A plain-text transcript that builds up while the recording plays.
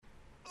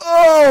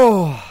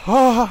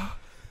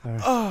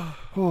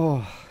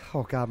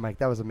God, Mike,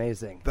 that was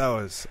amazing. That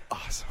was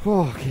awesome.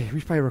 Oh, okay, we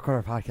should probably record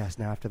our podcast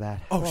now after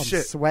that. Oh, I'm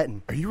shit.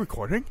 sweating. Are you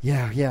recording?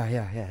 Yeah.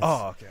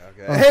 Oh, okay.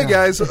 Oh, Hey, God.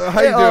 guys. How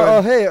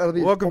you doing?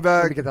 Hey. Welcome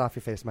back. Let me get that off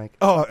your face, Mike.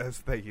 Oh,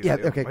 thank you. Yeah,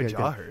 okay, My good.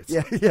 jaw good.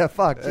 hurts. Yeah,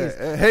 fuck.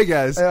 Jeez. Hey,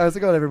 guys. How's it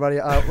going, everybody?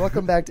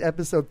 Welcome back to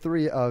episode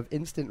 3 of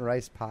Instant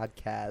Rice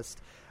Podcast.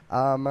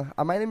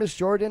 My name is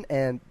Jordan,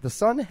 and the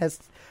sun has...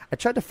 I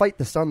tried to fight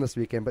the sun this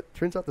weekend, but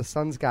turns out the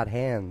sun's got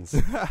hands.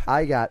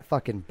 I got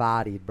fucking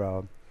bodied,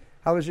 bro.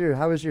 How was your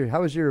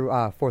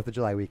 4th of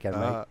July weekend,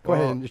 Mike? Go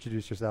ahead and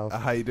introduce yourself.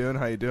 How you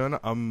doing?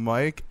 I'm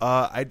Mike.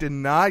 I did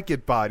not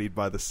get bodied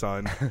by the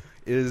sun.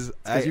 Because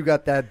you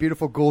got that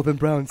beautiful golden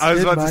brown skin, I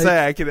was about Mike. to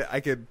say I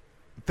could.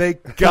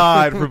 Thank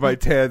God for my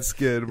tan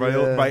skin.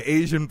 My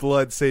Asian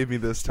blood saved me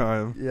this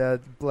time. Yeah,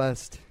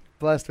 blessed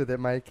with it,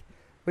 Mike.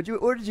 What'd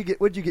you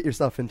get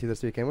yourself into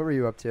this weekend? What were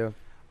you up to?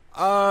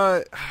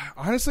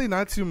 Honestly,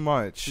 not too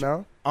much.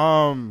 No.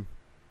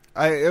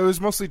 It was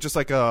mostly just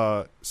like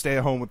a stay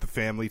at home with the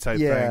family type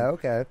thing. Yeah.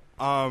 Okay.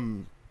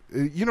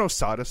 You know,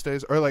 Sawdust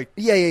Days or like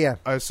Yeah.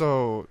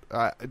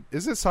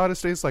 Is it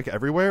Sawdust Days like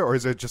everywhere, or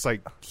is it just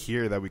like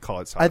here that we call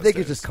it Sawdust I think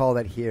Days? it's just called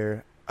that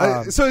here.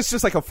 So it's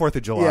just like a 4th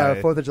of July.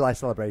 Yeah, 4th of July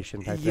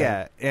celebration type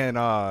Yeah, and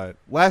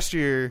last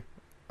year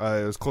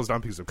it was closed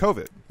down because of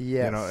COVID.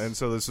 Yes. You know, and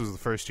so this was the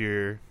first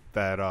year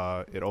that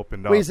it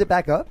opened up. Wait, is it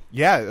back up?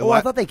 Yeah. Oh,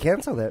 I thought they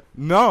canceled it.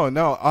 No.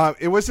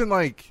 It wasn't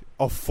like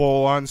a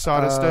full-on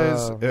Sawdust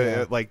Days.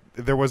 Yeah. Like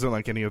there wasn't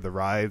like any of the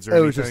rides or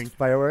It anything. was just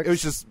fireworks? It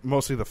was just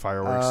mostly the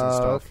fireworks and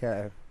stuff.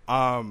 Okay.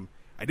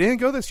 I didn't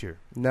go this year.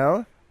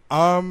 No?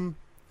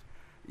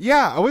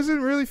 Yeah, I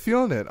wasn't really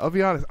feeling it. I'll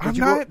be honest.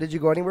 Did you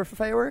go anywhere for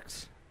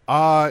fireworks?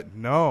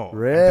 No.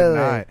 Really?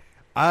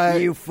 I did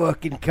not. You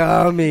fucking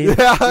commie.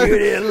 Yeah, You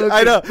didn't look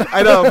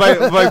I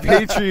know. My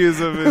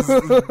patriotism is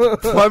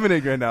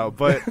plummeting right now,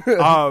 but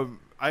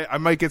I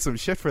might get some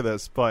shit for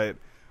this, but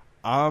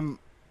I'm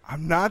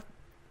not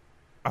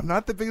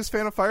the biggest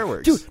fan of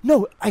fireworks. Dude,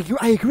 no, I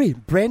agree.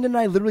 Brandon and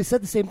I literally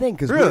said the same thing.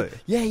 Really?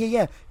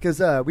 Yeah. Because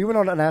we went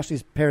on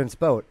Ashley's parents'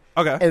 boat.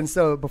 Okay. And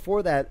so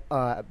before that,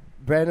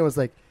 Brandon was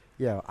like,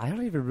 "Yo, I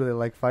don't even really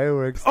like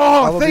fireworks."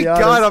 Oh, thank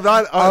God I'm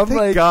not. Oh, thank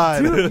like,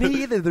 God. Dude,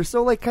 me either. They're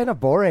so like kind of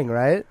boring,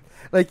 right?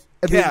 Like,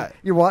 I mean, Yeah.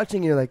 you're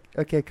watching, you're like,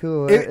 okay,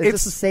 cool. It's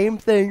just the same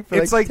thing for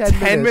it's like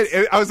 10 minutes.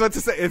 I was about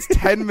to say it's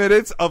 10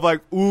 minutes of like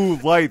ooh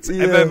lights,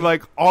 Yeah. and then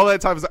like all that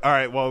time is like, all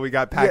right. Well, we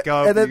got pack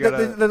up. and then, we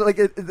gotta- then like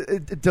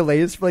it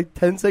delays for like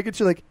 10 seconds.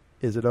 You're like,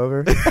 is it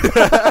over?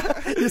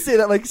 You say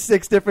that like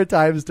 6 different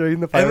times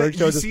during the and then fireworks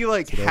show. you just, see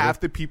like "Is it over?" half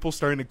the people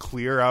starting to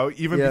clear out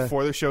even Yeah.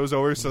 before the show's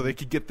over, so they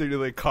could get through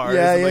their cars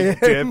Yeah, and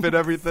like yeah. dip and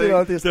everything. You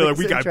know, this They're like,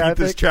 we thick got to beat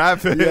this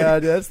traffic. Yeah,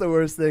 dude, that's the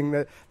worst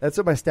thing. That's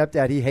what my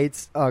stepdad, he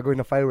hates going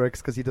to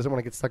fireworks because he doesn't want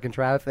to get stuck in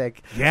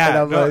traffic. And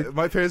Yeah, I'm no, like,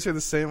 my parents are the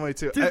same way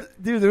too.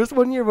 Dude, there was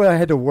one year where I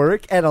had to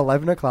work at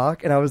 11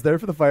 o'clock, and I was there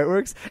for the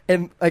fireworks,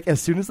 and like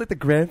as soon as like the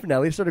grand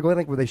finale started going,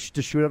 like where they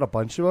just shoot out a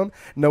bunch of them,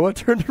 Noah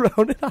turned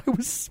around and I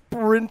was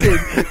sprinting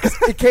because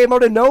it came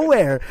out of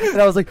nowhere,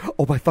 and I was like,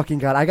 oh my fucking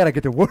God, I gotta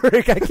get to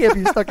work. I can't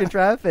be stuck in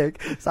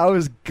traffic. So I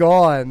was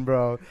gone,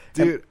 bro.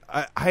 Dude,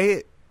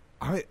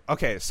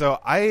 okay, so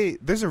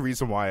there's a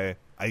reason why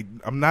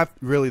I'm not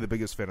really the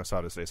biggest fan of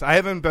Sawdust Days. I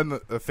haven't been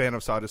a fan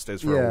of Sawdust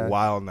Days for Yeah. a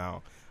while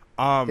now.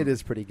 It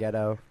is pretty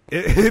ghetto.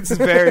 It's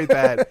very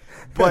bad,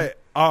 but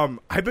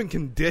I've been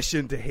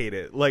conditioned to hate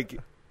it. Like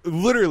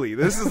literally,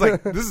 this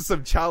is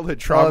some childhood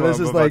trauma. This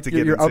I'm is about like to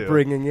get your into.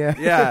 upbringing, yeah.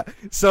 Yeah,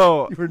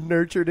 so You were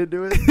nurtured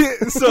into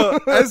it. so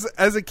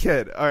as a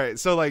kid, all right.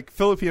 So like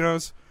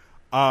Filipinos,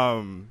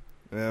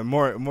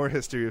 more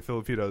history of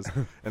Filipinos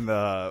in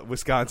the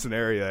Wisconsin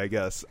area, I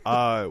guess.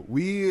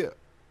 We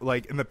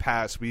like in the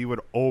past we would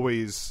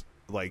always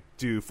like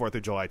do 4th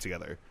of July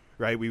together,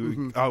 right? We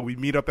would we'd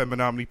meet up at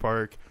Menominee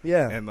Park,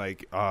 Yeah. and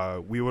like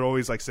we would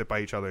always like sit by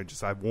each other and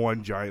just have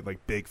one giant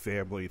like big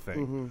family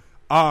thing.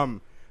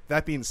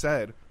 That being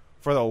said,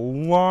 for the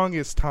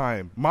longest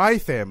time, my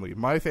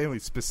family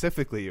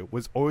specifically,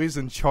 was always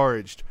in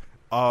charge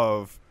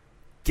of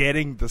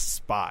getting the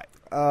spot.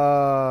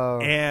 Oh.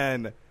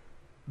 And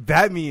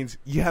that means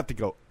you have to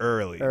go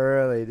early.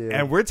 Early, dude.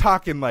 And we're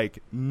talking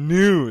like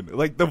noon.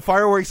 Like the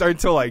fireworks are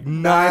until like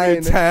 9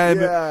 or 10.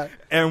 Yeah.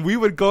 And we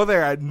would go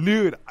there at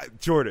noon.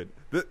 Jordan,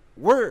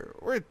 we're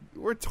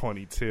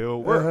 22.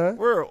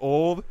 We're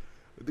old.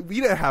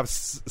 We didn't have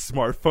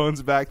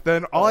smartphones back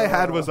then. All I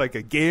had was like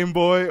a Game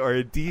Boy or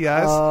a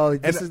DS. Oh,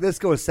 this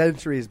goes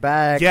centuries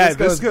back. Yeah,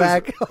 this goes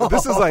back.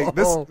 This is like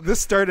this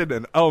started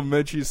in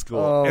elementary school,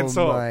 Oh, and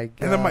so my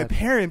and then my God.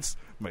 parents,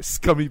 my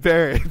scummy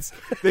parents,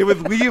 they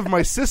would leave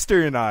my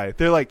sister and I.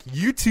 They're like,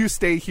 "You two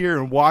stay here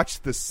and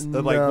watch this,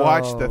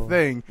 watch the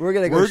thing. We're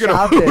gonna go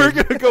shopping. We're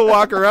gonna go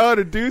walk around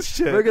and do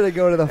shit. We're gonna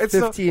go to the And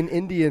so- 15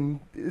 Indian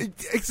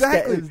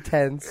exactly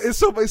tents." And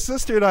so my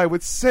sister and I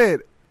would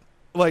sit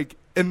like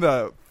in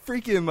the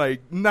freaking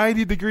like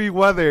 90-degree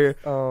weather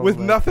with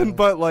nothing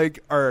but like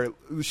our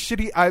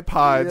shitty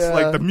iPods,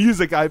 like the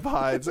music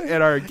iPods,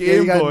 and our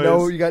Game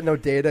Boys. You got no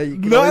data. You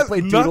can only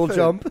play Doodle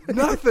Jump.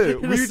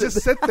 Nothing. We would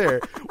just sit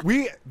there.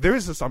 There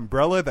was this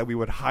umbrella that we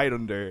would hide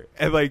under,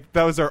 and like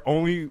that was our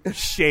only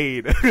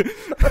shade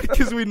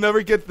because we'd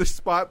never get the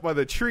spot by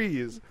the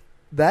trees.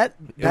 That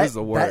was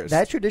the worst.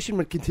 That tradition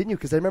would continue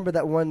because I remember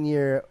that one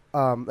year,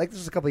 like this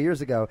was a couple of years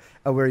ago,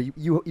 where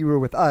you were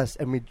with us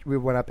and we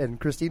went up and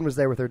Christine was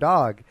there with her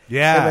dog.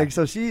 Yeah, and like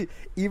so she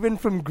even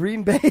from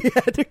Green Bay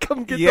had to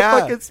come get the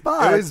fucking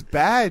spot. It was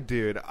bad,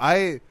 dude.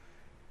 I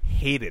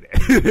hated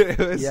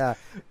it.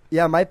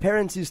 Yeah. My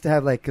parents used to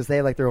have because they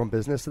had like their own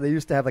business, so they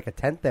used to have like a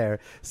tent there.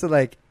 So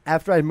like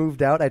after I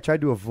moved out, I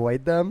tried to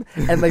avoid them,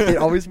 and like they'd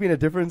always be in a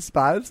different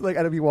spot. So like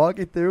I'd be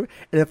walking through,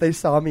 and if they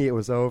saw me, it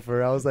was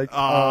over. I was like,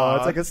 oh,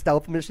 it's like a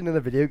stealth mission in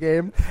a video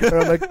game, where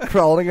I'm like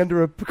crawling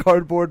under a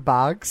cardboard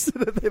box.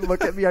 And they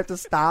look at me, I have to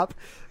stop.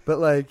 But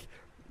like,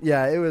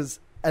 yeah, it was.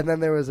 And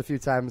then there was a few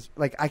times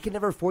like I could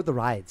never afford the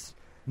rides.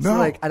 So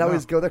like I'd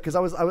always go there because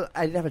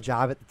I didn't have a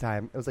job at the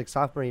time. It was like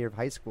sophomore year of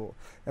high school,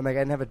 and like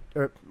I didn't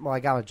have I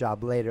got a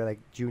job later, like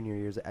junior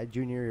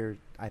year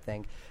I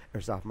think,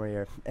 or sophomore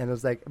year. And it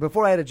was like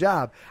before I had a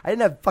job, I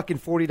didn't have fucking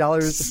 $40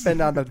 to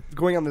spend on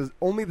going on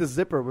only the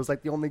Zipper was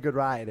like the only good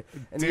ride,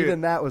 and dude,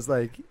 even that was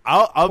like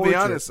I'll be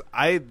honest.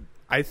 I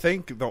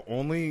think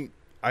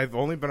I've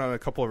only been on a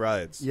couple of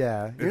rides.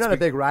 Yeah, you're not a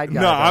big ride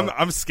guy. No,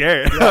 I'm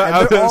scared.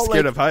 Yeah, I'm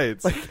scared of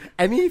heights. Like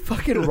any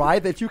fucking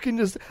ride that you can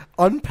just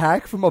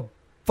unpack from a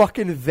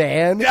fucking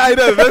van. Yeah, I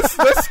know.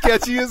 That's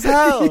sketchy as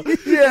hell.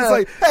 Yeah. It's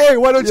like, hey,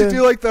 why don't you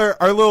do like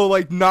our little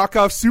like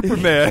knockoff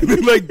Superman,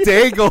 like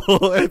Dangle?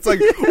 And it's like,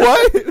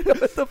 what?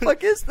 What the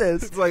fuck is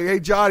this? It's like, hey,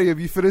 Johnny, have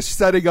you finished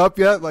setting up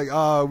yet? Like,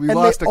 we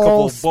lost a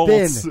couple of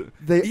bolts.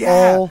 They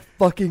all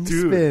fucking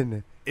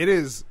spin. It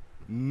is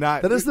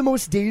not. That is the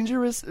most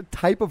dangerous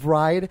type of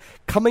ride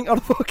coming out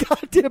of a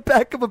goddamn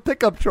back of a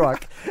pickup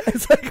truck.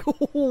 It's like,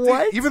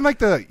 what? Dude, even like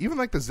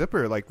the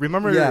Zipper. Like,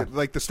 remember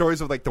like the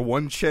stories of like the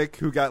one chick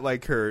who got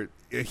like a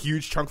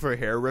huge chunk of her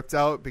hair ripped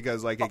out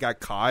because like it got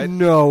caught.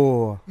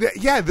 No.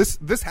 Yeah,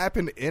 this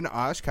happened in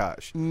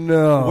Oshkosh.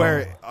 No.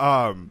 Where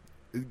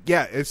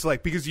yeah, it's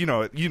like because you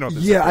know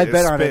yeah, I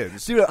bet on it,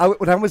 dude.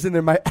 When I was in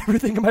there,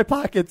 everything in my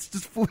pockets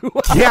just flew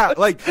out. Yeah,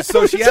 like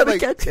so she had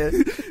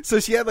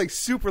like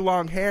super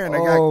long hair, and I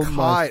got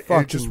caught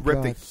and it just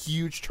ripped a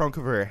huge chunk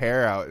of her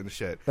hair out and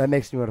shit. That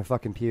makes me want to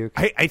fucking puke.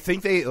 I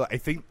think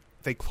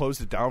they closed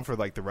it down for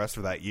like the rest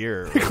of that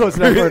year. They closed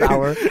it down for an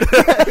hour.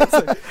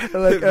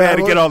 They had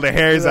to get all the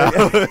hairs out.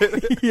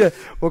 Yeah,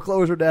 we'll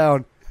close her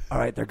down. All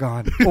right, they're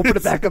gone. Open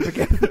it back up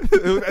again.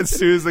 As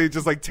soon as they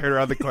just like turn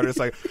around the corner, it's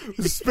like,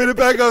 spin it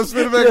back up,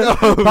 spin it back up.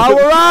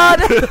 Power on!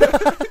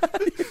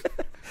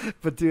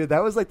 But dude,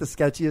 that was like the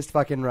sketchiest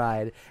fucking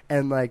ride.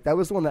 And like, that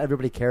was the one that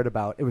everybody cared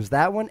about. It was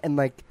that one and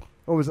like,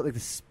 what was it, like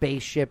the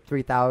Spaceship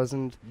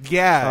 3000?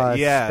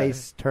 Yeah.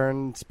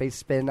 Space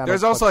spin.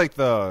 There's also like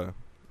the,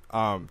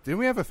 didn't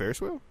we have a Ferris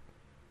wheel?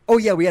 Oh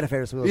yeah, we had a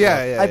Ferris wheel.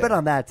 Yeah. I bet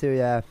on that too,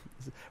 yeah.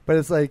 But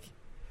it's like,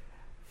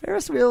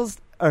 Ferris wheels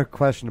are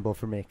questionable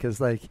for me because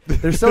like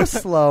they're so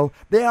slow.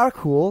 They are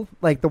cool.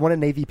 Like the one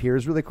in Navy Pier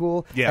is really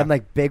cool. Yeah. And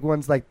like big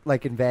ones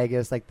like in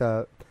Vegas, like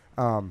the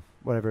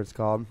whatever it's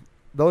called.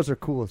 Those are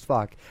cool as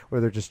fuck. Where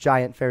they're just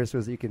giant Ferris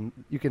wheels that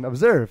you can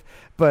observe.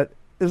 But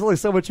there's only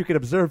so much you can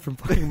observe from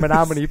fucking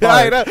Menominee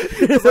Park. I know.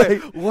 It's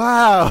like,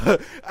 wow,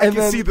 I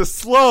can see the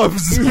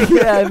slopes.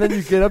 Yeah, and then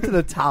you get up to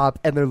the top,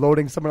 and they're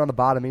loading someone on the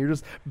bottom, and you're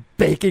just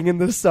baking in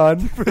the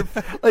sun.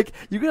 Like,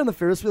 you get on the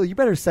Ferris wheel, you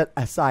better set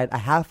aside a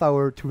half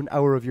hour to an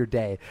hour of your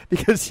day,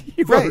 because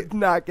you are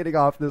not getting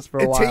off this for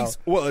a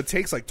while. It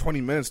takes like 20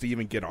 minutes to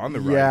even get on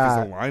the ride,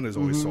 because the line is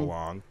always so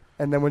long.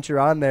 And then once you're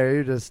on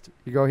there,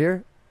 you go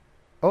here.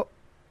 Oh,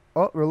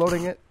 we're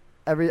loading it.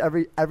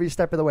 Every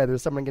step of the way,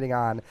 there's someone getting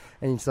on,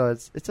 and so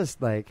it's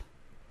just like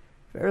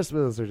Ferris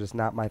wheels are just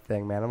not my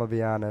thing, man. I'm gonna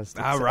be honest.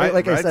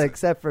 Like I said,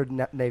 except for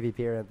Navy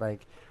Pier and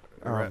like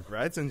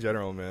rides in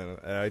general, man.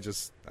 I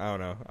don't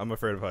know. I'm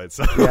afraid of heights.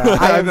 Yeah,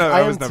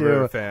 I was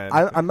never a fan.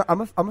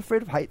 I'm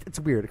afraid of heights. It's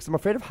weird because I'm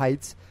afraid of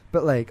heights,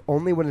 but like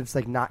only when it's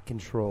like not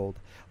controlled.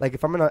 Like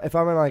if I'm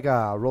in like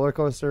a roller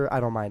coaster, I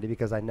don't mind it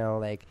because I know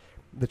like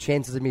the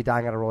chances of me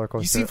dying on a roller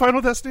coaster. You see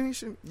Final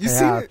Destination? You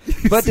see it?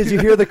 But did you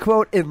hear the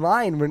quote in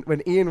line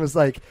when Ian was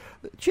like,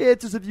 the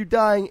chances of you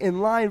dying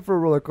in line for a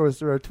roller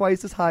coaster are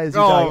twice as high as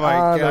you dying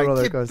on a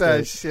roller coaster. Get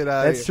that shit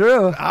out That's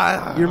true.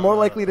 You're more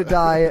likely to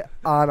die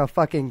on a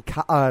fucking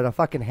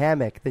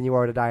hammock than you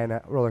are to die on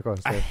a roller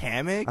coaster. A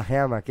hammock? A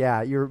hammock,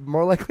 yeah. You're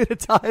more likely to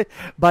die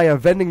by a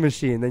vending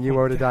machine than you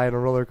are to die on a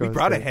roller coaster. We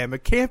brought a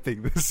hammock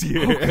camping this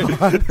year.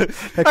 I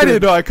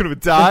didn't know I could have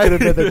died. That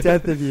could have been the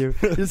death of you.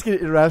 You just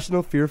get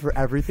irrational fear for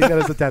everything that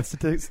is a death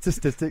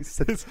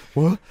statistics.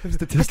 What?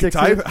 Statistics?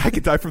 I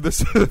could die from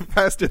this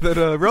faster than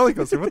a roller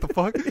coaster. What the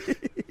fuck?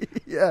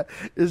 Yeah,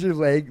 is your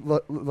leg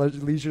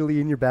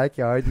leisurely in your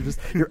backyard? You just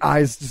your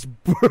eyes just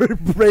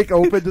break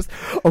open. Just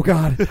oh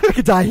god, I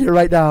could die here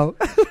right now.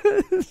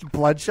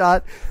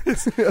 Bloodshot.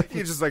 You're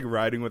just like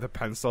riding with a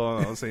pencil,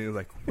 and all of a sudden you're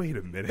like, wait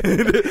a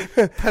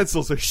minute,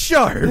 pencils are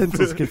sharp.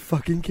 Pencils could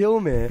fucking kill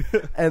me.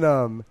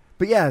 And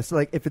but yeah, so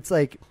like if it's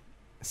like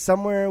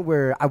somewhere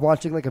where I'm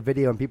watching like a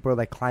video and people are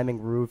like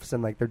climbing roofs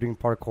and like they're doing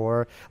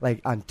parkour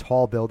like on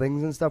tall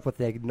buildings and stuff with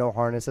like no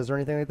harnesses or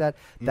anything like that,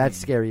 that's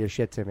scary as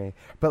shit to me.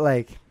 But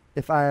like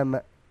if I'm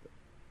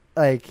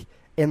like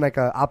in like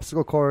a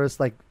obstacle course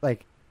like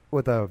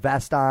with a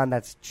vest on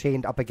that's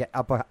chained up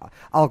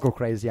I'll go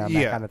crazy on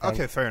that kind of thing.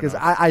 Okay, fair enough.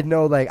 Because I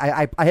know like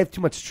I have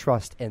too much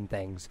trust in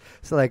things,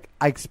 so like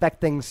I expect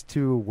things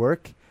to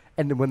work,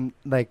 and when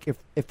like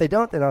if they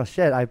don't, then oh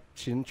shit, I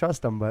shouldn't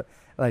trust them. But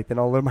like then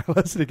I'll learn my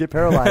lesson to get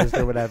paralyzed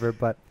or whatever.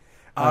 But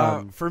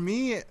for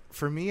me,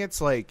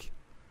 it's like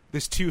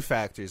there's two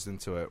factors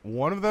into it.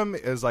 One of them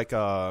is like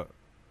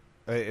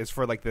is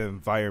for like the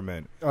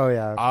environment. Oh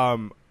yeah.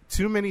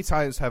 Too many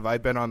times have I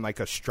been on like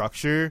a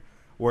structure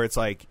where it's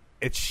like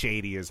it's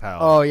shady as hell.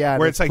 Oh yeah,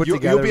 where it's like you'll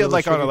be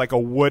like on a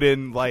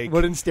wooden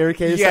wooden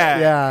staircase.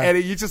 Yeah,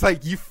 and you just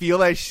like you feel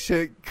that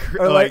shit.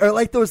 Or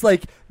like those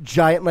like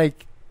giant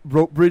like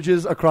rope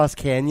bridges across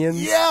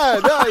canyons. Yeah,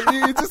 no,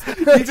 you just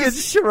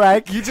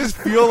Shrek. You just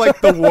feel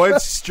like the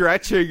wood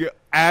stretching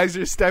as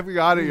you're stepping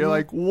on it. You're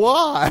like,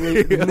 why?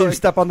 And then you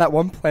step on that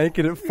one plank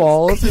and it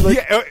falls. You're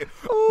like,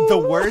 the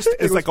worst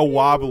is like a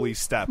wobbly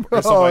step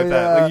or something like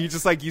that. Like you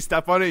just like you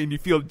step on it and you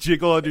feel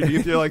jiggle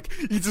underneath. You're like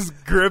you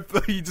just grip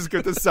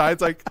the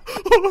sides like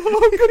I'm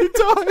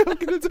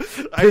gonna die.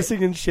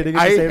 Pissing and shitting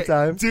at the same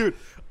time, dude.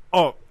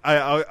 Oh,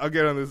 I'll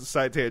get on this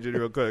side tangent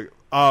real quick.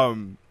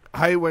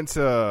 I went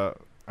to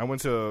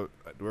a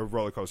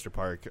roller coaster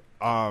park,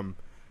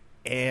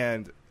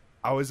 and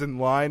I was in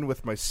line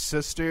with my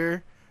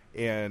sister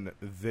and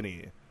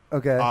Vinny.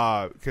 Okay.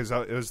 Because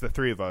it was the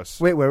three of us.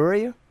 Wait, where were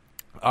you?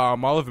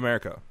 Mall of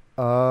America.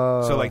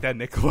 Oh. So like that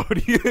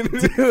Nickelodeon.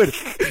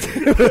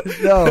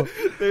 Dude. No.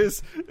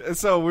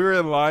 So we were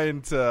in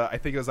line to, I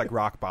think it was like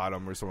rock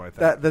bottom or something like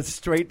that. That's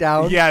straight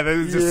down? Yeah, that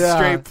was just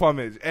straight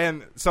plumage.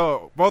 And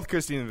so both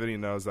Christine and Vinny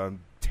knows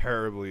I'm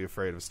terribly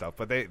afraid of stuff,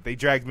 but they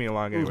dragged me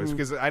along anyways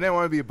because I didn't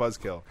want to be a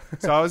buzzkill.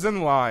 So I was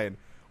in line,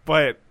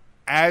 but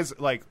as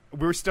like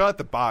we were still at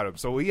the bottom,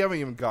 so we haven't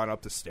even gone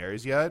up the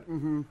stairs yet.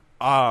 Mm-hmm.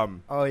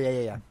 Oh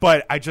yeah.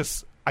 But I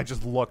just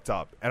looked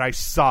up and I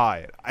saw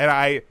it and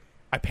I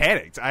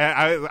panicked.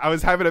 I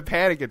was having a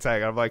panic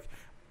attack. I'm like,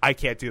 I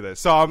can't do this.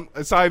 So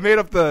I made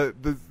up the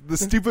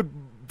stupid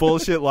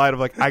bullshit line of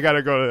like, I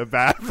gotta go to the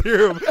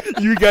bathroom.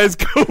 You guys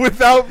go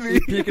without me.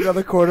 Peeking on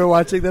the corner,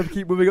 watching them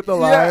keep moving up the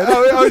line.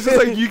 Yeah, I was just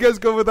like, you guys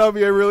go without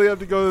me. I really have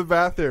to go to the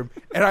bathroom.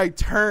 And I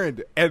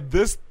turned, and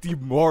this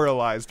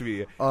demoralized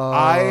me. Oh.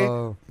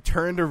 I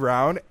turned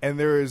around, and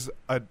there was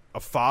a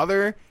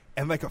father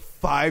and like a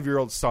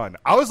 5-year-old son.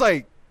 I was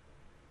like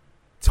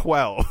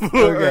 12,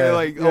 or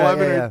like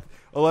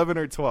 11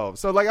 or 12.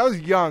 So like I was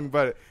young,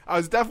 but I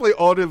was definitely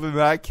older than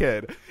that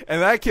kid.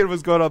 And that kid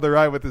was going on the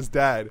ride with his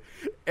dad.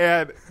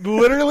 And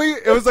literally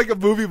it was like a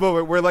movie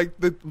moment where like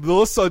the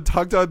little son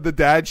tugged on the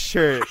dad's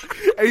shirt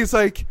and he's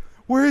like,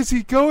 where is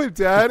he going,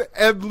 Dad?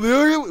 And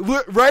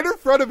literally right in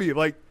front of me,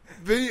 like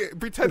they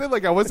pretended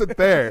like I wasn't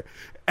there.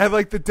 And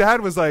like the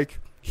dad was like,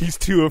 he's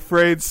too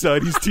afraid,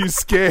 son. He's too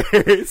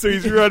scared, so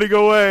he's running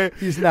away.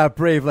 He's not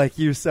brave like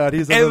you, son.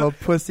 He's a little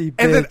pussy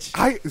bitch.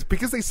 And then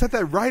because they said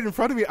that right in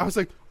front of me, I was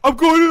like, I'm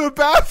going to the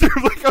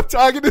bathroom. Like, I'm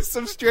talking to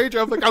some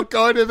stranger. I'm like, I'm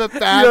going to the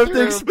bathroom. You have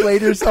to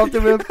explain yourself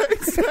to him.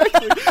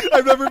 Exactly.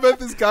 I've never met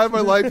this guy in my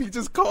life. He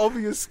just called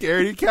me a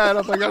scaredy cat.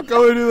 I'm like, I'm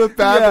going to the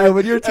bathroom. Yeah,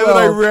 when you're 12. And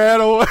then I ran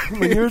away.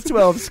 When you're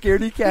 12,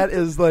 scaredy cat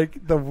is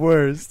like the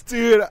worst.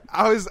 Dude,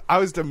 I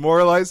was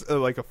demoralized.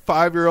 Like a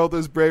 5-year-old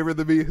was braver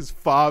than me. His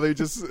father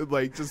just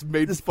made fun of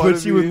me.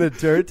 Puts you in the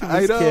dirt to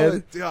this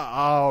kid.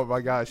 Oh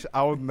my gosh.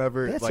 I will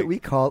never. That's what we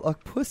call a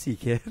pussy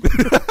kid.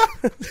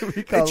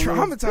 It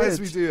traumatized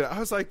me, dude. I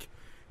was like,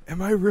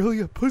 am I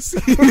really a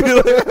pussy?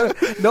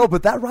 No,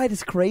 but that ride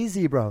is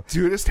crazy, bro.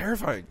 Dude, it's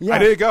terrifying. Yeah. I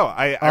didn't go.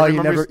 I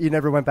remember you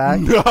never went back?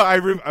 No,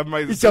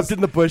 you jumped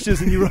in the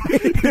bushes and you were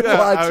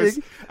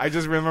watching. I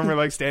just remember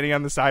like standing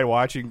on the side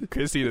watching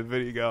Christy and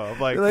Vinny go. I'm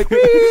like, you're like,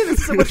 this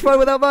is so much fun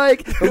without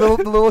Mike. The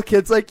little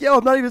kid's like, yo,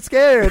 I'm not even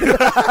scared.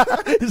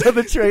 He's on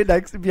the train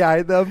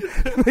behind them.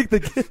 Like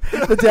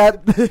the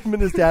dad, him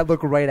and his dad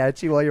look right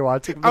at you while you're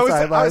watching. From the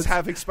sidelines. I was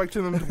half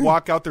expecting them to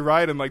walk out the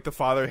ride and like the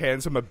father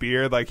hands him a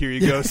beer, like, here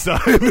you go, son.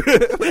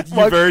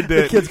 You've earned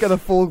it. The kid's got a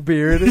full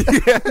beard.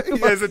 Yeah, he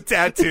has a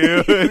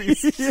tattoo.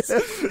 He's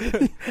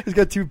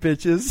got 2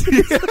 bitches.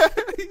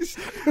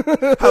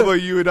 How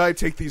about you and I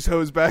take these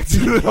hoes back to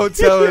the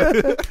hotel?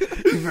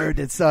 You've earned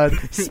it, son.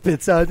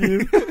 Spits on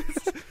you.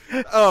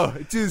 Oh,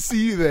 didn't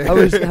see you there. How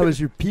was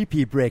your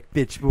pee-pee break,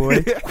 bitch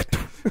boy?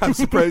 I'm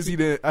surprised you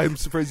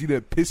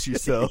didn't piss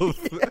yourself.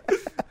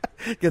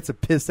 Get some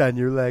piss on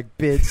your leg,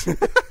 bitch.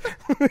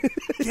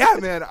 Yeah,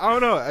 man. I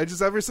don't know.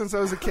 Ever since I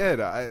was a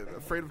kid, I'm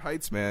afraid of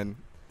heights, man.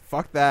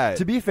 Fuck that.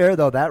 To be fair,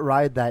 though, that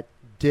ride that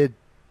did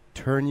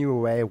turn you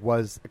away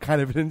was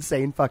kind of an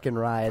insane fucking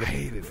ride. I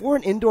hated it. For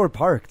an indoor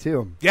park,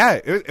 too. Yeah,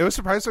 it was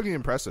surprisingly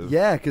impressive.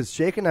 Yeah, because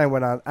Jake and I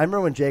went on. I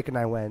remember when Jake and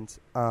I went.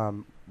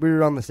 We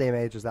were on the same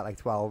age as that, like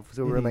 12.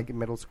 So we were in like in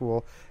middle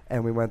school,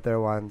 and we went there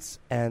once,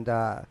 and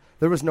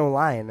there was no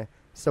line,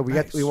 so we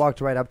Nice. we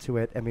walked right up to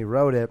it and we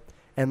rode it.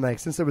 And like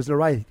since there was no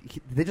ride,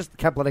 they just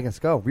kept letting us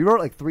go. We rode it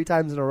like 3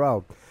 times in a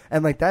row,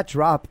 and like that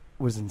drop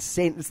was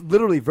insane. It's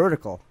literally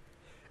vertical.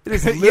 It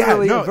is Yeah,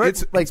 literally no, like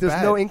it's there's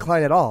no bad.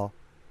 incline at all.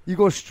 You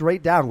go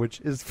straight down,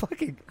 which is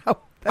fucking.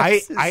 I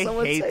Is so hate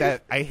insane.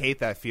 that. I hate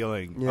that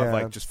feeling Yeah. of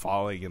like just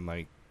falling and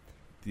like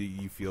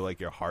you feel like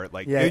your heart,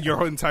 like Yeah. your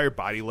whole entire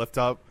body lift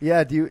up.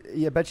 Yeah,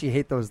 I bet you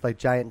hate those like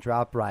giant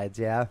drop rides.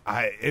 Yeah.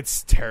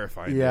 It's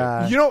terrifying.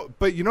 Yeah. dude.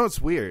 But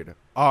it's weird.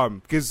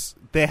 Because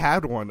they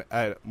had one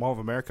at Mall of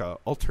America.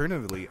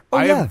 Alternatively, Oh,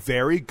 I yeah. am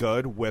very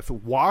good with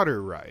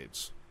water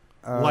rides.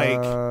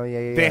 Like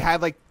yeah. they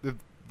had like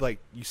like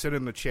you sit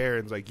in the chair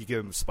and like you get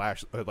in the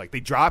splash, like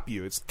they drop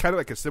you. It's kind of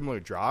like a similar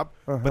drop,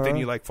 but then Uh-huh.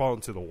 you like fall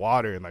into the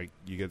water and like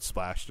you get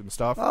splashed and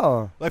stuff.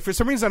 Oh, Like for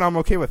some reason, I'm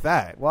okay with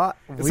that. what?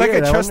 It's like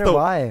I trust wonder the.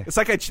 why. It's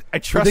like I You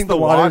trust think the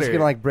water's water.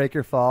 gonna like break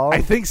your fall?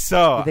 I think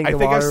so. You think I the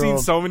think I've water seen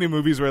will- so many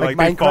movies where like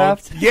like they fall.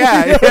 Minecraft?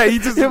 Yeah. You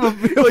just You have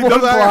like, a no one matter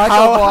block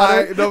how of high,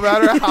 water. no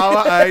matter how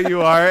high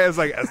you are, it's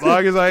like as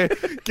long as I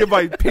get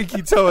my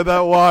pinky toe in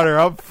that water,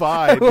 I'm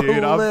fine,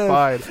 dude. I'm Live.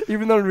 fine.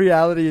 Even though in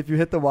reality, if you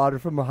hit the water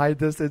from a high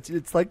distance,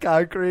 it's like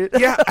concrete.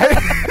 Yeah.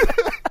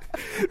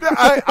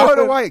 I don't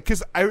know why,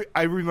 because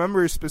I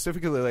remember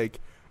specifically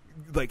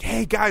like,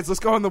 hey guys, let's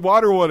go on the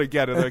water one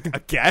again, and like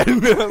again,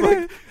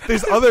 like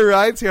there's other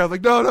rides here. I'm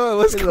like, no,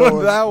 let's go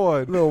on that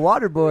one. Little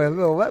water boy, a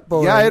little wet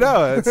boy. Yeah, I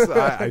know. It's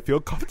I feel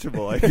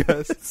comfortable, I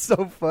guess. It's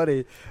so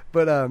funny.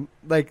 But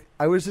like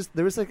there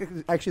was like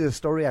actually the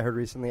story I heard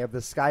recently of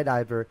this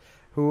skydiver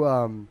who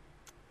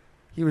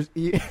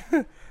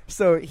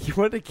so he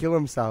wanted to kill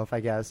himself, I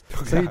guess.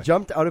 Oh, So he God.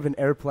 jumped out of an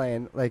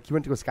airplane, like he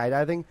went to go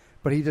skydiving,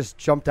 but he just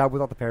jumped out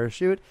without the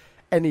parachute,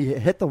 and he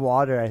hit the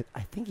water.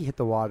 I think he hit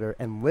the water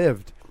and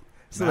lived.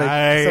 So so he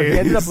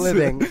ended up Nice.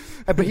 living,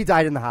 but he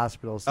died in the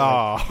hospital. So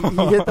like, Oh.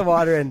 he hit the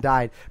water and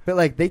died. But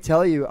like they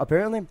tell you,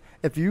 apparently,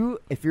 if you're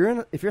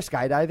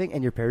skydiving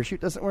and your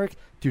parachute doesn't work,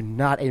 do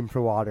not aim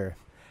for water.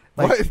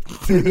 Like,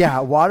 What? yeah,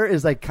 water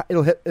is like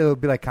it'll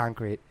be like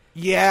concrete.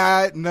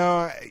 Yeah,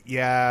 no,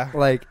 yeah.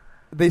 Like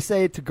they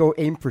say to go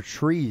aim for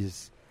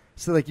trees,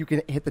 so like you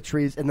can hit the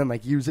trees and then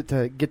like use it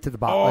to get to the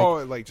bottom.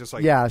 Oh, like just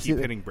like yeah, keep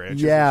see, hitting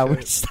branches. Yeah, and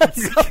which shit. that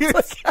sounds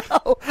like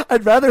hell.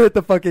 I'd rather hit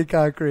the fucking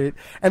concrete.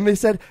 And they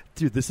said,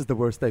 dude, this is the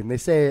worst thing. They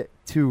say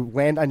to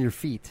land on your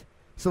feet.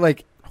 So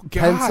like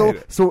pencil,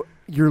 God. so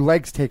your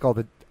legs take all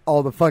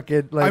the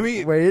fucking like I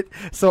mean, weight.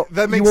 So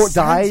that you makes won't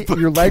sense, die. but-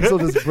 Your legs will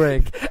just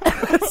break.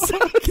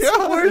 It's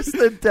God. worse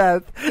than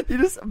death. You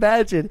just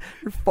imagine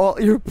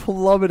you're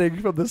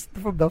plummeting from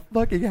the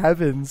fucking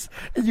heavens,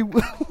 and you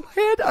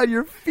land on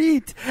your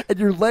feet, and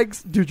your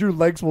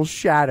legs will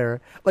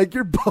shatter. Like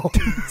your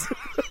bones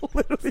will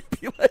literally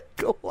be like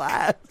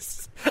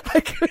glass. I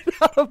could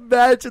not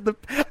imagine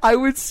I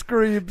would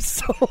scream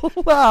so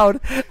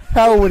loud,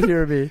 hell would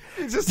hear me.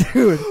 It's just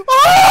Dude.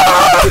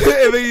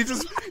 and then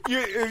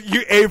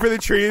you aim for the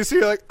trees, so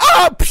you're like,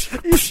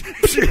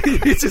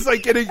 you're just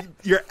like getting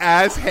your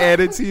ass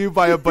handed to you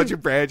by a bunch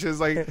of branches.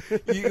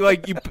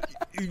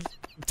 You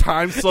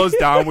time slows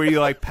down where you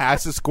like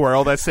pass a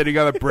squirrel that's sitting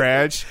on a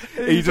branch,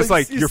 and you just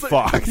like you're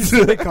fucked. You're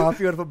sipping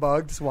coffee out of a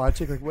mug, just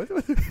watching, like,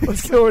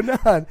 what's going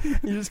on?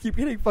 You just keep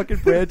hitting fucking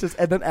branches,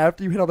 and then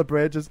after you hit all the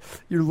branches,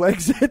 your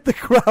legs hit the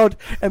ground,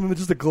 and then there's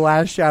just a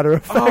glass shatter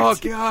effect. Oh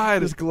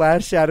god! This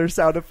glass shatter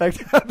sound effect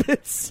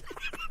happens.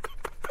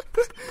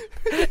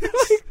 Like,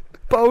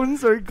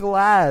 bones are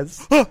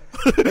glass.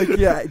 Like,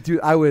 yeah, dude,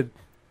 I would.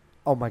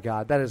 Oh my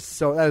god,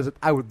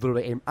 I would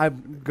literally aim.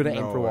 I'm gonna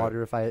aim No for way.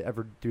 water if I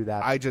ever do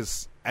that. I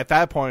just at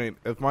that point,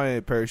 if my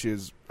parachute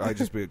is, I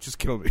just be just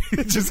kill me,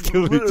 just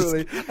kill me.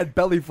 literally, I'd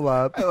belly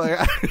flop.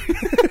 Like,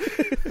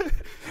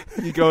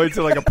 you go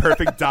into like a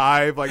perfect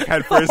dive, like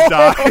head first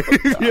dive.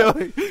 You're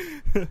like,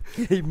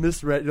 He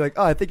misread. You're like,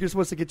 oh, I think you're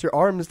supposed to get your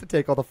arms to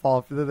take all the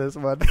fall for this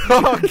one.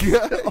 oh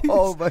god!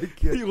 Oh my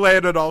god, You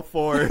land on all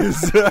fours.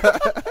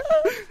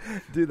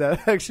 dude,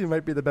 that actually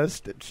might be the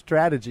best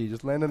strategy.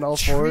 Just land on all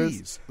fours.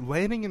 Trees,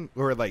 landing in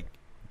or like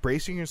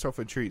bracing yourself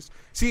in trees.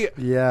 See,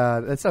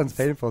 Yeah, that sounds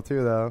painful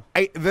too, though.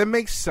 that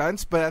makes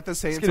sense, but at the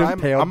same Just get time,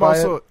 impaled I'm by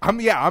also I'm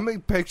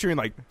like, picturing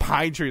like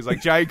pine trees,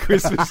 like giant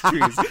Christmas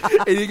trees,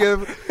 and you're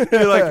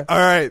like, all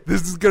right,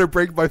 this is gonna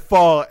break my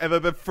fall, and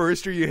then the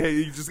first tree you hit,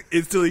 you just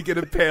instantly get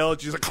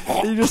impaled. You're just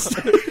like, You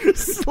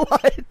just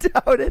slide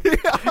down it.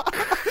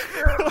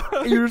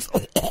 You just.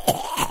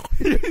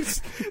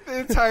 the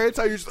entire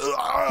time you're just,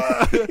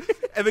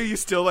 and then you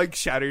still like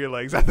shatter your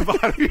legs at the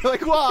bottom. You're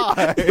like,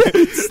 why?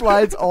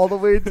 Slides all the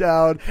way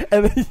down,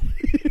 and then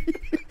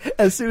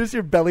as soon as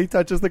your belly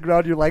touches the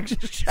ground, your legs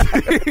just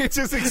shatter. It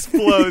just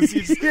explodes.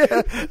 You just,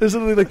 Yeah, there's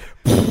literally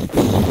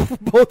like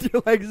both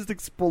your legs just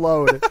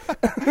explode.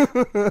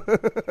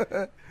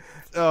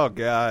 oh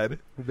god.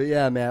 But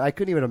yeah, man, I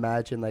couldn't even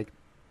imagine, like,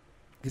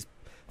 because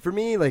For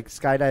me, like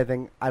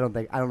skydiving, I don't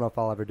know if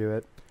I'll ever do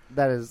it.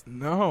 That is.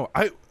 No,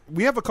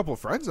 we have a couple of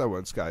friends that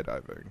went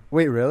skydiving.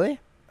 Wait, really?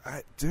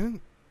 I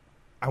didn't.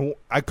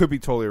 I could be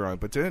totally wrong,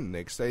 but didn't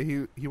Nick say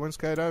he went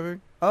skydiving?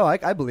 Oh,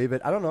 I believe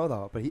it. I don't know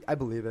though, but I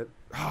believe it.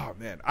 Oh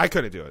man, I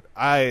couldn't do it.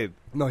 I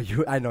know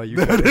you.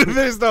 Couldn't.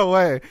 There's no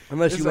way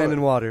Unless you land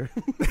in water.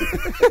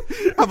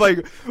 I'm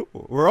like,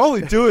 we're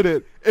only doing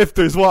it if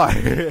there's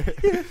water.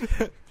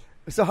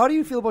 So how do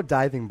you feel about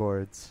diving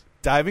boards?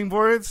 Diving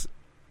boards?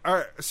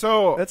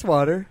 So that's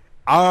water.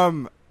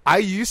 I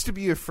used to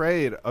be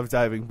afraid of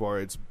diving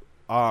boards.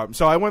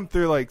 So I went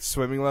through like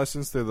swimming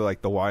lessons through the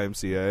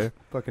YMCA.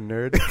 Fucking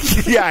nerd.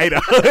 Yeah, I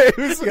know.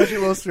 You got your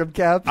little swim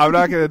cap. I'm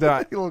not gonna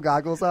die. Your little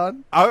goggles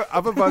on.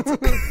 I'm about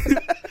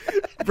to.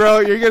 Bro,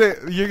 you're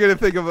gonna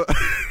think of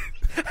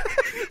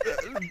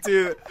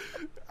dude.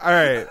 All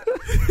right.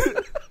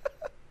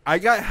 I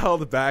got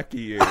held back a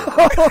year.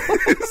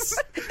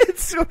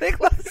 It's swimming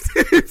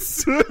lessons. It's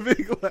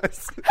swimming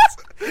lessons.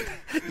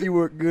 You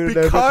weren't good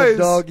enough at the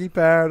doggy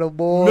paddle,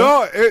 boy.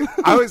 No,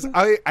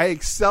 I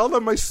excelled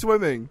on my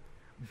swimming,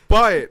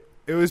 but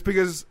it was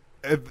because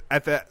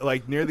at that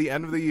like near the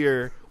end of the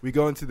year we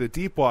go into the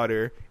deep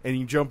water and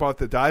you jump off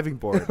the diving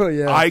board. Oh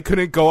yeah. I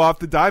couldn't go off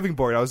the diving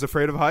board. I was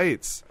afraid of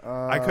heights.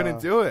 I couldn't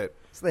do it.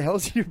 So they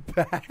held you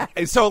back.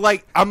 And so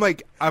like I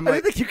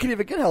don't think you can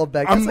even get held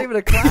back. That's not even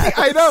a class.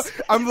 I know.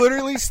 I'm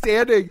literally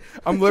standing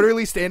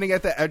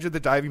at the edge of the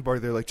diving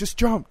board. They're like, just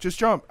jump.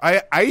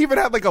 I even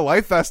had like a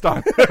life vest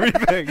on and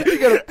everything.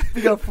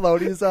 you got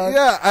floaties on.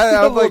 Yeah,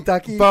 I'm like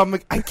ducky. But I'm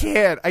like, I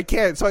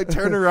can't. So I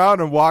turned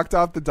around and walked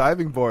off the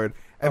diving board.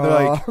 And they're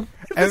like, and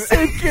the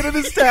same kid in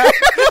his dad.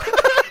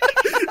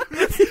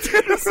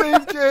 The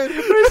same kid.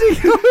 Where's he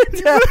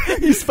going down?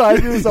 He's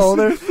 5 years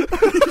older.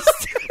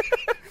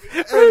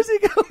 Where's he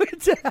going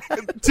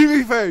down? To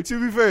be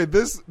fair,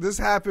 this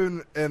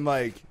happened in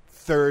like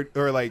third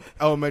or like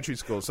elementary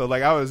school. So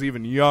like I was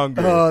even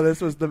younger. Oh,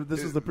 this was the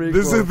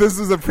prequel. This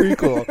is a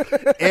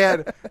prequel.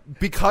 And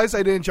because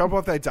I didn't jump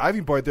off that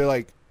diving board,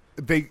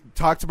 they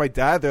talked to my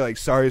dad. They're like,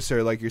 sorry,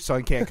 sir, like your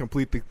son can't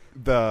complete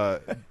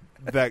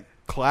that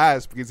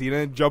class because he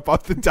didn't jump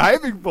off the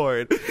diving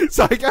board.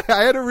 So I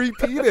had to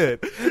repeat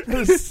it.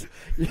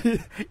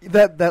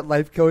 that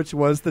life coach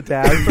was the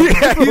dad.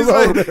 Yeah, he's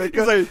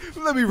like,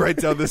 let me write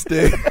down this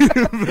thing.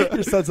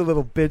 Your son's a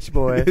little bitch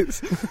boy.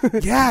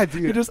 Yeah,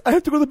 dude. I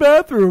have to go to the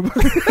bathroom.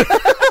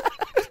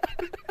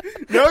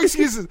 No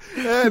excuses.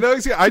 Yeah, no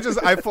excuses.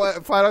 I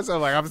flat out said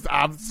like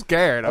I'm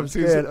scared. I'm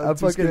scared. I'm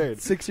too fucking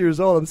scared. 6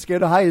 years old. I'm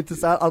scared of heights.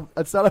 It's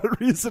not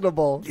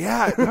unreasonable.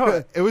 Yeah,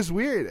 no, it was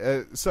weird.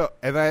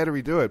 And I had to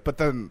redo it. But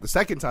then the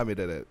second time I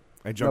did it,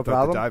 I jumped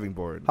off the diving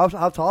board. How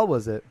tall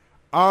was it?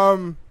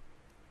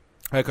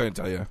 I couldn't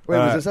tell you. Wait,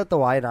 was this at the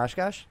Y in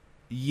Oshkosh?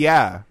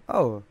 Yeah.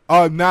 Oh.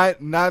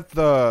 Not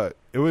the.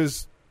 It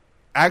was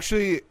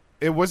actually.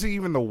 It wasn't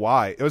even the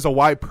Y. It was a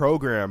Y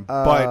program,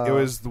 but it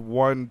was the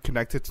one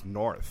connected to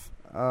North.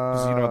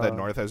 Because you know that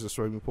North has a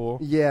swimming pool.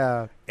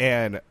 Yeah.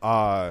 And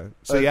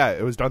yeah,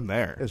 it was done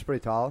there. It was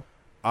pretty tall.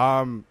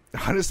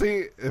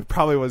 Honestly, it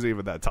probably wasn't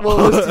even that tall.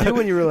 Well, it was to you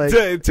when you were like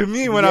to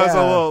me when I was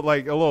a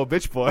little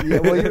bitch boy. Yeah,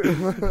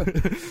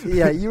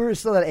 well, you were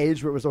still at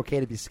age where it was okay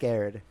to be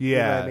scared. Yeah, you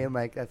know what I mean,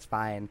 like that's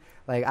fine.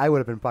 Like I would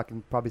have been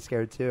fucking probably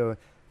scared too.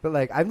 But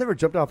like I've never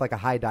jumped off like a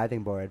high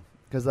diving board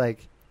because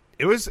like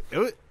it was.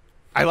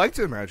 I like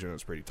to imagine it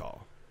was pretty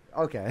tall.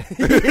 Okay.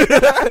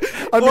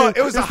 I mean,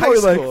 it was a high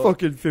school. Like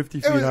fucking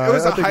 50 feet high. It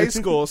was a high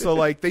school, so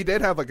like they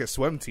did have like a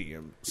swim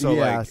team. So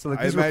yeah, so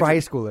like these were for high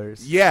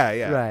schoolers. Yeah,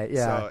 yeah. Right,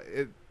 yeah. So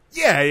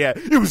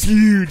it was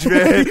huge,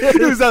 man.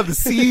 It was on the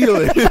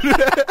ceiling.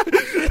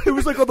 It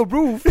was like on the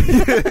roof.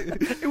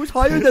 It was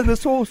higher than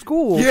this whole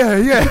school. Yeah.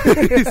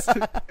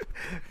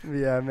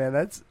 Yeah,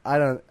 man,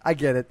 I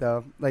get it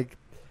though. Like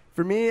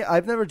for me,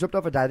 I've never jumped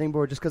off a diving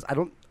board just because I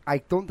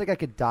don't think I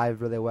could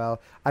dive really well.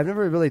 I've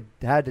never really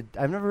had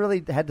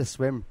to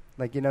swim.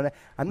 Like, you know,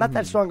 I'm not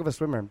that strong of a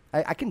swimmer.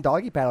 I can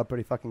doggy paddle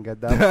pretty fucking good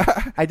though.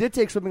 I did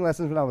take swimming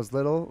lessons when I was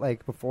little,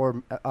 like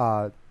before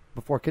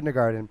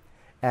kindergarten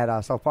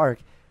at South Park.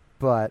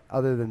 But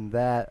other than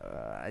that,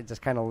 I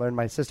just kind of learned.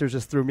 My sisters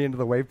just threw me into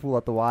the wave pool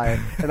at the Y,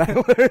 and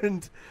I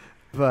learned.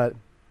 But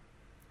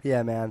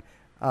yeah, man.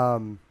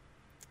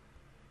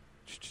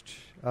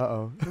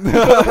 Uh-oh.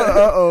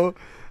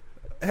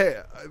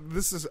 Hey,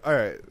 this is all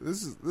right.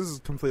 This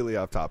is completely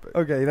off topic.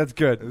 Okay, that's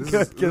good. This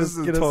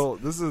is a total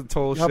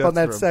shift. Hop on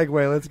that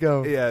segue. Let's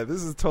go. Yeah,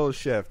 this is a total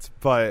shift.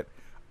 But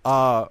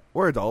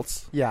we're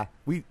adults. Yeah,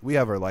 we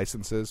have our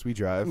licenses. We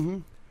drive.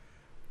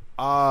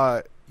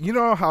 Mm-hmm. You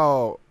know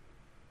how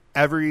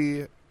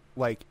in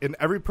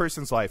every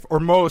person's life, or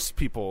most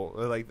people,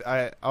 like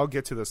I'll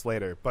get to this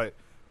later, but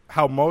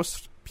how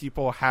most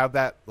people have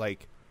that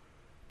like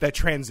that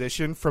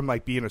transition from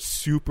like being a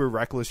super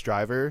reckless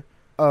driver.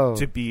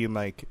 To being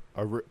like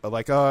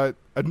a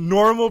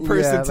normal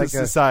person to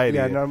society,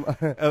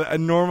 a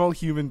normal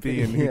human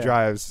being who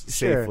drives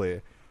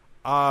safely.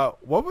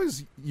 What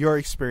was your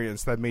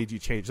experience that made you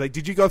change? Like,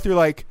 did you go through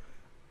like,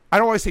 I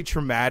don't want to say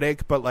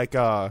traumatic, but like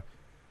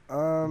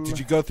Did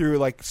you go through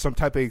like some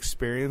type of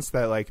experience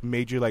that like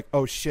made you like,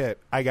 oh shit,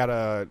 I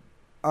gotta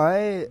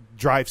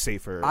drive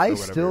safer? I or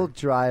still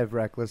drive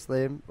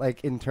recklessly,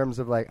 like in terms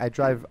of like I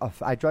drive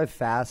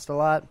fast a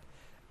lot,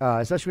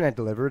 especially when I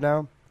deliver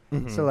now.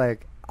 Mm-hmm. So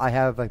like I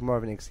have like more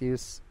of an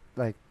excuse.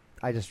 Like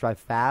I just drive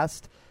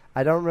fast.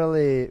 I don't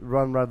really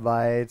run red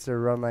lights or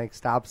run like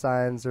stop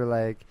signs or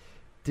like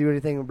do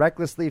anything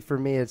recklessly. For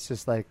me, it's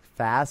just like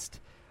fast.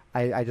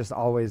 I just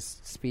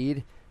always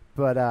speed.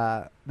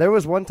 But there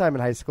was one time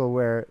in high school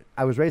where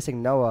I was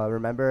racing Noah,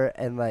 remember?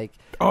 And like,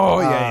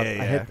 I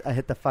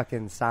hit the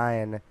fucking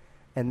sign,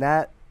 and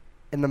that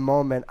in the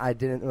moment I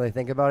didn't really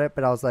think about it,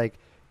 but I was like,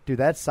 dude,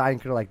 that sign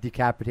could have like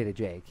decapitated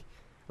Jake.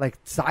 Like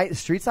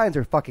street signs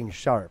are fucking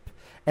sharp,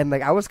 and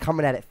like I was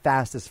coming at it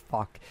fast as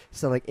fuck.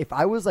 So like if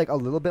I was like a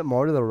little bit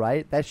more to the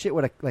right, that shit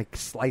would have like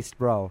sliced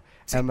bro.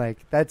 See, and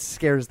like that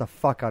scares the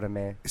fuck out of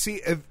me.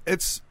 See,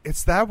 it's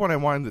that one I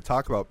wanted to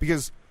talk about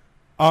because,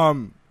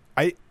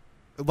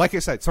 like I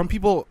said, some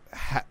people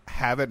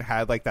haven't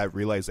had like that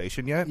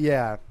realization yet.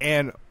 Yeah.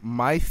 And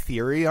my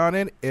theory on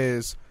it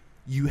is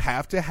you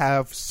have to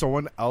have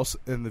someone else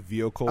in the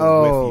vehicle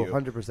with you.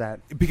 100%.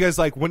 Because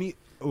like when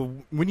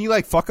you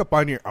like fuck up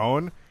on your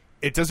own,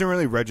 it doesn't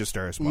really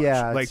register as much.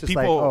 Yeah, like it's just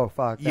people, like, oh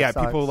fuck. That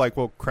sucks. People like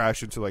will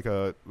crash into like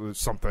a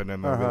something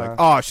and they'll be like,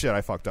 oh shit,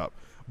 I fucked up.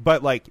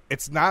 But like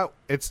it's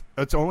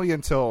only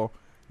until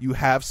you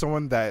have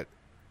someone that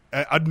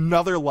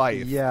another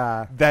life.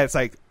 Yeah. That's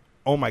like,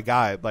 oh my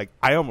god, like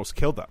I almost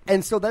killed them.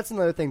 And so that's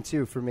another thing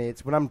too for me.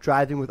 It's when I'm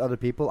driving with other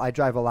people, I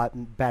drive a lot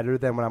better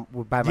than when I'm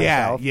by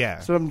myself.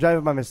 Yeah. So when I'm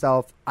driving by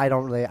myself, I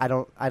don't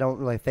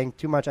really think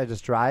too much. I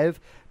just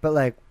drive. But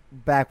like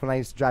back when I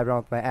used to drive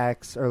around with my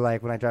ex, or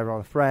like when I drive around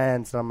with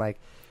friends, and I'm like,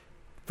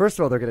 first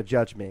of all, they're gonna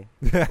judge me.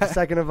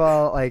 Second of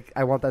all, like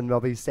I want them to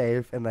be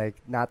safe and like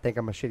not think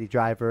I'm a shitty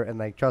driver and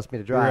like trust me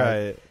to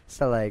drive. Right.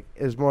 So like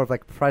it's more of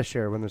like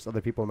pressure when there's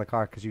other people in the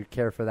car because you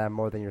care for them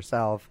more than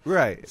yourself.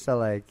 Right. So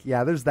like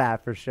yeah, there's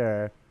that for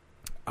sure.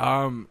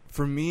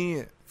 For me,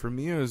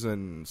 it was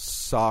in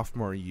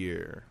sophomore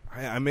year.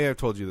 I may have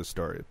told you the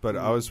story, but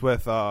I was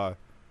with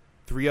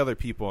 3 other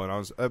people, and I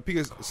was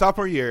because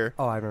sophomore year.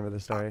 Oh, I remember the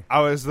story.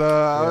 I was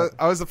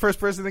the first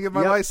person to get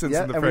my license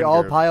in the and friend we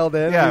all group. piled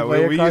in. Yeah,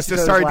 we used to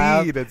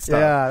sardine and stuff.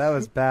 Yeah, that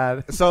was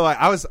bad. So like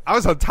I was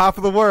on top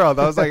of the world.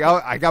 I was like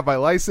I got my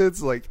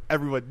license. Like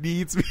everyone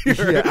needs me.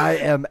 Yeah, I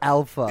am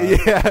alpha.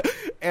 Yeah,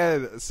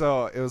 and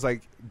so it was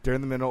like during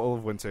the middle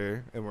of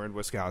winter, and we're in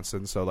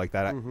Wisconsin, so like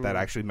that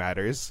actually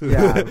matters.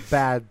 Yeah,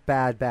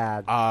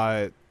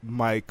 bad.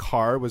 My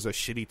car was a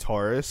shitty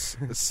Taurus,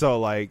 so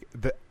like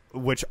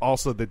which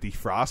also the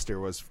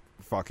defroster was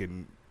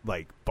fucking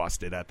like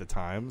busted at the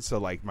time. So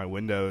like my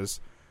windows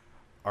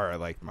are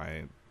like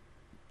my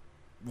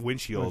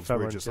windshields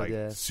were just like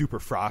super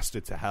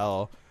frosted to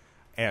hell.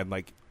 And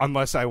like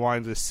unless I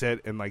wanted to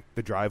sit in like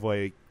the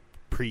driveway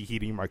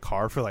preheating my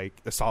car for like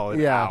a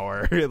solid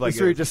hour, like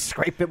so you just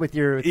scrape it with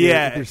your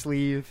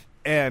sleeve.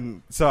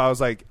 And so I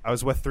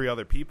was with 3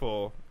 other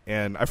people,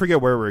 and I forget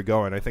where we were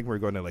going. I think we were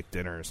going to like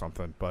dinner or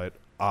something, but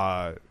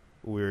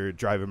we were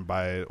driving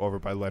over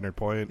by Leonard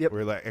Point. Yep. We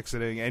were like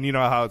exiting, and you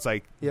know how it's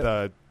like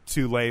the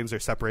 2 lanes are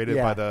separated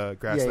by the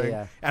grass thing.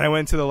 Yeah. And I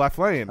went to the left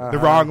lane, the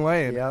wrong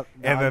lane. Yep.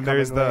 And then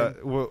there's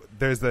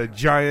the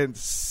giant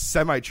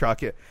semi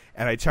truck, and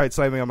I tried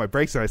slamming on my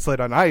brakes, and I slid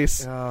on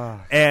ice,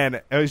 and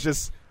it was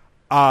just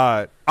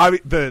thank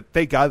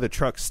God the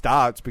truck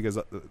stopped because.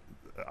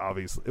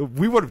 Obviously,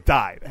 we would have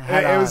died.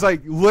 It was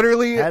like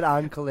literally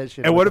head-on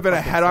collision. It would have been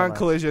a head-on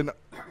collision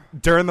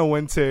during the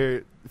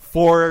winter.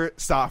 4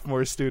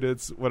 sophomore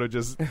students would have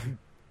just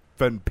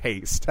been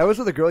paced. That was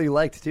with a girl you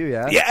liked too,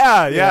 yeah?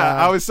 Yeah.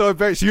 I was so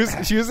embarrassed. She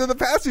was in the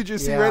passenger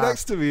seat right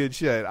next to me and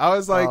shit. I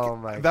was like,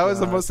 that was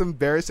the most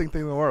embarrassing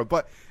thing in the world.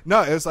 But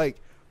no, it was like,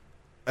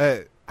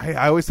 I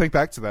always think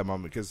back to that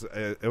moment because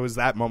it was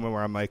that moment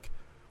where I'm like,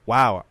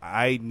 wow,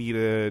 I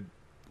needed.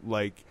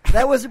 Like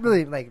that wasn't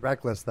really like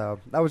reckless though.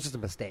 That was just a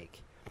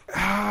mistake.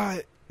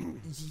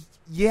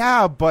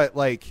 Yeah, but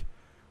like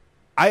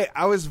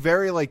I was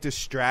very like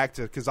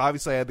distracted because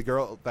obviously I had the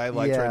girl that I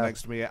liked right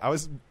next to me. I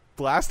was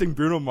blasting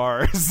Bruno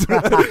Mars.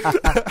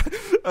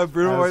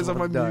 Bruno Mars on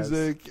my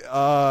music.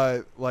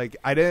 Like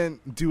I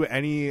didn't do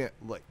any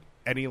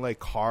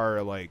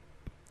car like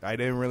I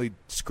didn't really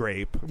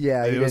scrape.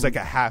 Yeah, it was like a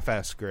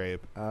half-ass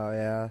scrape. Oh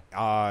yeah.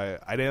 I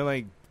didn't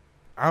like.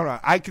 I don't know.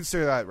 I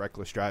consider that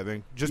reckless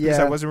driving just because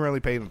I wasn't really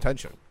paying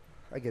attention.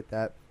 I get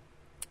that.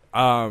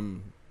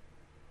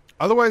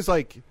 Otherwise,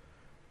 like,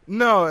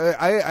 no,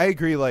 I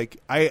agree. Like,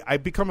 I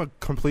become a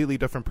completely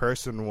different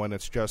person when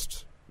it's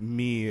just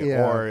me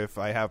or if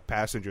I have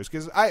passengers.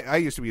 Because I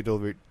used to be a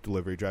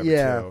delivery driver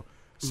too.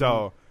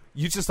 So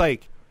you just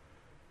like.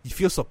 You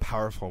feel so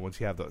powerful once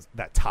you have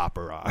that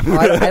topper on.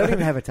 I don't even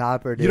have a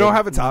topper, dude. You don't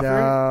have a topper?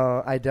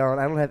 No, I don't.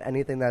 I don't have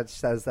anything that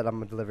says that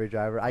I'm a delivery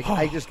driver.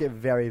 I just get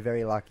very,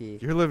 very lucky.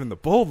 You're living the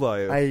bold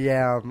life. I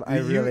am. I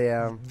really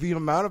am. The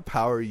amount of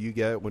power you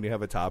get when you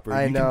have a topper,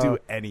 you can do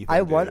anything.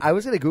 I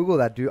was going to Google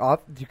that. Do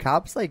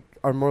cops like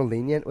are more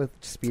lenient with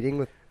speeding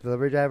with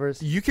delivery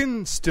drivers. You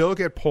can still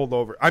get pulled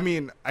over. I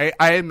mean,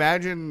 I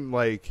imagine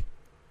like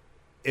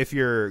if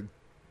you're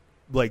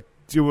like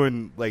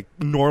doing like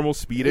normal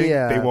speeding,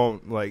 they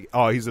won't like,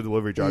 oh, he's a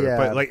delivery driver. Yeah.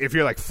 But like if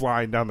you're like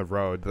flying down the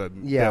road,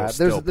 then there's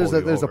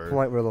a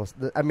point where those.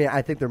 I mean,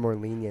 I think they're more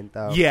lenient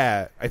though.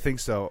 Yeah, I think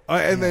so.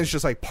 And then it's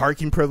just like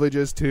parking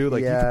privileges too.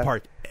 Like you can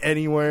park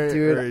anywhere,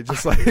 dude. or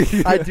just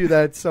like I do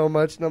that so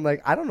much, and I'm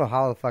like, I don't know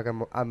how the fuck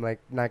I'm like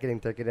not getting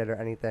ticketed or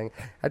anything.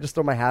 I just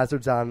throw my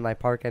hazards on and I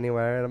park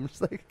anywhere, and I'm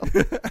just like,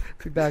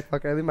 be back,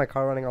 fucker. I leave my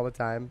car running all the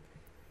time.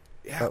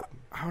 Yeah, but,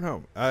 I don't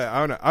know. I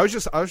don't know. I was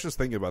just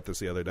thinking about this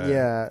the other day.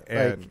 Yeah,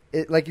 and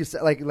like you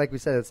said, like we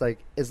said, it's like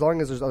as long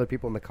as there's other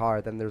people in the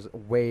car, then there's a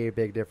way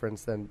big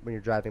difference than when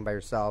you're driving by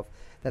yourself.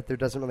 That there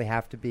doesn't really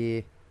have to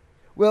be.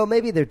 Well,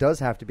 maybe there does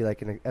have to be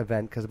like an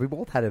event because we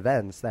both had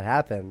events that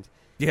happened.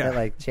 Yeah, that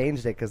like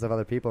changed it because of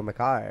other people in the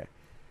car,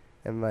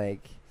 and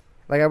like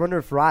I wonder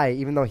if Rye,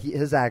 even though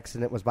his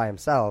accident was by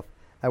himself,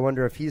 I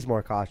wonder if he's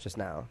more cautious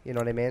now. You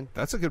know what I mean?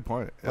 That's a good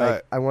point.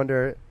 Like, I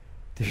wonder.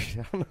 Dude,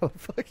 I don't know how the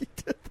fuck he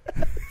did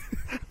that.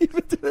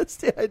 Even to this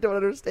day, I don't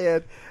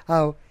understand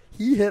how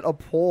he hit a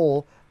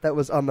pole that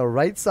was on the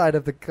right side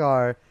of the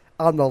car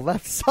on the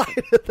left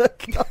side of the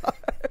car.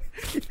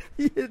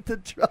 He hit the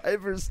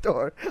driver's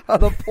door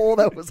on a pole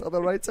that was on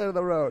the right side of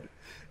the road.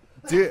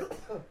 Dude,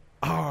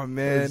 oh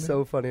man, it's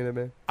so funny to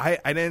me. I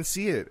didn't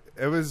see it.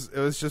 It was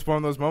just one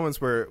of those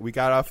moments where we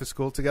got off of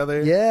school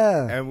together.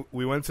 Yeah, and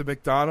we went to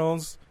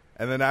McDonald's,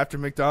 and then after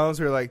McDonald's,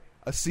 we were like,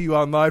 I'll see you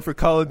online for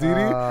Call of Duty.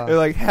 They're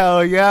like,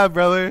 hell yeah,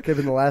 brother. Could have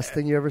been the last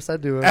thing you ever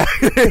said to him.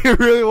 It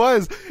really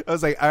was. I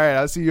was like, all right,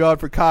 I'll see you on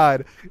for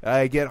COD.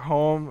 I get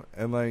home,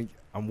 and like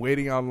I'm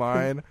waiting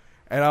online,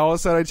 and all of a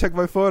sudden I check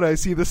my phone. I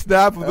see the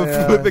snap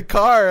of the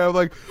car. I'm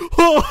like,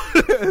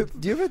 oh.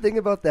 Do you ever think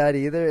about that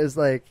either? Is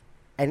like,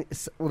 and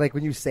like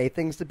when you say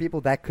things to people,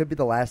 that could be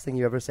the last thing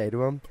you ever say to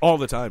them. All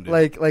the time,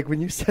 dude. Like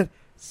when you said,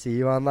 "See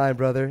you online,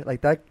 brother,"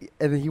 like that,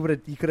 and then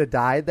he could have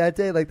died that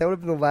day. Like that would have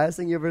been the last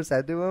thing you ever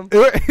said to him.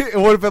 It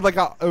would have been like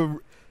a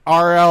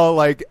RL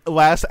like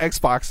last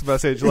Xbox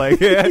message, like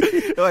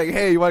like,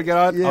 hey, you want to get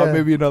on? Yeah.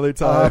 Maybe another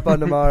time. Up on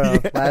tomorrow.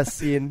 Yeah. Last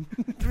scene,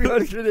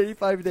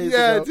 385 days ago.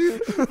 Yeah,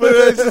 dude. But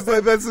it's just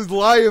like that's his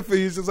life. And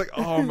he's just like,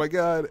 oh my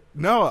god.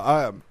 No,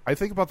 I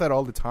think about that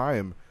all the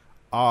time.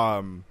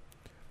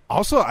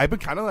 Also, I've been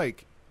kind of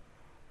like,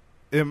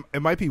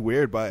 it might be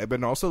weird, but I've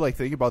been also like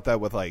thinking about that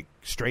with like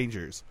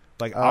strangers.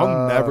 Like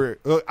I'll never,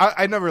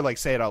 I never like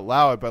say it out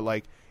loud, but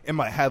like in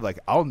my head, like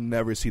I'll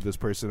never see this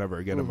person ever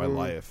again in my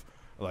life.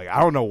 Like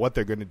I don't know what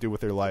they're going to do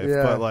with their life,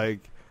 but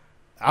like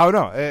I don't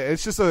know.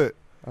 It's just a.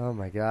 Oh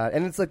my god!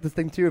 And it's like the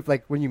thing too. If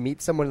like when you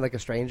meet someone like a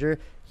stranger,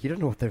 you don't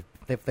know what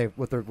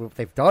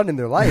they've done in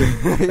their life.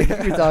 Like,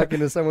 you're talking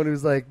to someone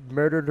who's like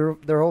murdered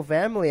their whole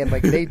family, and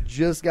like they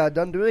just got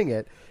done doing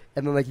it,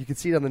 and then like you can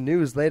see it on the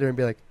news later and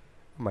be like,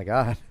 oh my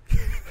god,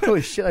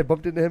 holy shit! I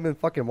bumped into him in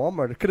fucking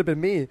Walmart. It could have been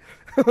me.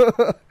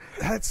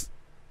 That's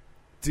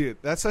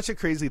such a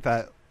crazy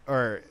thought,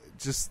 or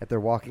just that they're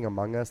walking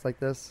among us like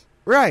this.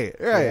 Right.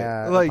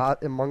 Yeah,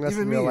 like among us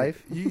in real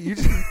life. You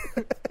just,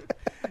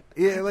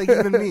 yeah, like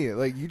even me.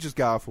 Like you just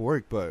got off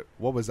work, but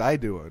what was I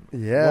doing?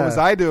 Yeah, what was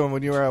I doing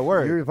when you were at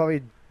work? You were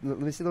probably. Let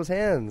me see those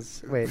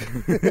hands. Wait.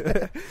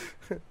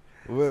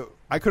 Well,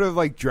 I could have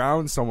like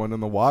drowned someone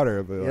in the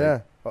water.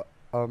 But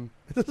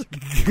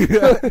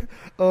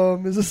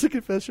is this a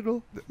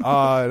confessional?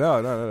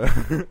 No.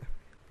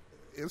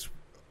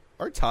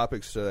 Our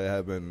topics today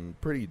have been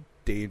pretty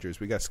dangerous.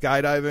 We got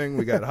skydiving,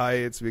 we got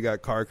heights, we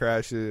got car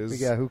crashes. We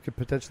got who could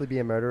potentially be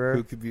a murderer.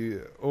 Who could be?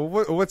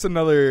 What's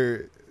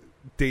another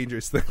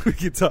dangerous thing we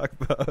could talk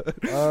about?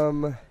 I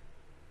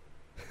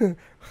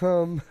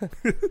don't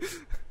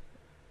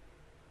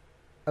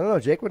know.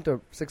 Jake went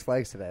to Six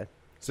Flags today.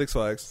 Six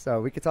Flags.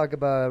 So we could talk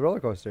about roller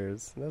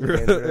coasters.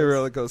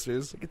 Roller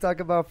coasters. We could talk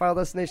about Final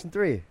Destination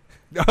 3.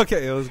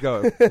 Okay, let's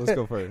go. Let's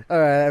go for it. All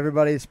right,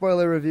 everybody.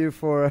 Spoiler review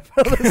for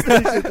Final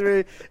Destination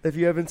 3. If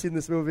you haven't seen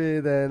this movie,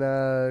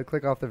 then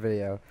click off the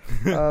video.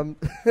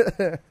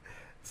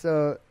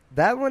 So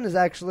that one is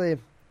actually.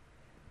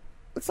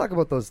 Let's talk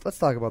about those. Let's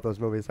talk about those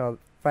movies.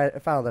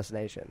 Final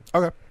Destination.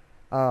 Okay.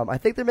 I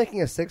think they're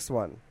making a sixth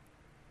one.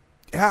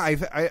 Yeah,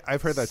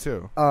 I've heard that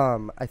too.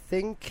 I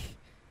think.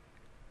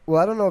 Well,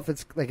 I don't know if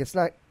it's like it's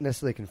not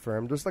necessarily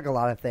confirmed. There's like a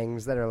lot of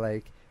things that are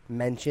like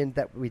mentioned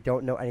that we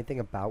don't know anything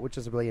about, which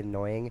is really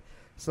annoying.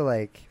 So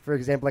like, for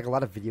example, like a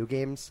lot of video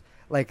games,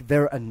 like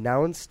they're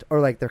announced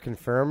or like they're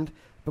confirmed,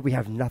 but we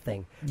have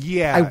nothing.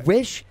 Yeah. I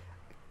wish,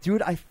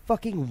 dude, I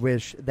fucking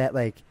wish that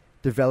like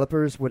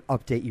developers would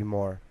update you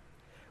more.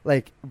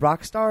 Like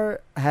Rockstar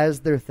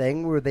has their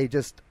thing where they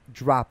just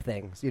drop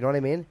things. You know what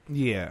I mean?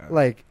 Yeah.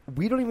 Like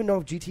we don't even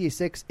know if GTA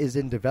 6 is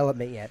in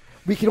development yet.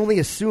 We can only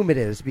assume it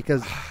is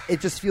because it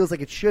just feels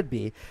like it should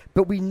be.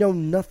 But we know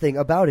nothing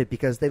about it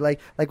because they like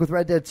with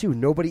Red Dead 2,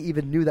 nobody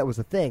even knew that was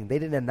a thing. They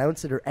didn't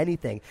announce it or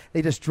anything.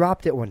 They just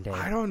dropped it one day.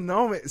 I don't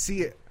know.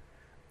 See,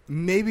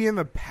 maybe in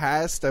the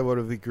past I would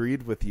have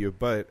agreed with you,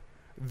 but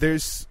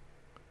there's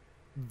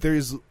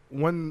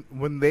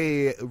when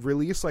they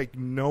release like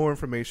no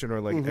information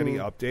or like any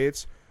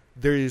updates,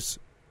 there's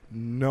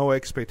no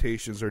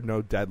expectations or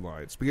no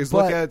deadlines. Because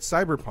look at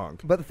Cyberpunk.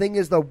 But the thing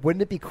is, though,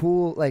 wouldn't it be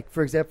cool, like,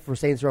 for example, for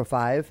Saints Row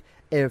 5,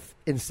 if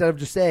instead of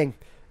just saying,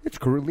 it's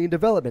currently in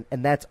development,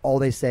 and that's all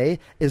they say,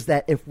 is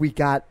that if we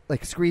got,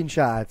 like,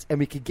 screenshots and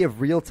we could give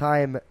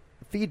real-time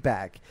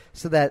feedback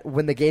so that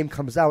when the game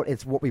comes out,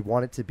 it's what we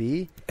want it to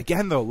be.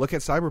 Again, though, look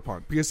at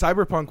Cyberpunk. Because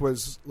Cyberpunk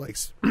was, like,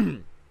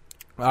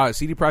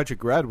 CD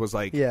Projekt Red was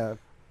like,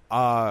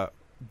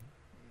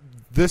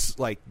 this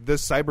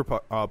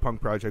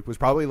Cyberpunk project was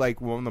probably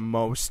like one of the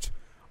most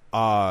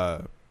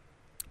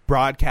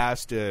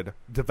broadcasted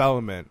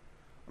development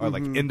or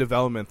like in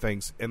development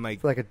things in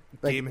like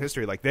game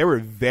history. Like they were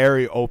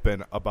very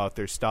open about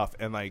their stuff,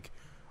 and like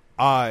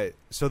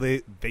so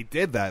they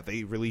did that.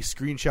 They released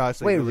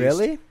screenshots. Wait,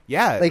 really?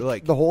 Yeah,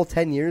 like the whole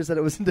 10 years that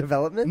it was in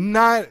development?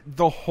 Not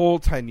the whole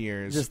 10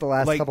 years. Just the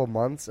last couple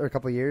months or a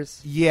couple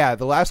years? Yeah,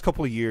 the last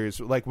couple of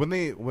years. Like when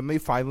they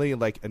finally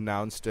like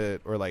announced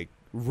it or like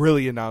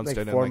really announced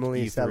it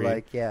formally in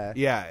like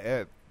E3.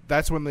 Said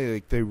that's when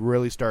they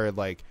really started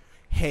like,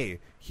 hey,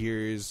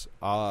 here's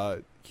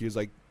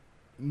like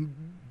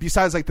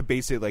besides like the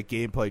basic like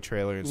gameplay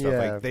trailer and stuff,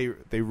 like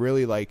they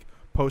really like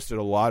posted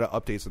a lot of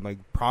updates and like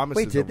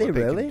promises of what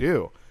they can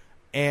do.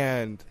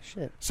 And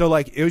so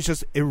like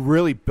it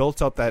really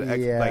built up that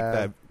like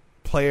that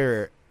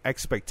player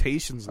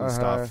expectations and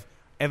stuff.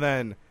 And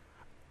then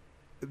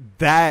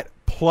that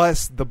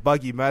plus the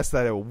buggy mess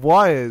that it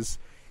was,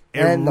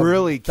 and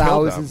really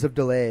thousands of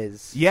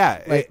delays.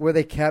 Yeah. Like where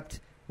they kept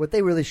what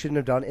they really shouldn't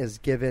have done is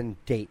given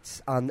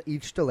dates on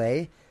each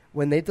delay.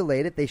 When they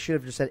delayed it, they should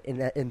have just said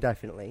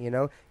indefinitely, you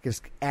know?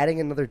 Because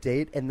adding another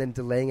date and then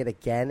delaying it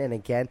again and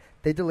again.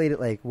 They delayed it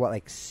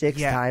like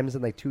 6 times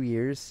in like 2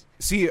 years?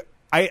 See,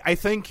 I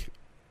think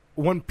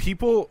when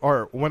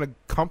a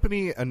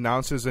company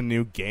announces a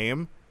new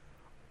game,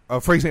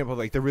 for example,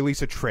 like they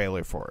release a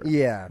trailer for it.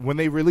 Yeah. When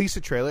they release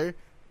a trailer,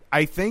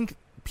 I think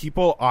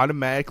people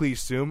automatically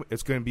assume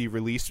it's going to be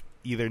released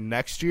either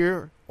next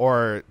year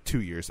or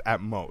 2 years at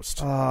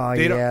most. Oh,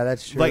 yeah,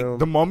 that's true. Like,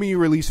 the moment you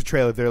release a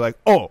trailer, they're like,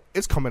 oh,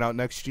 it's coming out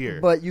next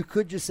year. But you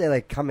could just say,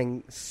 like,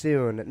 coming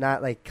soon,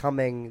 not, like,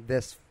 coming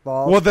this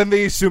fall. Well, then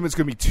they assume it's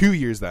going to be 2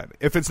 years then.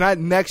 If it's not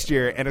next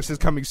year and it's just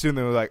coming soon,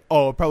 then they're like, oh,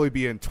 it'll probably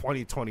be in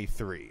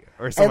 2023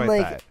 or something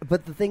like that.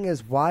 But the thing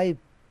is, why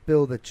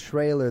build a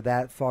trailer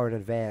that far in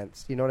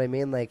advance? You know what I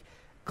mean? Like,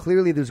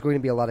 clearly there's going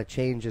to be a lot of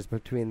changes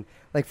between,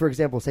 like, for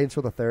example, Saints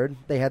Row the Third.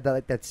 They had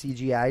that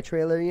CGI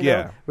trailer, you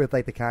know, with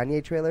like the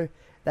Kanye trailer.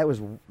 That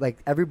was like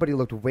everybody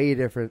looked way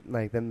different,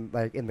 like than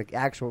like in the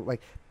actual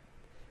like.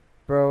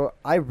 Bro,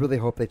 I really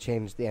hope they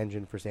change the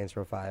engine for Saints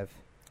Row 5.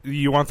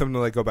 You want them to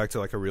like go back to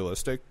like a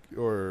realistic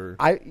or?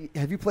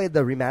 Have you played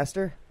the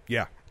remaster?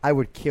 Yeah, I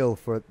would kill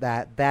for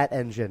that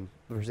engine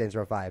for Saints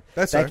Row 5.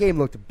 That game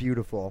looked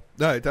beautiful.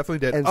 No, it definitely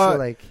did. And so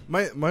like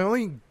my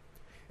only,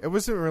 it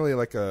wasn't really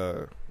like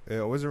a.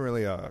 It wasn't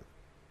really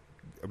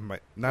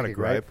not a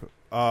gripe.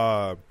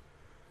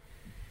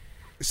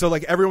 So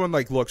like everyone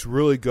like looks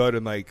really good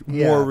and like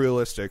more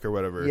realistic or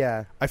whatever.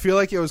 Yeah. I feel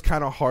like it was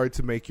kind of hard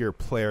to make your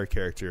player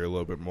character a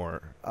little bit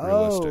more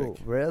realistic. Oh,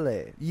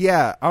 really?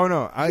 Yeah. I don't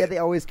know. They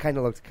always kind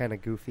of looked kind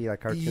of goofy,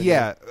 like cartoony.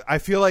 Yeah. I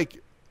feel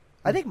like.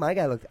 I think my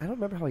guy looked. I don't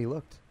remember how he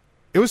looked.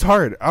 It was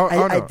hard.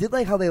 I did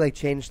like how they like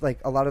changed like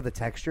a lot of the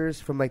textures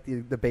from like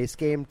the base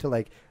game to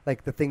like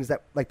the things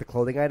that like the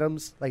clothing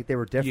items, like they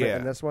were different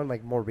in this one,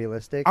 like more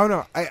realistic. I don't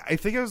know. I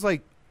think it was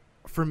like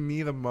for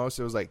me the most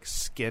it was like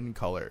skin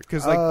color,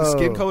 because like the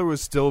skin color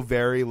was still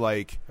very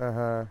like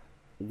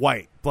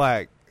white,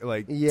 black,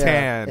 like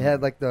tan. It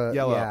had like the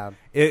yellow. Yeah.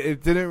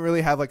 It didn't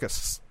really have like a.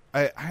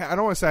 I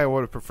don't want to say I would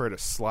have preferred a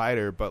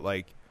slider, but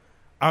like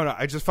I don't know.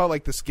 I just felt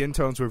like the skin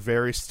tones were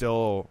very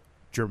still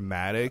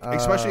dramatic,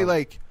 especially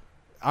like.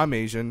 I'm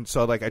Asian,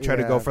 so like I try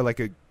to go for like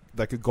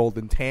a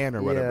golden tan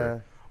or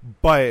whatever.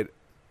 But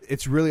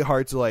it's really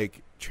hard to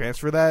like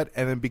transfer that,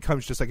 and then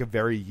becomes just like a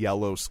very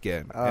yellow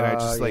skin, and I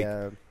just like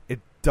it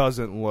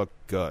doesn't look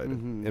good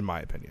in my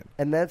opinion.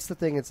 And that's the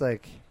thing. It's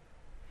like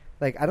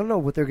I don't know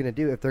what they're gonna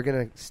do, if they're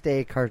gonna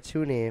stay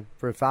cartoony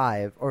for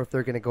 5, or if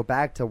they're gonna go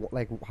back to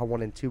like how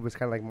 1 and 2 was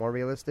kind of like more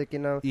realistic, you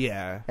know?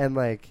 Yeah. And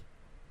like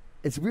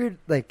it's weird,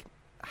 like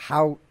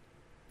how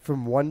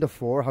from 1 to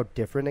 4 how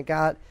different it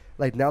got.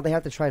 Like, now they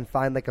have to try and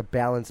find, like, a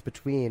balance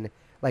between,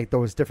 like,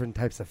 those different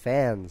types of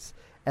fans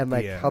and,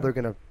 like, how they're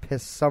going to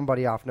piss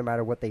somebody off no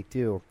matter what they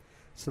do.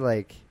 So,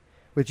 like,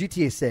 with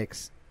GTA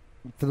 6,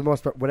 for the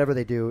most part, whatever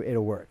they do,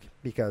 it'll work.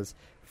 Because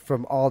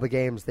from all the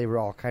games, they were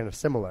all kind of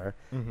similar.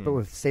 But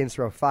with Saints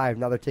Row 5,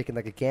 now they're taking,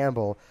 like, a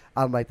gamble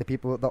on, like, the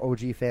people, the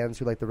OG fans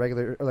who like the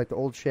regular, or, like, the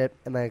old shit,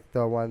 and, like,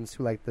 the ones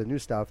who like the new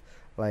stuff.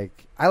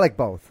 Like, I like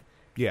both.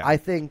 Yeah. I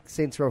think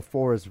Saints Row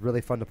 4 is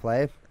really fun to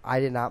play. I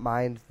did not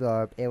mind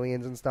the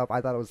aliens and stuff. I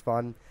thought it was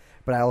fun.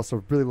 But I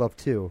also really love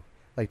 2.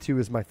 Like, 2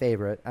 is my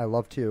favorite. I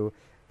love 2.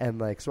 And,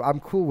 like, so I'm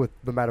cool with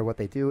no matter what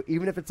they do.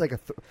 Even if it's, like,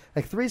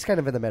 3 is kind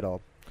of in the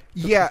middle.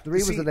 Yeah. 3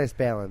 was a nice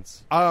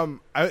balance.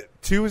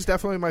 2 is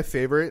definitely my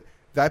favorite.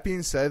 That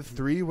being said,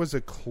 3 was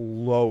a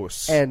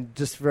close. And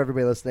just for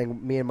everybody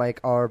listening, me and Mike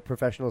are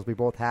professionals. We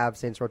both have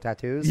Saints Row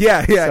tattoos.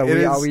 Yeah.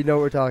 So we know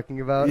what we're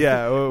talking about.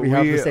 Yeah, we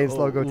have the Saints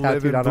logo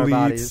tattooed on our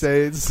bodies.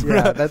 Saints.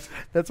 Yeah,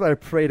 that's why I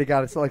pray to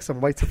God it's not like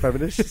some white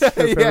supremacist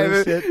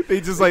shit.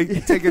 They just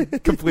like take a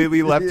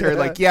completely left turn.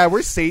 Like,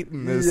 we're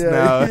Satanists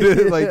now.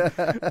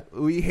 Like,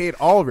 we hate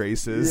all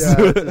races.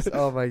 Yeah,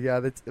 oh my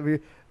God, we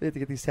have to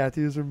get these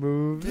tattoos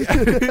removed.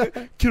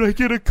 Can I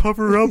get a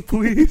cover up,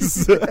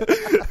 please?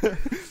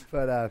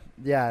 But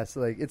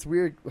so like it's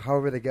weird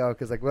however they go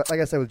because like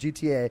I said with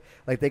GTA,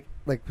 like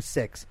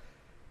 6,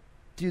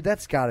 dude,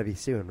 that's got to be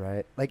soon,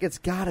 right? Like it's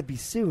got to be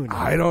soon.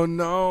 I don't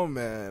know,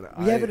 man.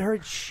 We haven't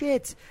heard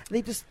shit.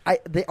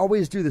 They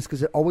always do this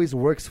because it always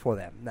works for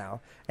them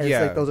now, and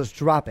it's like they'll just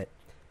drop it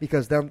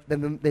because then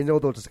they know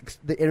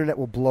the internet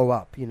will blow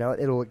up. You know,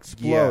 it'll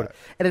explode,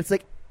 and it's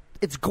like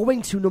it's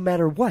going to no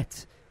matter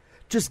what.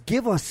 Just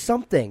give us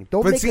something.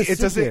 Don't make us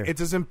sit here. It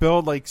doesn't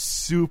build like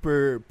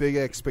super big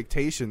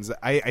expectations.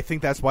 I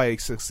think that's why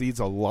it succeeds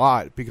a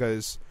lot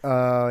because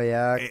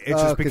it's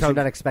just because you're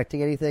not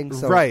expecting anything.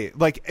 So. Right,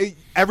 like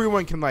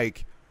everyone can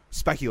like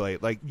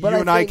speculate. Like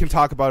I can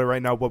talk about it right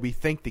now. What we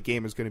think the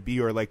game is going to be,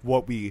 or like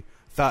what we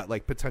thought,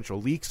 like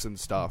potential leaks and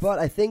stuff. But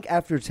I think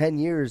after 10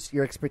 years,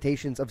 your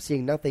expectations of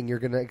seeing nothing, you're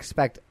going to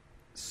expect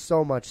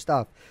so much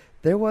stuff.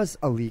 There was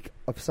a leak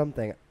of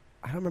something.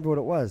 I don't remember what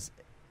it was.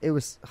 I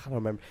don't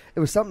remember. It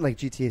was something like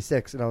GTA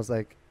 6, and I was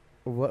like,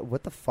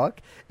 what the fuck?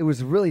 It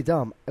was really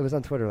dumb. It was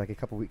on Twitter like a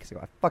couple weeks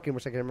ago. I fucking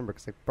wish I could remember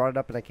because I brought it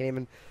up and I can't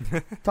even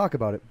talk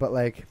about it. But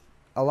like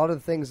a lot of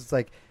the things, it's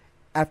like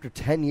after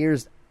 10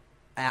 years,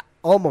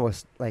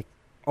 almost like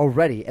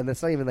already, and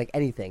that's not even like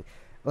anything.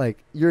 Like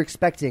you're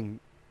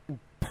expecting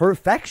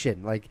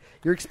perfection. Like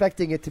you're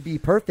expecting it to be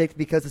perfect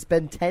because it's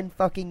been 10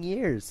 fucking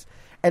years.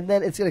 And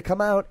then it's going to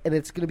come out, and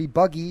it's going to be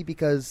buggy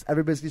because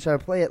everybody's going to try to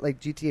play it like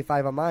GTA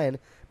 5 Online.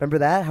 Remember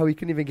that? How we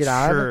couldn't even get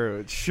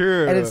on?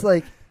 Sure. And it's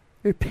like,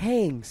 you're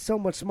paying so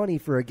much money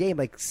for a game,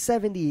 like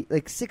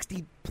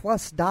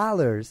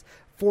 $60+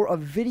 for a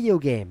video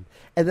game.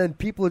 And then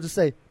people would just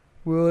say,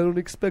 well, I don't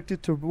expect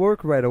it to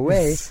work right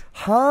away.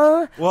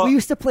 Huh? Well, we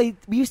used to pay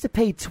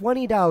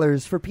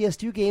 $20 for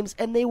PS2 games,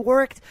 and they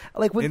worked.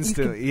 Like when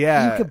instantly,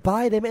 you could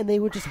buy them, and they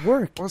would just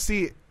work. Well,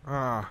 see,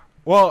 and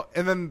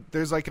then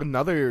there's like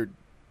another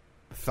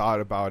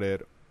thought about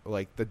it,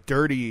 like the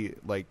dirty,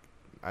 like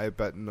I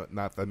bet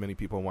not that many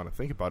people want to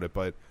think about it,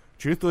 but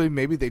truthfully,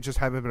 maybe they just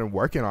haven't been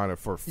working on it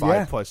for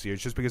 5+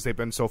 years, just because they've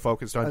been so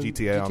focused on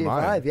GTA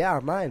Online. 5,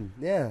 online,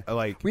 yeah.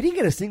 Like we didn't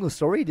get a single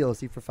story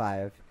DLC for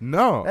 5.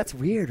 No, that's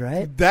weird,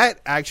 right? That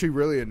actually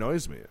really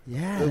annoys me.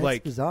 Yeah, that's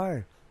like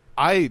bizarre.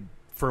 I,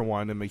 for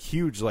one, am a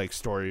huge like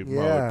story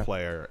mode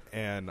player,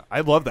 and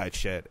I love that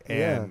shit.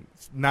 And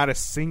not a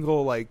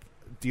single like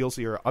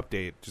DLC or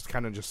update, just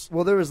kind of just.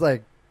 Well, there was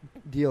like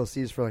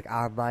DLCs for like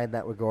online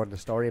that would go into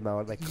story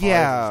mode, like cars and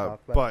stuff,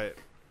 but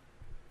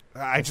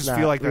I just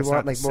feel like that's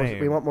not the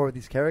same. We want more of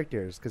these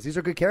characters because these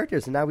are good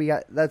characters, and now we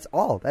got that's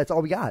all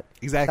we got.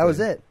 Exactly, that was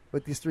it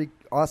with these 3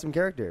 awesome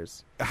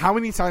characters. How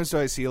many times do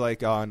I see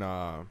like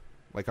on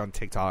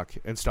TikTok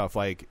and stuff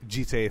like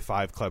GTA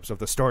 5 clips of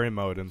the story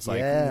mode, and it's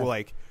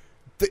like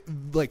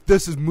like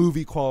this is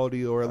movie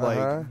quality, or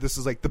like this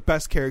is like the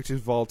best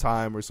characters of all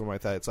time, or something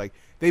like that. It's like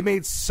they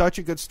made such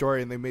a good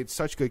story and they made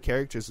such good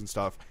characters and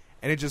stuff.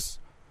 And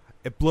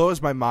it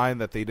blows my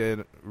mind that they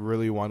didn't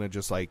really want to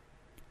just like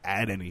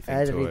add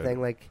anything to it.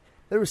 Like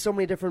there were so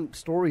many different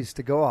stories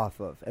to go off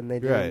of, and they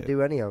didn't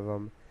do any of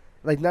them.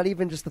 Like not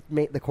even just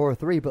the core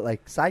 3, but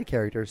like side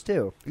characters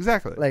too.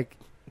 Exactly. Like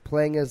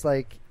playing as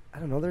like I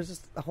don't know. There's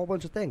just a whole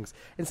bunch of things.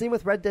 And same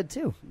with Red Dead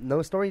 2.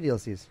 No story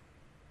DLCs.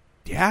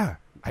 Yeah,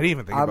 I didn't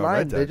even think online,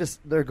 about Red Dead.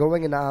 They're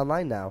going into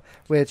online now,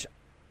 which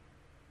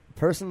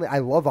personally I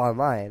love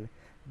online,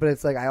 but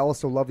it's like I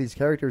also love these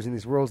characters in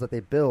these worlds that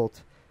they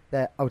built.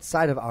 That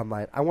outside of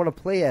online, I want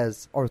to play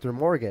as Arthur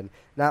Morgan,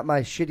 not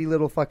my shitty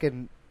little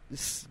fucking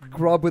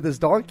scrub with his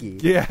donkey.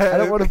 Yeah, I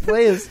don't want to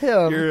play as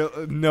him.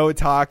 You're no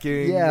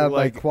talking. Yeah,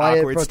 like my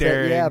quiet, awkward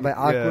staring. Yeah, my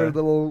awkward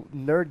little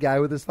nerd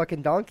guy with his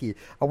fucking donkey.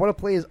 I want to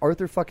play as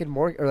Arthur fucking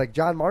Morgan, or like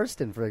John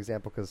Marston, for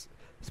example. Because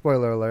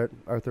spoiler alert,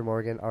 Arthur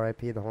Morgan,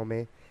 R.I.P. the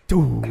homie.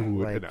 Dude,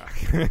 like,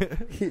 I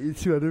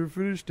never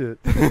finished it.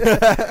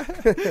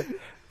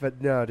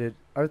 But no, dude,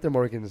 Arthur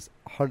Morgan is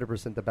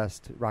 100% the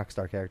best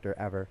Rockstar character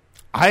ever.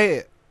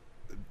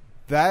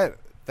 That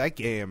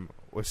game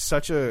was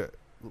such a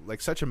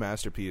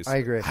masterpiece. I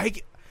agree.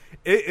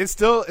 It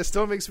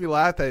still makes me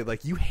laugh that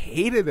like you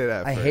hated it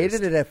at first. I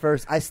hated it at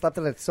first. I slept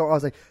on it so I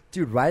was like,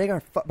 dude,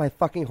 riding my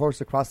fucking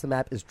horse across the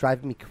map is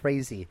driving me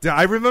crazy. Yeah,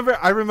 I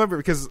remember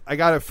because I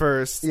got it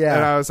first. Yeah.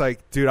 And I was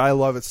like, dude, I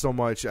love it so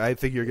much. I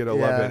think you're gonna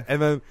love it.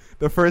 And then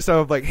the first time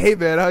I'm like, hey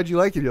man, how'd you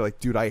like it? You're like,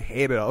 dude, I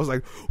hate it. I was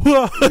like,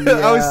 whoa.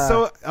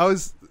 I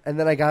was and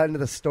then I got into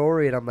the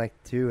story, and I'm like,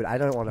 dude, I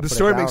don't want to. The put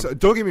story it down. makes.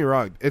 Don't get me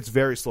wrong. It's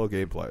very slow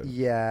gameplay.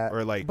 Yeah,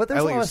 Or like, but there's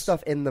at a lot of least-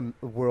 stuff in the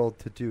world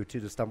to do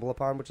to stumble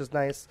upon, which is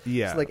nice.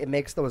 Yeah. So like it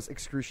makes those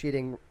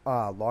excruciating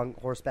long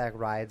horseback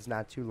rides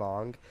not too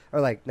long,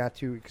 or like not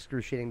too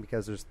excruciating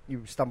because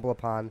you stumble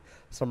upon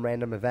some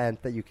random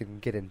event that you can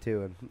get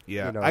into, and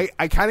Yeah, you know,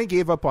 I kind of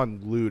gave up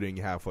on looting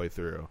halfway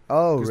through.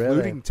 oh 'Cause really?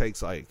 looting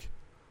takes like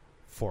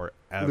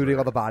forever. Looting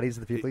all the bodies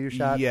of the people you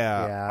shot.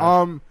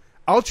 Yeah.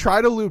 I'll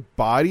try to loot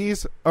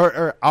bodies,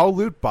 or I'll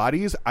loot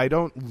bodies. I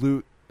don't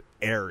loot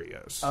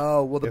areas.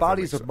 Oh well, the If that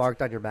bodies makes are sense.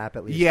 marked on your map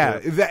at least. Yeah,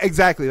 too.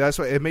 exactly. That's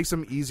what it makes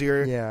them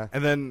easier. Yeah.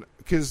 And then,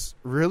 because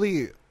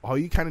really, all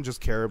you kind of just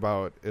care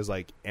about is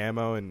like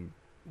ammo and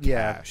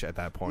Yeah. cash at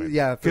that point.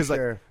 Yeah, for like,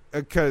 sure.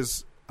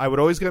 Because I would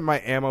always get my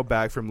ammo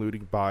back from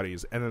looting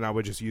bodies, and then I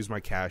would just use my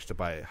cash to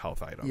buy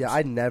health items. Yeah,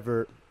 I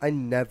never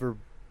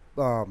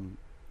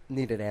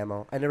needed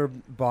ammo. I never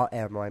bought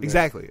ammo. I mean.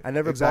 Exactly. I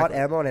never Exactly.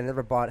 bought ammo, and I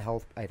never bought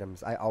health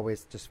items. I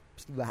always just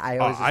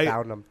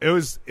found them. It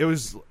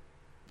was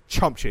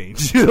chump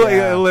change. Yeah.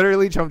 Like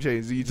literally chump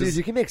change. You Dude, just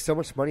you can make so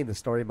much money in the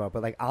story mode,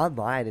 but like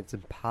online, it's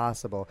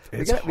impossible.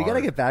 It's we gotta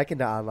hard. get back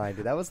into online,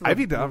 dude. That was I'd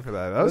be down for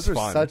that. That those was were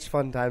fun. such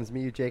fun times.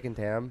 Me, you, Jake, and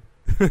Tam.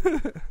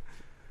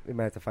 We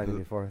might have to find a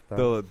new fourth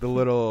though. the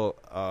little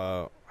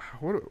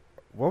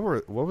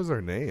what was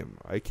our name?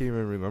 I can't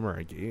even remember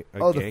our game.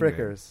 Oh, the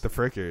Frickers. The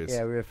Frickers.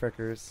 Yeah, we were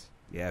Frickers,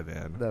 Yeah,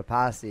 man. the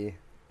posse,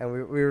 and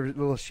we were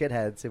little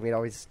shitheads, and we'd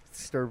always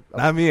stir.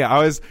 Not me. I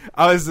was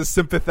the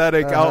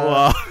sympathetic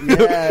outlaw.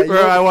 Yeah,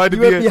 where I wanted to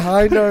you be went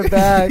behind our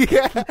back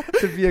Yeah.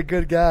 to be a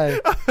good guy.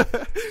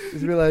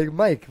 Because we're like,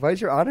 Mike, why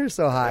is your honor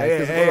so high?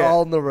 Because Hey, we're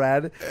all in the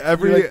red.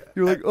 Every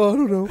You're like, oh, I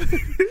don't know.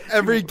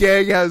 every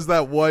gang has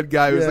that one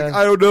guy who's Yeah. like,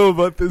 I don't know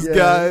about this Yeah.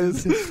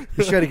 guys.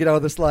 He's trying to get out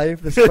of this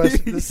life, this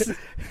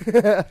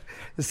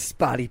this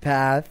spotty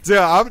path. Dude,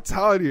 I'm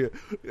telling you,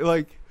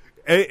 like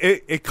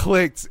it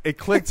clicked. It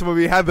clicked when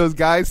we had those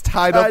guys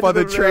tied up on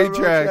the train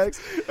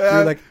tracks.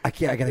 You're like, I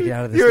gotta get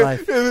out of this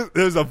life.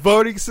 There was a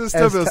voting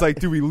system. As It was ti- like,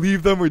 do we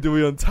leave them or do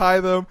we untie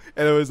them?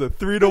 And it was a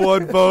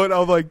 3-1 vote.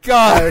 I'm like,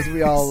 God. As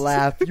we all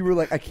laughed, you were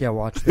like, I can't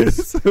watch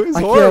this. It was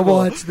I horrible. can't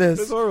watch this.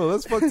 It's horrible.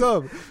 That's fucked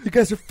up. You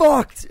guys are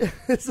fucked.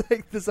 It's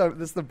like this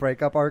is the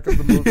breakup arc of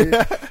the movie.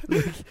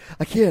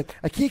 Like,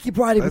 I can't keep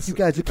riding with you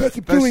guys. I can't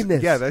keep doing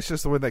this. Yeah, that's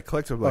just the one that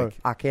clicked. I'm Or, like,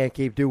 I can't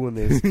keep doing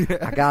this.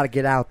 I gotta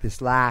get out this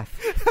life.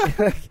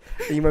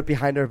 And you went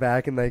behind her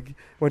back and like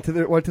went to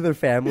their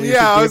family. yeah,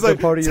 and I was gave them like,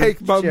 part of your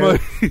take my share. money.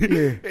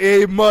 Here.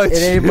 It ain't much. It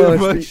ain't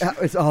much.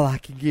 It's all I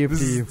can give This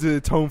to you. is to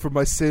atone for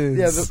my sins.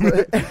 Yeah,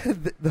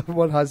 the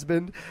one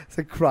husband is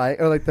like crying,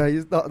 or like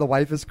the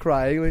wife is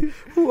crying. Like,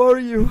 who are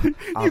you?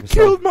 you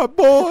killed my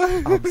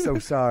boy. I'm so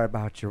sorry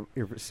about your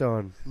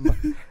son,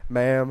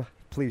 ma'am.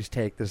 Please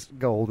take this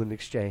gold in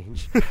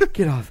exchange.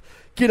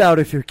 Get out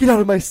of here. Get out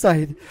of my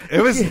sight.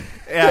 It was,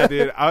 yeah,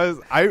 dude. I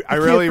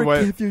really can't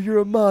went. forgive you. You're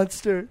a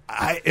monster.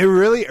 It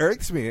really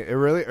irks me. It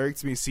really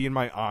irks me seeing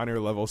my honor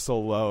level so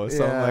low.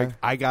 So Yeah. I'm like,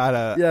 I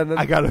Yeah, and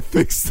then- gotta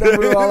fix this. Then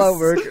we were all at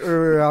work, or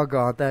we were all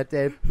gone that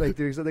day, like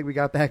doing something. We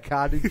got back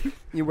on. And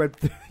you went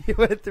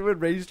through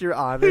and raised your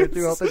honor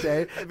throughout the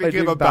day. I by became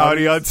doing a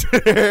bounty bounties.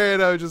 hunter,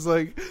 and I was just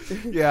like,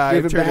 yeah, I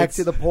Giving turned back it-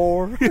 to the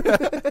poor.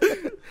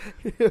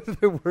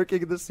 They're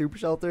working in the soup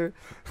shelter.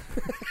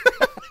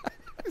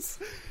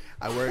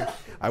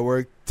 I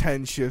worked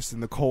 10 shifts in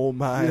the coal Yeah,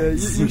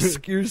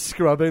 mines. you're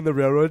scrubbing the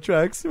railroad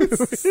tracks.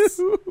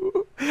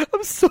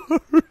 I'm sorry.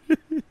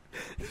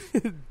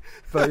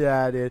 But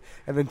yeah, dude.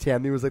 And then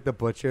Tammy was like the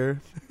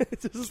butcher.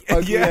 Just this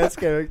ugly ass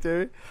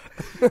character.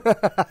 See,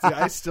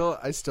 I still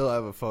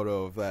have a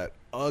photo of that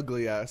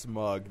ugly ass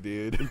mug,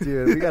 dude.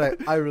 Dude,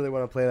 I really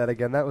want to play that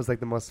again. That was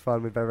like the most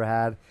fun we've ever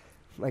had.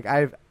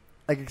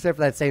 Except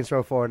for that Saints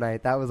Row 4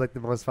 night, that was like the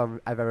most fun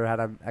I've ever had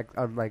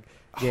on like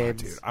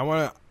games. Oh, dude, I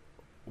want to.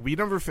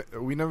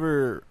 We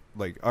never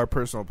like our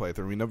personal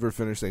playthrough. We never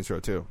finished Saints Row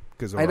 2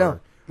 because I know.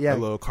 Yeah. our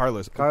little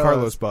Carlos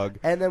bug.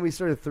 And then we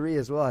started 3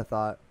 as well. I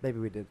thought maybe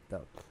we did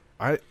though.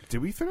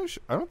 Did we finish?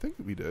 I don't think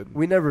we did.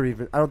 We never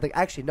even. I don't think.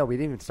 Actually, no, we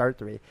didn't even start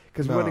 3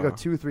 because we wanted to go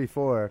 2, 3,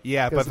 4.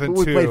 Yeah, but then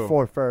we 2. played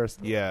 4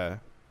 first. Yeah.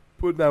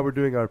 But now we're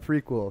doing our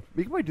prequel.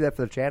 We can probably do that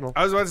for the channel.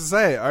 I was about to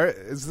say,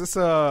 is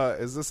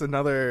this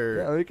another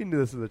Yeah, we can do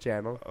this for the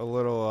channel. a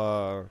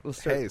little We'll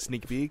start- hey,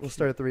 sneak peek? We'll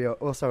start 3.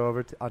 We'll start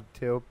over on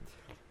 2,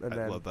 and I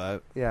then love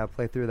that. yeah,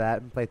 play through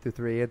that and play through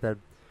 3, and then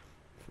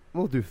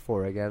we'll do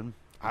 4 again.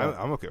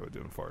 I'm okay with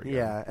doing 4 again.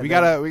 Yeah, and we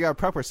then- gotta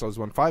prep ourselves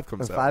when 5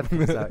 comes When out. 5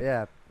 comes out,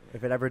 yeah,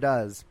 if it ever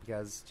does,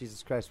 because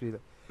Jesus Christ,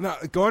 No,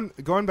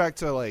 going back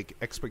to like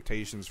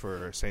expectations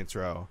for Saints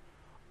Row.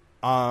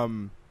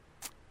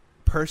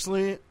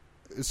 Personally,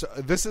 so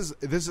this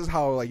is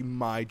how like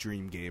my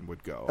dream game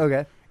would go.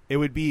 okay. It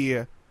would be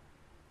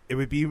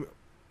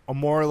a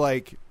more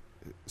like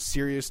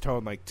serious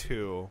tone, like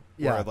 2,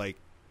 Yeah. where like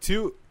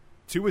 2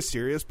 was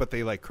serious, but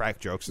they like crack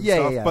jokes and Yeah,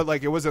 stuff. yeah. But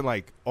like it wasn't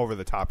like over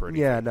the top or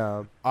anything. Yeah,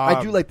 no,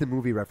 I do like the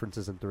movie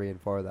references in 3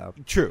 and 4 though.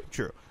 True.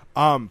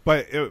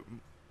 But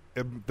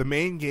the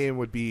main game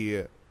would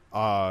be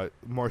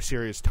more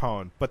serious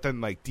tone, but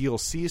then like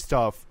DLC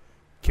stuff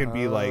can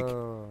be like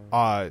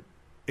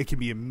it can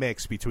be a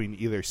mix between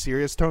either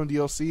serious tone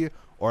DLC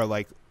or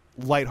like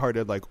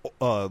lighthearted like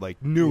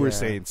newer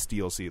Saints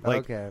DLC.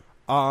 Like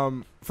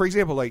for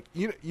example, like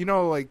you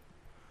know like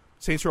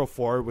Saints Row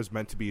 4 was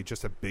meant to be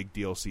just a big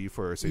DLC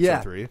for Saints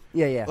Row 3.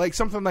 Yeah. Like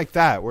something like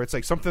that, where it's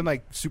like something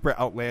like super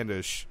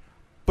outlandish,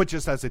 but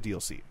just as a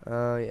DLC.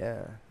 Oh,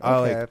 yeah.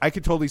 Like I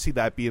could totally see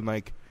that being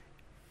like,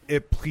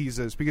 it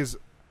pleases, because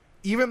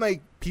even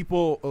like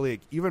people,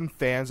 like even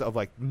fans of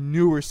like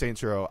newer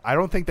Saints Row, I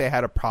don't think they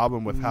had a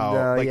problem with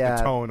how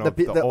the tone of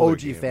the older OG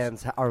games.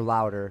 Fans are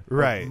louder,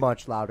 right? Like,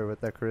 much louder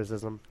with their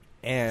criticism.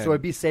 And so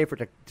it'd be safer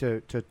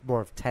to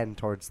more of tend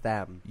towards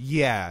them.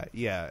 Yeah,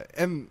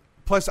 and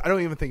plus, I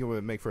don't even think it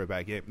would make for a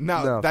bad game.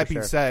 Now, that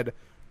being said,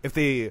 if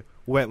they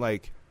went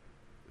like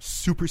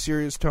super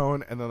serious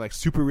tone and then like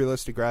super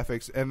realistic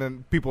graphics, and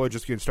then people are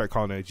just going to start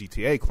calling it a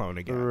GTA clone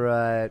again.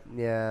 Right,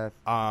 yeah.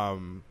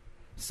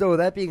 So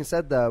that being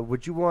said, though,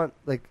 would you want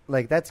like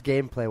that's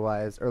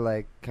gameplay-wise or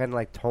like kind of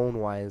like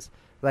tone-wise,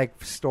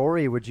 like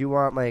story, would you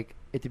want like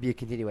it to be a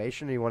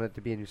continuation or you want it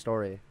to be a new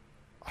story?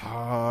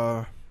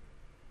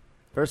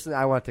 Personally,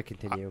 I want it to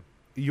continue.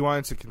 You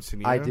want it to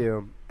continue? I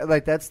do.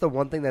 Like, that's the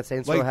one thing that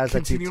Saints Row has.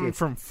 Continuing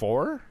from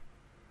 4?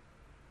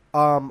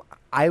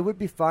 I would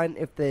be fine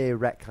if they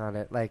retcon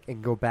it, like,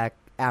 and go back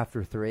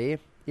after 3.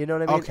 You know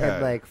what I mean? Okay.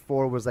 And, like,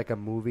 4 was, like, a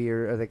movie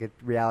or like, a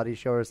reality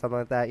show or something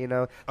like that, you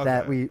know?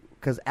 Okay.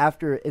 Because at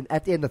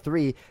the end of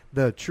 3,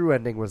 the true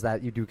ending was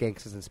that you do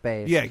Gangsters in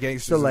Space. Yeah,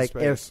 Gangsters in Space. So,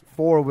 like, if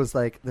 4 was,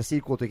 like, the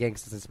sequel to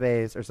Gangsters in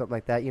Space or something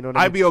like that, you know what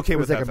I mean? I'd be okay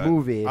with that. It was like a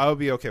movie. I would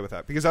be okay with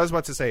that. Because I was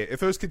about to say,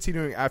 if it was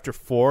continuing after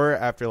 4,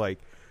 after, like,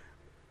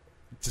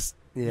 just,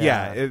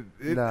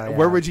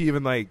 where would you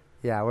even, like...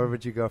 Yeah, where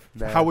would you go from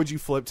there? How would you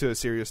flip to a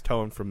serious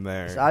tone from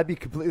there? So I'd be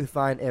completely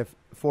fine if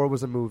 4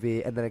 was a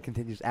movie and then it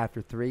continues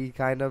after 3,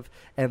 kind of,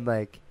 and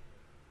like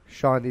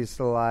Shaundi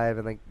still alive,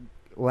 and like,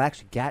 well,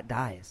 actually, Gat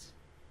dies.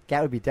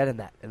 Gat would be dead in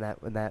that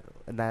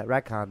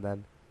retcon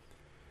then.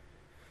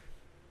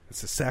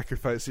 It's a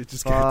sacrifice you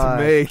just got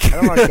to make. I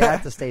don't want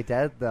Gat to stay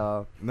dead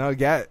though. No,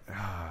 Gat's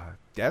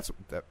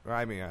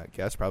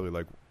probably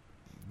like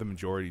the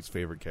majority's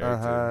favorite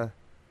character.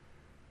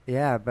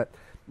 Yeah, but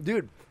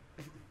dude,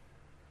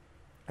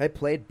 I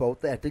played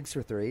both the endings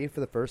for 3 for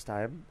the first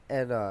time,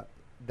 and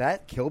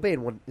that Killbane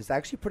one is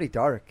actually pretty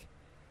dark.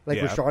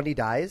 Like, when Shaundi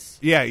dies.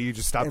 Yeah, you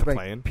just stop the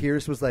plane.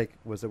 Pierce was like,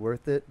 was it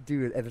worth it?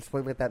 Dude, and it's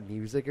playing like that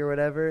music or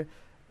whatever.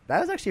 That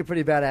was actually a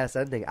pretty badass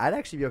ending. I'd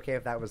actually be okay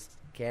if that was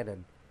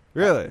canon.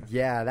 Really?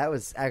 Yeah, that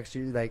was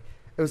actually, like,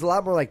 it was a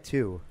lot more like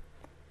 2.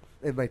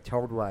 In, like,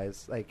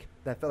 tone-wise. Like,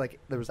 that felt like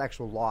there was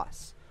actual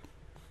loss.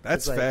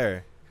 That's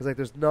fair. Because, like,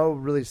 there's no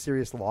really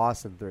serious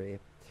loss in 3.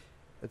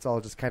 It's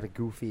all just kind of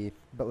goofy,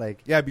 but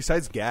like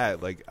besides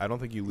Gat, like I don't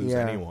think you lose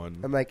anyone.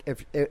 And like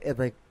if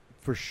like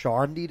for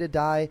Shaundi to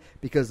die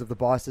because of the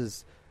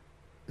boss's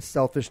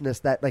selfishness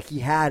that like he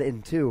had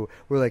in 2,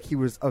 where like he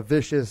was a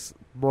vicious,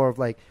 more of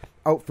like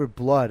out for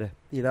blood,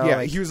 you know? Yeah,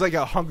 like, he was like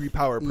a hungry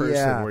power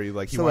person where he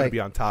wanted to be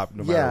on top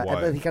no matter what.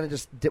 And then he kind of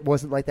just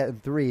wasn't like that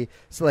in 3.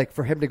 So like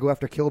for him to go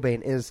after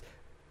Killbane is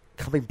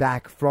coming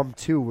back from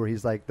 2, where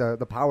he's like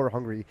the power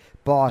hungry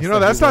boss. You know,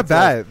 that's not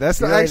bad.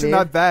 That's actually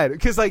not bad,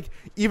 because like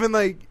even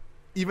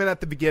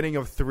at the beginning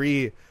of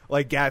 3,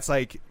 like Gat's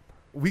like,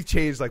 we've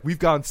changed, like we've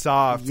gone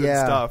soft and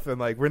stuff, and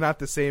like we're not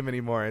the same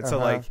anymore. And so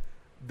like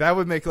that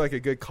would make like a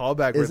good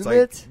callback where Isn't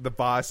it's like it? the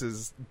boss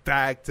is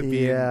back to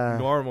being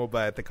normal,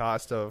 but at the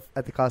cost of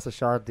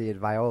Shaundi and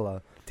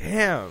Viola.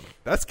 Damn,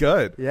 that's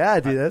good. Yeah,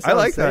 dude, that's I what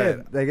like I'm saying.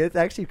 that. Like, it's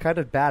actually kind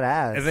of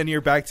badass. And then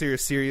you're back to your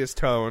serious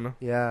tone.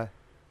 Yeah.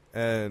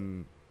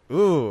 And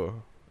yeah,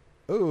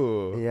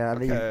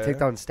 and then you take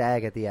down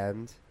Stag at the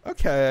end.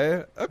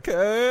 Okay,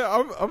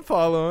 I'm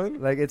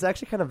following. Like, it's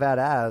actually kind of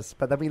badass,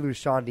 but then we lose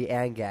Shaundi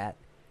and Gat.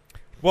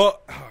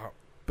 Well,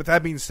 but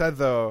that being said,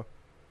 though,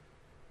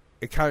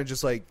 it kind of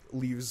just like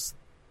leaves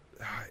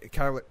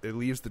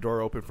the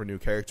door open for new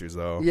characters,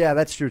 though. Yeah,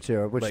 that's true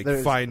too. Which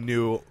like find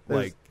new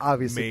like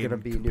obviously going to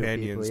be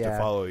companions new people, to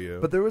follow you.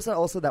 But there was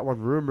also that one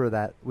rumor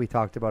that we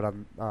talked about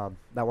on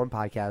that one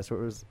podcast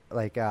where it was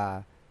like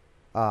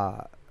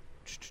where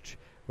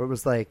it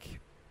was like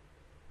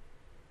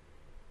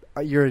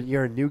you're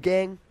a new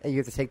gang and you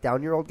have to take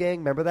down your old gang.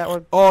 Remember that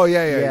one? Oh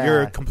yeah.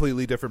 You're a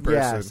completely different person.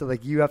 Yeah, so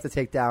like you have to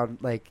take down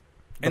like.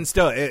 And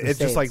still, it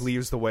just like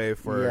leaves the way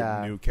for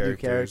new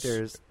characters. New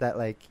characters that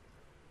like,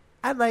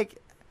 I'm like,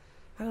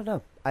 I don't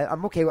know.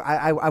 I'm okay.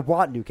 I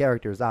want new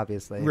characters,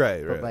 obviously.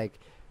 Right. But like,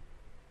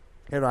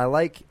 you know, I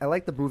like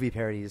the movie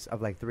parodies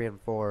of like 3 and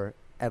 4,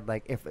 and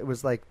like if it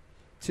was like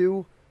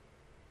 2,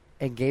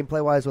 and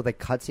gameplay wise with like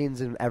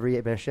cutscenes in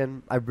every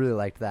mission, I really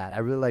liked that. I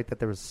really liked that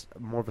there was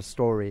more of a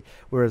story.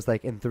 Whereas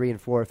like in 3 and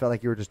 4, it felt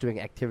like you were just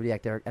doing activity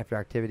after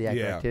activity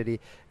after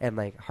activity, and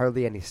like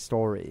hardly any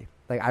story.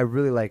 Like I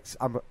really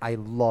I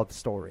love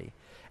story,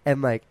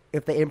 and like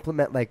if they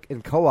implement like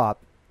in co-op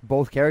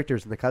both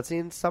characters in the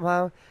cutscenes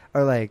somehow,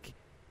 or like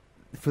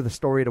for the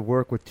story to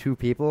work with 2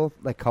 people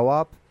like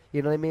co-op,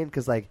 you know what I mean?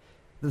 Because like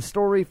the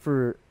story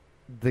for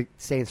the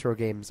Saints Row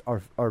games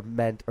are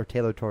meant or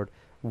tailored toward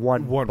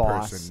one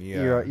boss. person.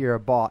 Yeah, You're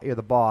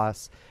the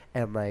boss,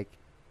 and like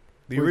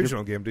the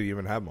original game didn't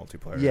even have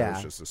multiplayer. Yeah. It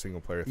was just a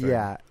single player thing.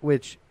 yeah,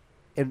 which.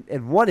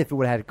 In one, if it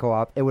would have had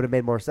co-op, it would have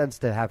made more sense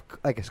to have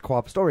like a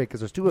co-op story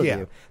because there's two of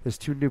you. There's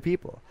two new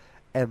people,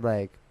 and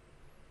like,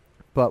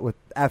 but with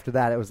after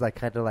that, it was like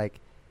kind of like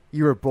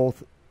you were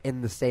both in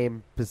the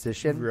same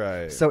position.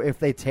 Right. So if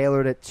they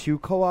tailored it to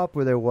co-op,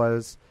 where there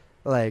was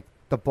like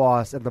the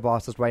boss and the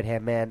boss's right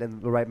hand man,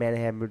 and the right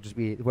hand would just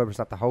be whoever's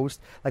not the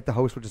host. Like the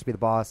host would just be the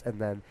boss, and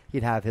then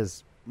he'd have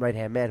his right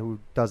hand man who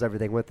does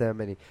everything with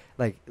him, and he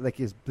like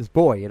his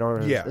boy, you know, or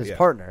his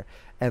partner,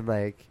 and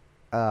like.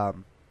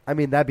 I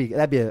mean, that'd be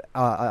an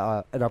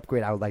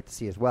upgrade I would like to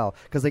see as well.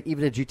 Because like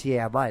even in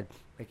GTA Online,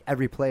 like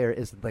every player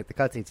is like the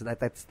cutscenes, and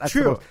that's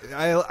true.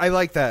 I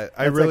like that.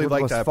 I really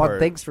like that fun part.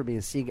 things for me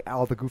is seeing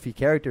all the goofy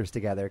characters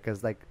together.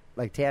 Because like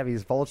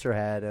Tammy's vulture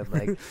head and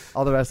like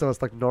all the rest of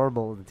us look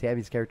normal, and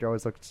Tammy's character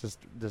always looks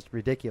just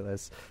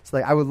ridiculous. So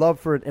like I would love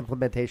for an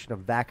implementation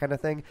of that kind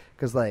of thing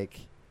because like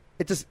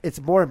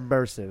it's more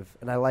immersive,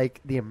 and I like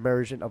the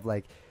immersion of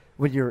like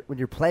when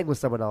you're playing with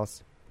someone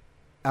else,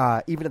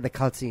 even in the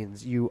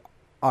cutscenes you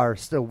are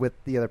still with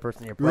the other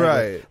person you're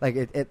playing with. Like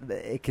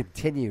it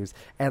continues,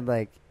 and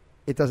like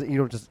it doesn't. You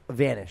don't just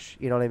vanish.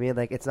 You know what I mean?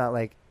 Like it's not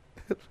like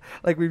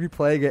like we'd be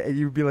playing it and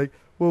you'd be like,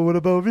 "Well, what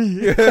about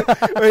me?"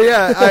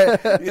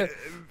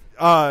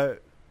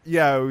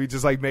 Yeah, we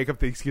just like make up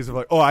the excuse of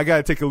like, "Oh, I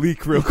gotta take a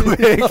leak real quick."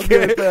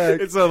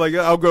 It's like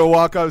I'm gonna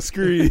walk off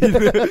screen.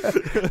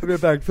 I'll be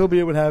back. Fill me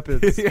in what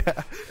happens.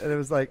 Yeah, and it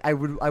was like I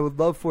would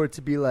love for it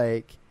to be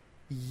like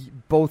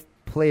both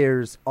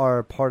players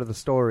are part of the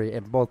story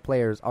and both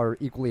players are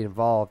equally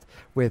involved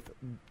with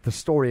the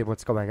story of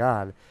what's going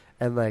on,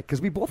 and like because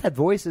we both had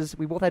voices,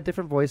 we both had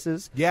different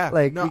voices. Yeah,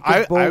 like no,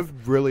 I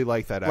really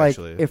like that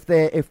actually. Like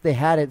if they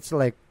had it so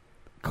like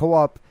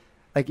co-op,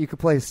 like you could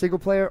play single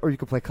player or you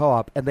could play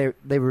co-op, and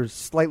they were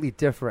slightly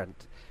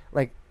different,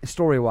 like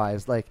story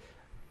wise. Like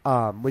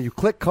when you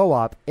click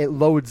co-op, it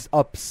loads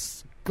up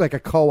like a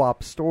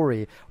co-op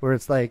story where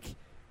it's like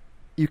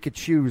you could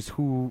choose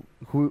who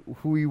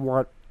you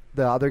want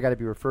the other guy to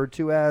be referred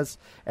to as,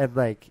 and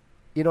like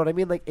you know what I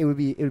mean. Like it would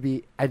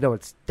be. I know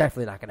it's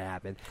definitely not going to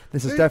happen.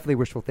 This is definitely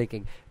wishful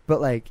thinking.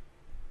 But like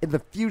in the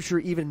future,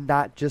 even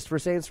not just for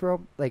Saints Row,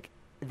 like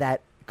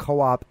that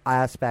co-op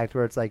aspect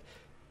where it's like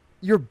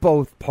you're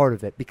both part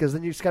of it, because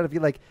then you just got to be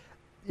like,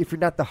 if you're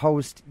not the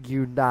host,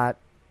 you're not.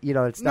 You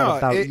know, it's not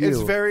about you.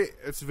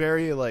 It's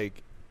very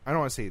like I don't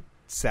want to say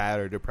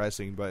sad or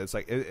depressing, but it's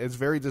like it's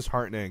very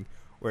disheartening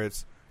where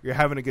it's. You're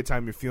having a good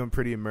time. You're feeling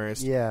pretty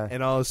immersed. Yeah.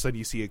 And all of a sudden,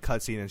 you see a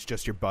cutscene, and it's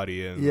just your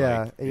buddy, and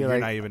and you're like,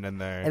 not even in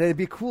there. And it'd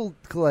be cool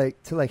to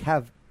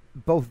have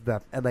both of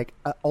them and like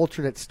an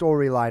alternate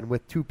storyline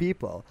with two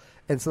people.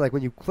 And so like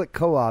when you click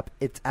co-op,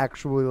 it's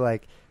actually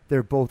like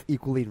they're both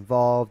equally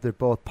involved. They're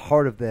both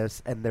part of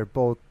this, and they're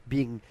both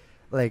being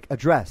like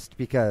addressed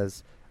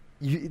because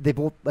they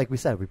both, like we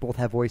said, we both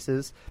have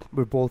voices.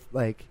 We're both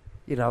like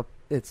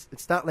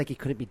it's not like it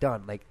couldn't be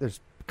done. Like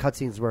there's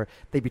cutscenes where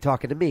they'd be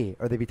talking to me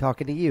or they'd be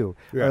talking to you,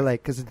 or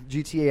like because in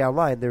GTA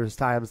Online there's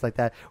times like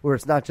that where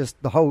it's not just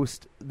the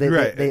host.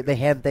 They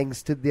hand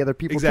things to the other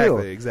people too.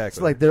 Exactly.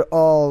 So like they're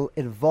all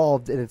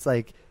involved, and it's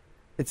like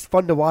it's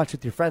fun to watch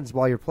with your friends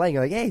while you're playing.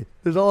 You're like, hey,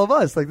 there's all of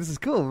us. Like this is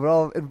cool. We're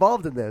all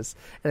involved in this,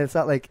 and it's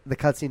not like the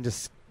cutscene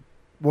just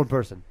one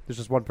person. There's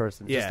just one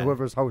person, just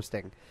whoever's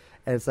hosting,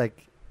 and it's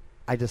like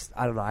I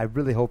don't know. I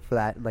really hope for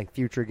that in like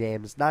future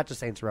games, not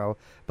just Saints Row,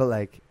 but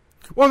like.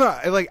 Well,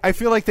 no, I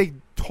feel like they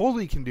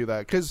totally can do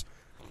that because,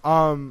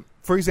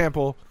 for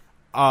example,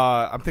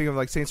 I'm thinking of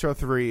like Saints Row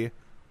 3.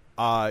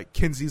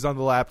 Kinsey's on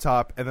the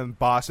laptop, and then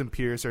Boss and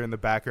Pierce are in the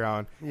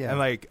background, and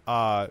like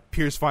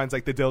Pierce finds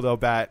like the dildo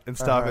bat and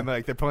stuff, and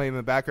like they're playing in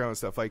the background and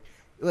stuff, like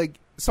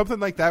something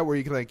like that where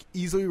you can like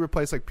easily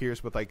replace like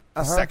Pierce with like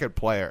the second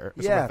player,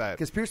 or something like that.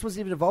 Because Pierce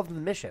wasn't even involved in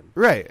the mission,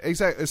 right?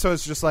 Exactly. So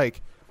it's just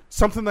like.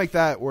 Something like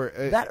that,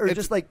 where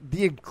just like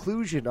the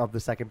inclusion of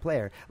the second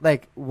player,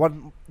 like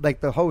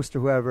like the host or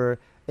whoever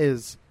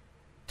is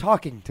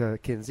talking to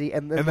Kinsey,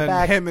 and then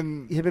back, him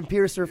and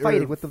Pierce are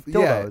fighting with the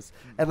dildos,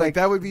 and like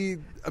that would be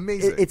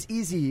amazing. It's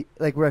easy,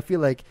 like where I feel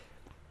like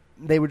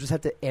they would just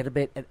have to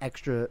animate an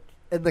extra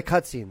in the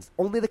cutscenes,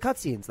 only the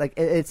cutscenes. Like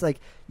it's like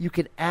you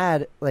can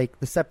add like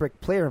the separate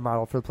player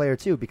model for player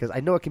 2, because I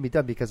know it can be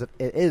done because it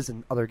is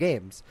in other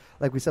games.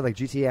 Like we said, like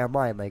GTA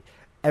Online, like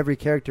every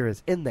character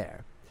is in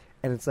there.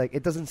 And it's like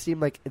it doesn't seem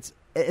like it's,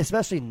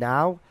 especially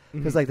now,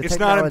 because like the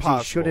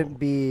technology shouldn't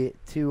be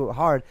too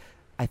hard.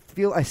 I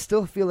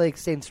still feel like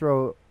Saints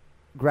Row,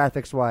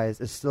 graphics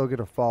wise, is still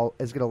gonna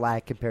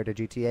lag compared to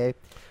GTA.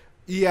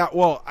 Yeah,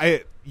 well,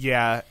 at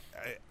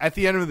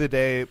the end of the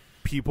day,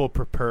 people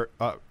prefer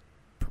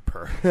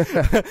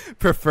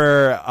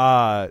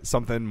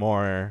something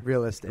more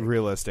realistic.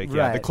 Yeah,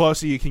 right. The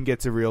closer you can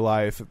get to real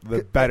life,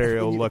 the better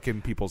it'll look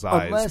in people's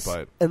eyes.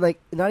 But and like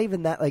not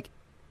even that, like.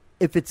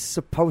 If it's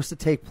supposed to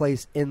take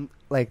place in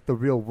like the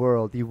real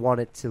world, you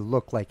want it to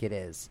look like it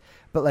is.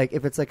 But like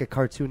if it's like a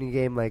cartoony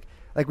game, like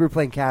like we were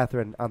playing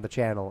Catherine on the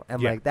channel,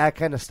 and Yeah. like that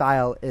kind of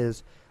style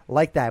is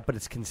like that, but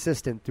it's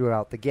consistent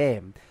throughout the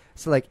game.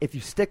 So like if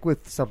you stick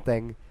with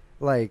something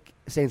like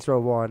Saints Row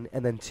 1,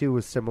 and then 2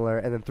 was similar,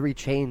 and then 3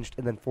 changed,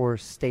 and then 4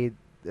 stayed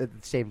the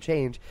same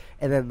change,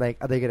 and then like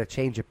are they going to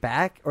change it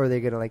back, or are they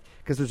going to like,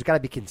 because there's got to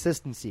be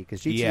consistency,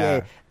 because GTA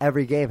Yeah.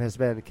 every game has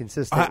been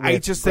consistent I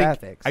with just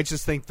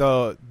graphics. think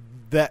though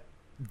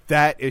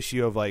that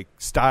issue of like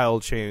style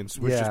change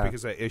was just Yeah.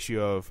 because that issue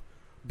of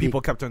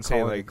people kept on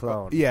saying calling it like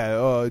clone.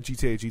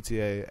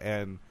 GTA,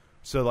 and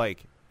so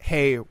like,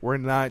 hey, we're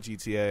not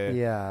GTA.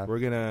 Yeah. We're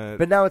gonna.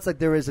 But now it's like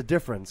there is a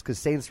difference, because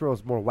Saints Row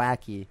is more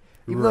wacky.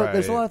 Even though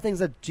there's a Right. lot of things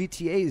that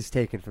GTA is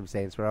taken from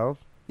Saints Row.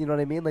 You know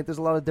what I mean? Like there's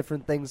a lot of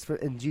different things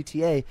in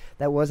GTA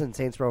that wasn't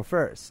Saints Row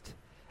first.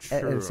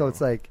 And so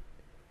it's like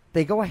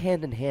they go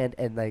hand in hand,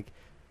 and like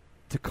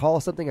to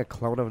call something a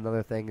clone of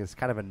another thing is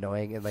kind of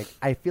annoying, and like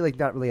I feel like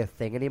not really a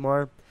thing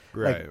anymore.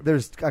 Right. Like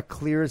there's a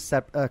clear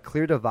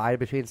divide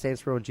between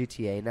Saints Row and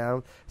GTA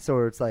now.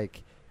 So it's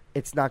like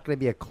it's not going to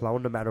be a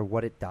clone no matter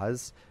what it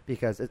does,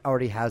 because it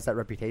already has that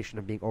reputation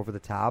of being over the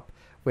top,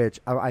 which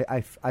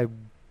I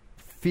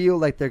feel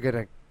like they're going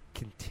to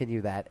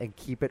continue that and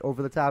keep it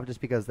over the top, just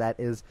because that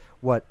is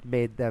what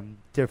made them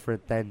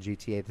different than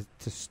GTA,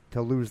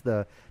 to lose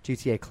the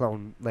GTA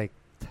clone like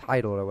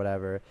title or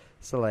whatever.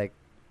 So like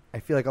I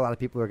feel like a lot of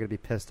people are going to be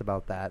pissed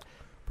about that.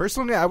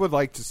 Personally, I would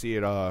like to see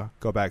it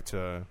go back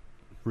to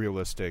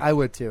realistic. I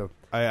would too.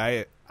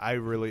 I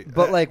really.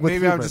 But like with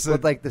maybe humor, I'm just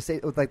with like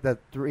the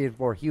 3 and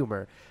 4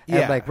 humor and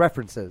Yeah. like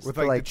references with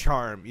to, like the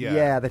charm.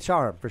 yeah, the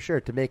charm for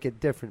sure, to make it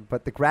different.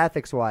 But the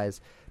graphics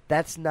wise,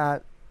 that's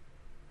not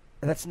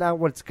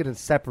what's going to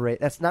separate.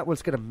 That's not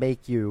what's going to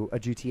make you a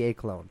GTA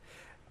clone.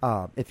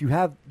 If you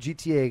have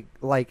GTA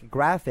like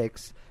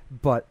graphics,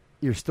 but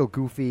you're still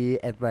goofy,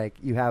 and like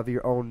you have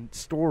your own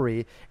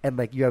story, and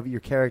like you have your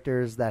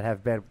characters that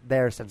have been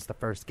there since the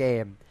first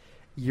game,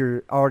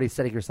 you're already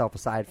setting yourself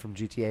aside from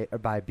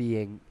GTA by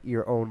being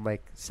your own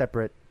like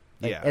separate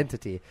Yeah.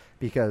 entity,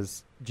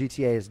 because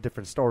GTA is a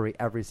different story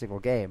every single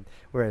game,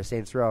 whereas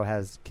Saints Row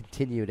has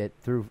continued it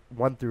through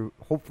 1 through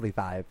hopefully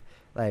 5.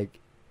 Like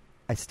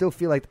I still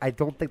feel like I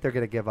don't think they're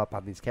going to give up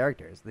on these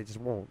characters. They just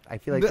won't. I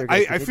feel like they're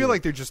gonna I continue feel it.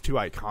 like they're just too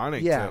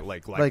iconic Yeah, to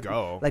let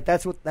go. Like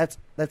that's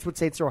what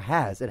Saints Row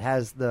has. It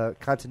has the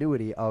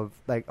continuity of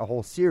like a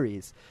whole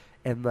series,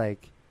 and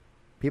like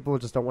people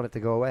just don't want it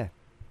to go away.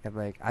 And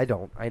like I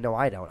don't. I know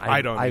I don't.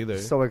 I don't I'm either.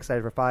 so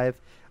excited for 5.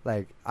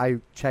 Like I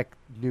check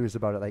news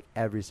about it like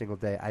every single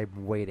day.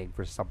 I'm waiting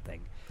for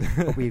something,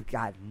 but we've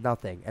got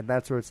nothing. And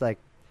that's where it's like,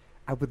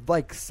 I would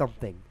like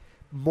something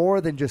more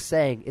than just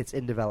saying it's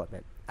in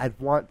development. I'd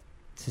want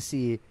to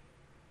see.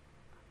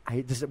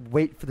 I just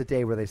wait for the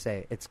day where they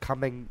say it's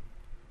coming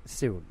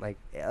soon. Like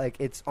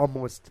it's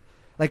almost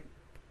like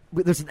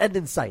there's an end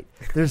in sight.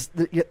 There's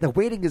the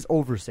waiting is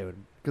over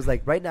soon, because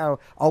like right now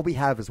all we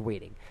have is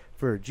waiting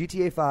for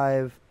GTA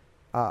 5,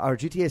 or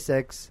GTA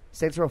 6,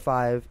 Saints Row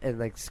 5, and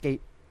like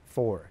Skate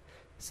 4.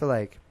 So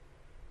like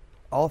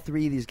all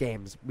 3 of these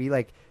games, we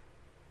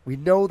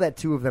know that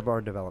 2 of them are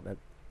in development,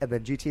 and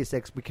then GTA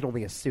 6 we can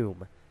only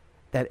assume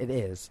that it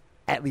is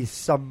at least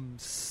some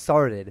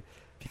started.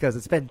 Because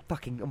it's been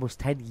fucking almost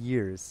 10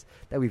 years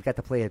that we've got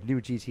to play a new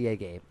GTA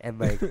game. And,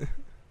 like,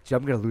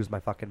 I'm going to lose my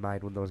fucking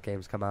mind when those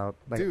games come out.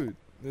 Like, Dude,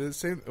 the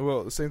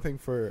same thing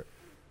for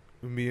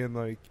me and,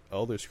 like,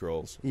 Elder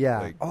Scrolls.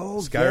 Yeah. Like,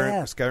 Oh, Skyrim,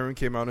 yeah. Skyrim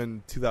came out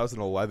in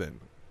 2011.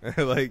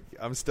 Like,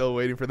 I'm still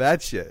waiting for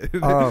that shit.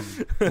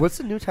 what's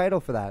the new title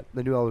for that?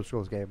 The new Elder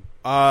Scrolls game?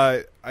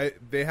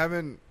 They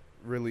haven't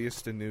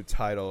released a new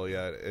title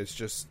yet. It's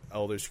just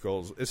Elder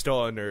Scrolls. It's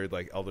still under,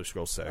 like, Elder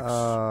Scrolls 6.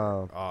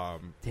 Oh.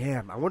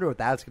 Damn. I wonder what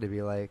that's going to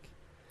be like.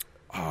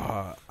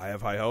 I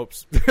have high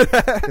hopes.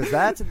 Because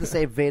that's in the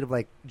same vein of,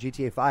 like,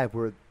 GTA 5,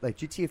 where, like,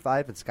 GTA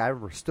 5 and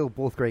Skyrim are still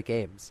both great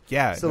games.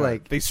 Yeah. So, no,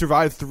 like... they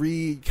survived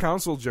 3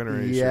 console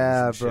generations.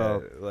 Yeah, and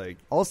bro. shit. Like,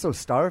 Also,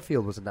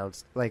 Starfield was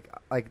announced. Like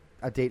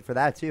a date for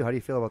that, too. How do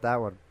you feel about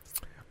that one?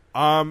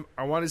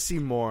 I want to see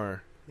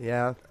more.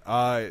 Yeah.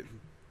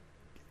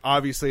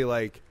 Obviously,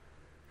 like,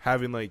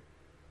 having, like,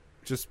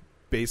 just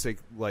basic,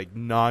 like,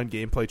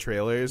 non-gameplay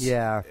trailers.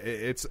 Yeah.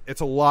 It's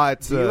a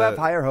lot to... Do you have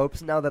higher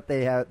hopes now that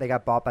they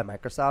got bought by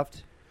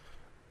Microsoft?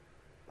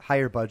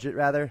 Higher budget,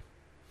 rather?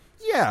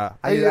 Yeah.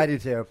 I do,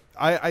 too.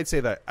 I'd say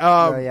that.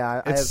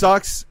 Yeah, it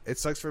sucks. It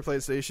sucks for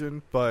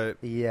PlayStation, but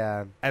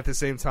Yeah. at the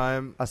same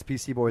time... Us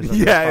PC boys. Don't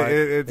Yeah, get fun.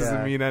 it doesn't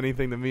Yeah. mean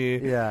anything to me.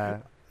 Yeah.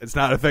 It's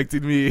not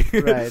affecting me.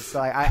 Right. So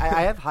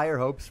I have higher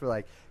hopes for,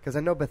 like... Because I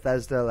know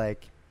Bethesda,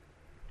 like...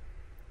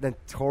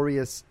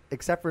 Notorious...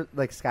 Except for,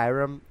 like,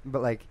 Skyrim,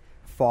 but, like...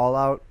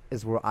 Fallout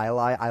is where I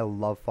lie. I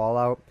love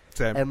Fallout.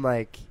 Same. And,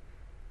 like...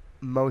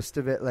 Most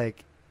of it,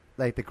 like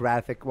the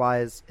graphic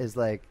wise is,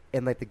 like...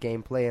 And, like, the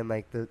gameplay and,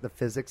 like, the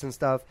physics and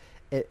stuff...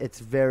 It's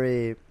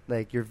very,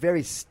 like, you're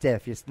very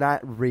stiff. It's not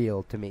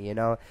real to me, you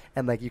know?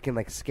 And, like, you can,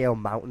 like, scale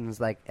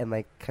mountains, like, and,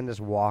 like, kind of just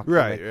walk.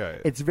 Right, and, like,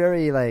 right. It's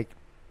very, like,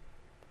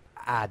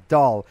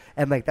 dull.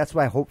 And, like, that's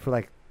why I hope for,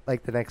 like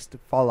the next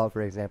Fallout,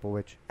 for example,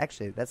 which,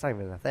 actually, that's not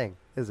even a thing,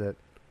 is it?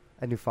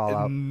 A new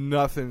Fallout.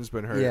 Nothing's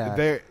been heard.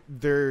 Yeah.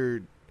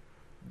 They're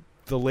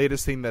the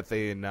latest thing that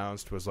they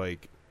announced was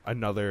like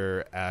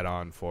another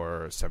add-on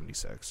for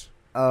 76.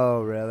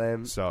 Oh,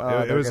 really? So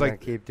it was gonna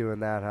like keep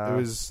doing that, huh? it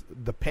was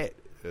the pit.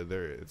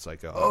 It's like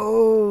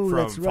from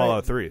that's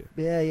Fallout right.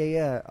 3.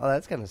 Yeah. Oh,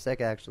 that's kind of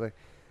sick, actually.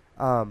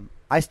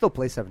 I still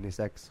play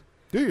 76.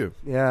 Do you?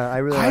 Yeah, I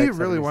really. I like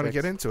really want to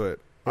 76. get into it.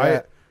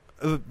 Yeah.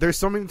 There's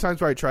so many times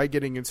where I try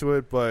getting into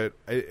it, but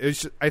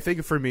I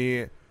think for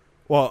me,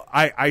 well,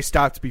 I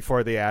stopped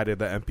before they added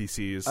the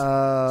NPCs.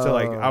 So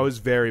like I was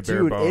very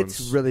bare bones.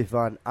 It's really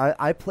fun.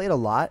 I played a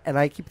lot, and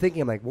I keep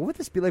thinking, I'm like, what would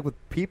this be like with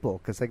people?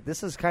 Because like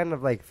this is kind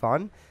of like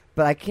fun,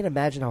 but I can't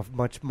imagine how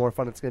much more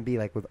fun it's going to be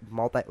like with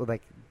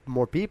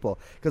more people.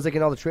 Because like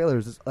in all the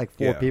trailers, it's like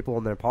 4 people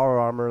in their power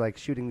armor, like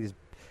shooting these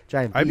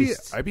giant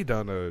beasts. I'd be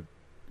down to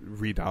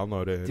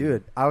re-download it,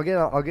 dude. I'll get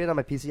it on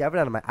my PC. I have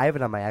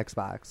it on my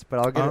Xbox, but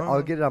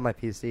I'll get it on my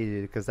PC,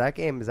 dude, because that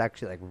game is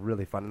actually like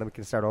really fun, and then we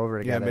can start over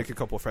again. Yeah, make a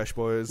couple fresh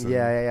boys.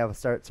 Yeah. We'll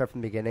start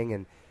from the beginning,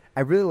 and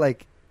I really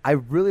like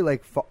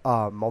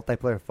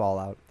multiplayer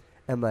Fallout,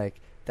 and like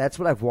that's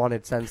what I've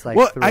wanted since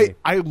like 3.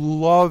 I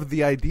love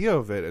the idea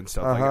of it and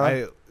stuff. Uh-huh.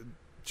 Like I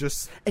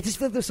just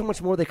feel like there's so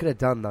much more they could have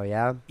done, though.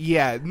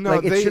 Yeah, no,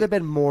 like it should have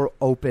been more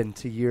open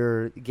to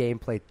your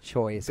gameplay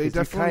choice. They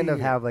definitely kind of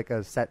have like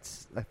a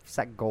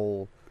set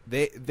goal.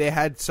 They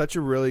had such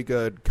a really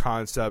good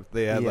concept.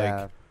 They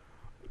had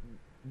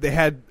they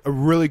had a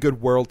really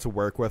good world to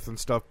work with and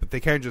stuff, but they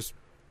can't just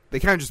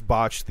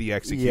botch the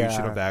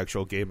execution of the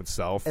actual game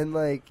itself. And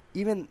like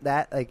even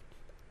that, like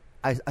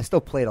I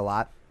still played a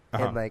lot,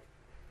 and like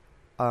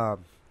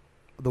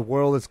the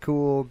world is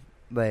cool.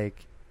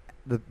 Like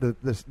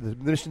the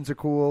missions are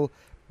cool.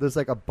 There's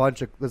like a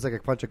bunch of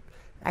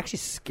actually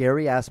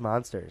scary ass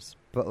monsters,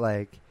 but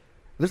like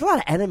there's a lot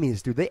of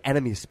enemies, dude. They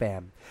enemy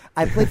spam.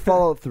 I played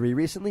Fallout 3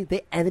 recently.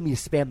 They enemy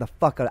spam the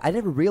fuck out. I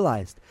never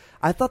realized.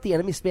 I thought the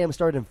enemy spam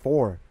started in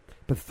 4,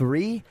 but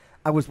 3.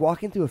 I was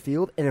walking through a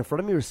field, and in front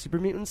of me were super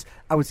mutants.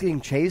 I was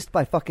getting chased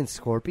by fucking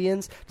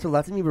scorpions. To the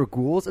left of me were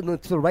ghouls, and then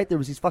to the right there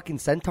was these fucking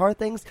centaur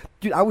things.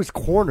 Dude, I was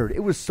cornered.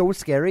 It was so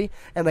scary,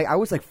 and like I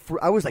was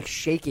like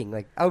shaking.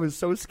 Like I was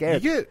so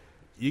scared.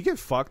 You get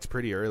fucked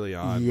pretty early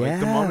on. Yeah. Like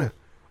the moment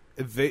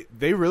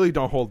they really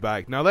don't hold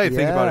back. Now that I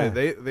think about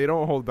it, they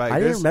don't hold back. I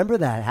didn't remember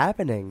that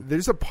happening.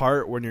 There's a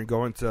part when you're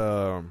going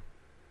to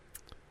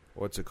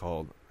what's it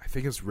called? I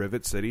think it's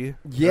Rivet City.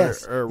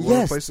 Yes, or one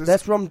of the places.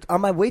 That's where I'm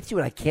on my way to,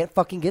 and I can't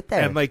fucking get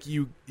there. And like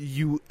you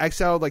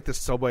exit out like the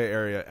subway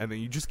area, and then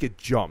you just get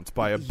jumped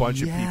by a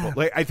bunch of people.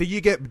 Like I think you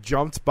get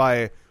jumped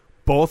by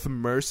both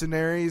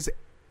mercenaries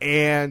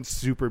and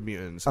super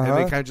mutants, and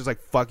they kind of just like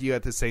fuck you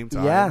at the same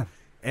time. Yeah.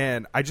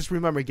 And I just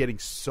remember getting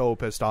so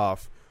pissed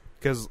off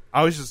because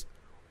I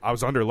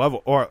was under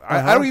level, or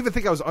I don't even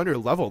think I was under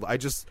leveled. I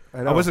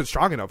wasn't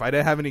strong enough. I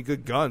didn't have any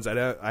good guns. I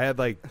had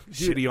like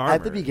shitty armor.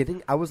 At the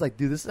beginning, I was like,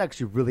 dude, this is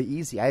actually really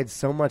easy. I had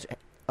so much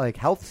like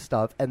health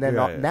stuff, and then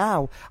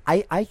now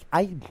I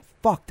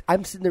fucked.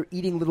 I'm sitting there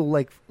eating little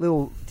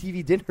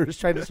TV dinners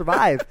trying to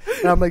survive,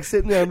 and I'm like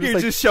sitting there. I'm just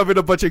You're just shoving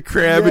a bunch of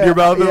crab in your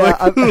mouth.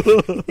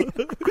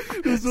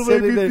 This will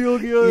make me feel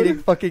good. Eating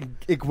fucking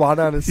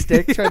iguana on a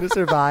stick, trying to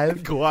survive.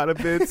 Iguana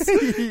bits.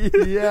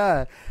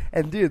 Yeah.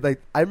 And dude, like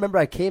I remember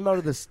I came out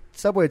of this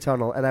subway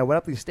tunnel and I went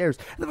up these stairs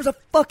and there was a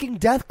fucking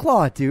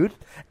Deathclaw, dude.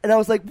 And I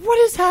was like, what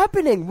is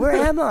happening? Where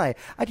am I?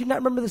 I do not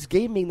remember this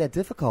game being that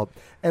difficult.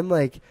 And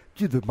like,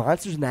 dude, the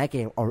monsters in that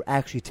game are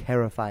actually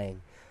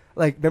terrifying.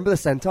 Like, remember the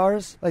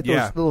centaurs? Like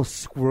those little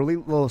squirrely,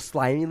 little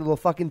slimy, little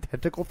fucking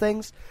tentacle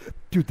things?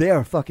 Dude, they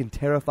are fucking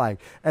terrifying.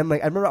 And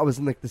like, I remember I was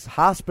in like this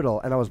hospital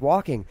and I was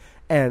walking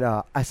and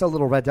I saw a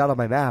little red dot on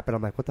my map and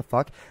I'm like, what the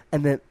fuck?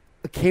 And then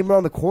it came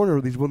around the corner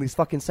with one of these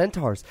fucking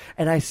centaurs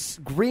and I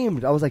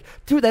screamed. I was like,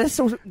 dude, that is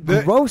so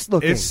gross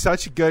looking. It's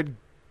such good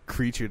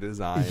creature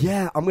design.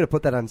 Yeah, I'm gonna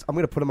put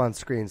them on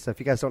screen. So if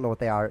you guys don't know what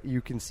they are,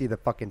 you can see the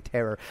fucking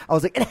terror. I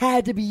was like, it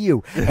had to be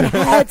you. It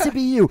had to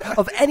be you.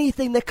 Of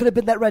anything that could have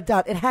been that red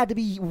dot, it had to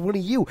be one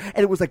of you. And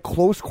it was like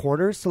close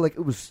quarters, so like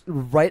it was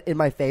right in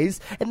my face.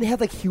 And they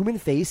have like human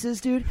faces,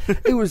 dude.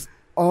 It was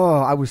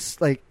I was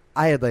like,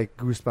 I had like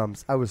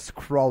goosebumps. I was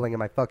crawling in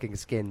my fucking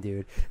skin,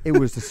 dude. It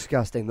was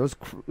disgusting. Those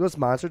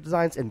monster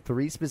designs, and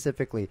 3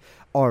 specifically,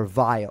 are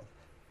vile.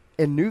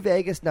 In New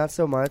Vegas, not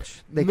so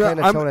much. They kind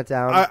of tone it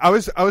down. I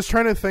was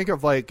trying to think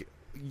of like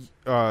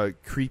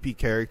creepy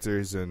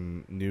characters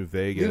in New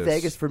Vegas. New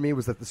Vegas for me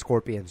was like the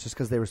scorpions, just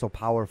because they were so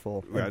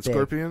powerful. Red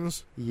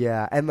scorpions?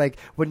 Yeah, and like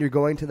when you're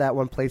going to that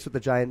one place with the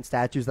giant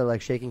statues that are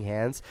like shaking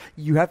hands,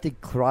 you have to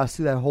cross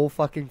through that whole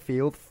fucking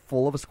field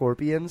full of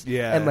scorpions.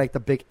 Yeah. And like the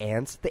big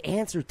ants. The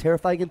ants are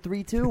terrifying in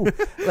 3 too.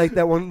 Like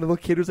that one little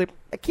kid was like,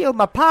 I killed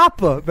my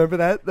papa. Remember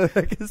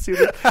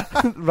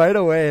that? Right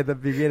away at the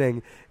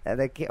beginning. And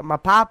I killed my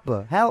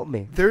papa. Help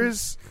me.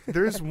 There's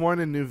one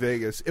in New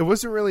Vegas. It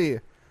wasn't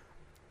really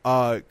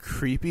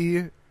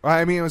creepy.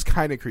 I mean, it was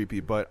kind of creepy,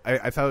 but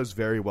I thought it was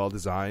very well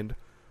designed.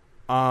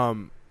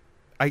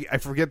 I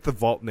forget the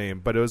vault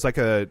name, but it was like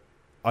a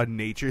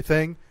nature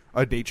thing,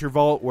 a nature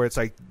vault where it's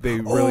like they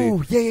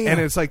really, yeah. and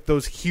it's like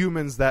those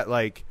humans that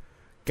like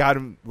got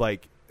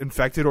like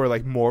infected or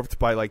like morphed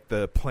by like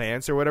the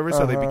plants or whatever,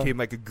 so they Uh-huh. became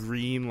like a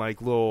green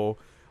like little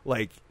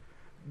like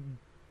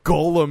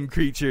golem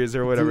creatures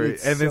or whatever. Dude,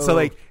 and then so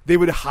like they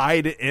would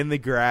hide in the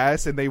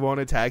grass and they won't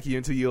attack you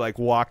until you like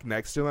walk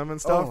next to them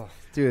and stuff. Oh,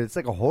 dude, it's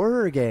like a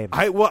horror game.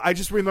 I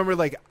just remember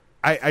like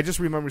I just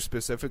remember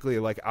specifically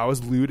like I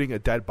was looting a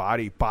dead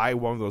body by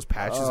one of those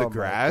patches Oh of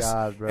grass. my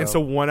God, bro. And so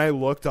when I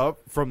looked up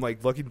from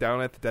like looking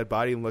down at the dead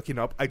body and looking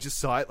up, I just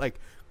saw it like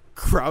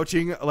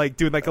crouching, like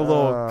doing like a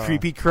little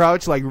creepy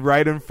crouch like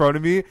right in front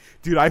of me.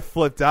 Dude, I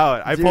flipped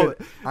out. Dude,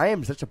 I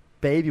am such a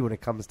baby when it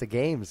comes to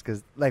games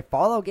because like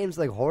Fallout games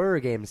are like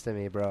horror games to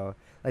me, bro.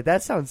 Like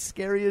that sounds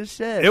scary as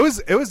shit. It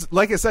was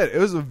like I said, it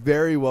was a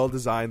very well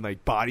designed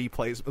like body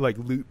placement, like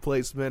loot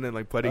placement, and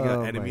like putting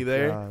an enemy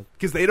there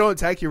because they don't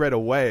attack you right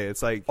away.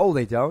 It's like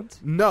they don't.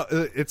 No,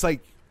 it's like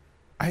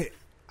I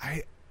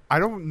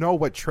don't know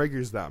what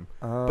triggers them,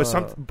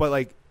 but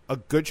like a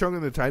good chunk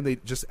of the time they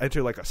just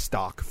enter like a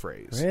stock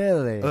phase.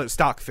 Really?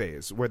 Stock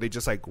phase where they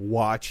just like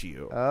watch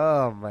you.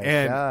 Oh my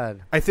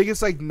God. I think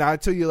it's like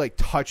not till you like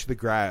touch the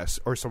grass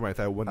or something like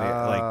that when they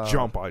like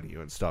jump on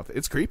you and stuff.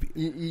 It's creepy.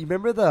 You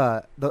remember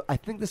the I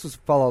think this was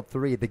Fallout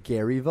 3, the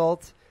Gary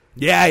Vault?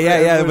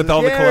 Yeah, with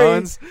all the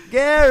clones.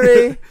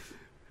 Gary.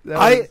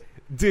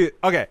 Dude,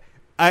 okay.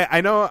 I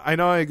know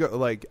I go to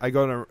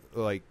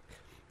like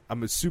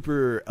I'm a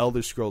super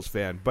Elder Scrolls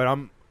fan, but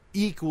I'm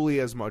equally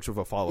as much of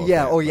a Fallout fan.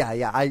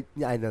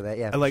 I know that.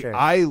 Yeah, like sure.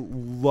 I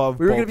love.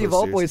 We were gonna be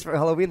Vault Boys for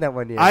Halloween that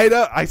one year. I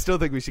know. I still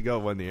think we should go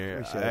one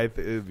year.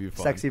 It'd be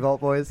fun. Sexy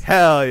Vault Boys.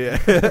 Hell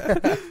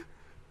yeah.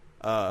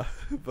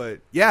 But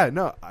yeah,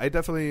 no, I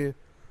definitely,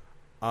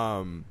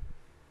 I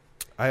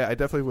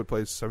definitely would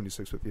play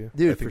 76 with you,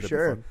 dude, for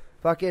sure.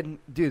 Fucking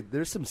dude,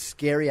 there's some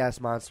scary ass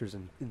monsters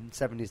in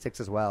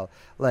 76 as well.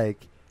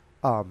 Like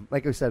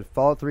I said,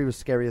 Fallout 3 was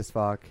scary as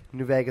fuck.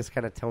 New Vegas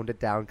kind of toned it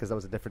down because that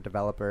was a different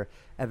developer.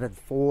 And then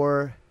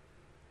 4,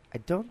 I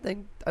don't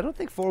think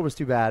 4 was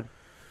too bad.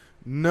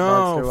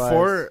 No,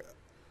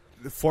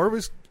 4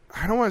 was,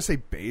 I don't want to say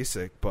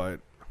basic, but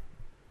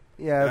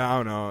yeah, I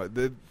don't know.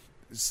 It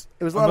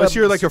was unless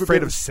you're like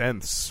afraid of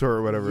synths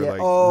or whatever, like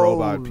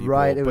robot people.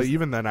 Right, but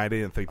even then, I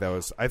didn't think that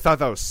was. I thought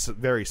that was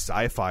very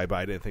sci-fi, but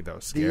I didn't think that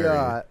was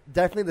scary.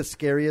 Definitely the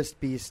scariest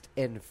beast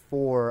in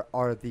 4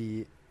 are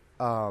the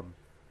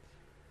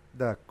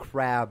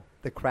crab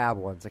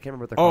ones. I can't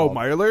remember what they're called.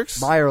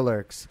 Mirelurks?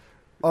 Mirelurks.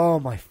 Oh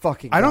my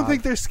fucking God. I don't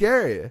think they're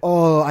scary.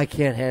 Oh, I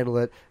can't handle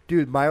it.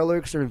 Dude,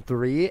 Mirelurks are in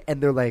 3 and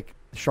they're like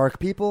shark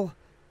people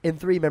in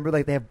 3. Remember,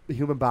 like they have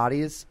human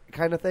bodies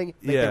kind of thing?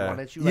 Like, they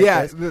run at you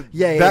like this.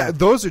 Yeah.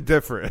 Those are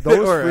different.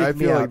 Those I freak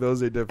feel me like out.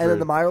 those are different. And then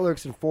the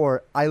Mirelurks in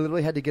 4, I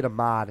literally had to get a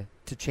mod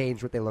to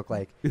change what they look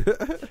like.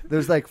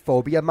 There's like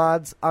phobia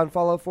mods on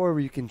Fallout 4 where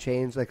you can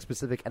change like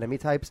specific enemy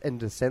types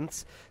into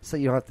synths, so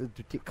you don't have to.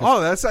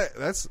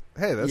 That's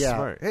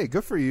smart. Hey,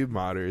 good for you,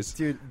 modders,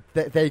 dude.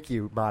 Thank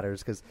you, modders,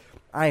 because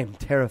I am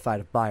terrified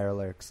of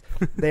Mirelurks.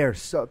 They are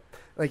so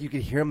like you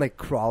can hear them like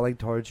crawling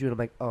towards you, and I'm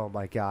like, oh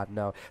my God,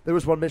 no. There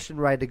was one mission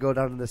where I had to go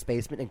down in this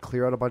basement and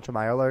clear out a bunch of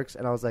Mirelurks,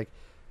 and I was like,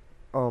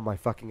 oh my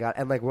fucking God.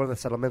 And like one of the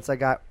settlements I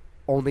got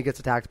only gets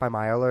attacked by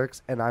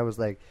Mirelurks, and I was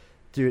like,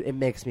 dude, it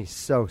makes me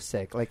so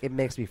sick. Like it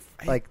makes me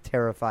like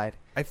terrified.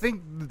 I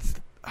think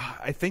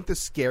the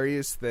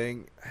scariest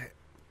thing.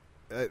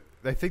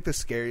 I think the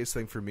scariest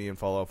thing for me in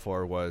Fallout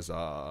 4 was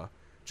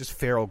just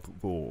feral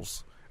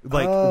ghouls.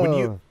 Like when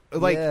you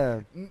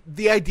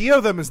the idea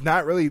of them is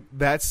not really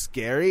that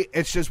scary.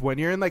 It's just when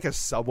you're in like a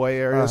subway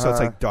area, so it's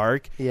like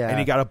dark, and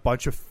you got a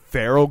bunch of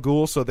feral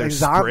ghouls, so they're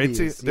like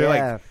sprinting. zombies. They're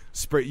like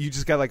you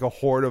just got like a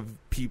horde of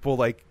people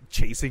like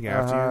chasing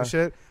after you and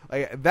shit.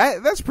 Like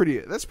that's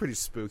pretty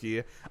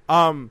spooky.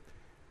 I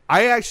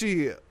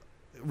actually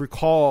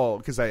recall,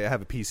 because I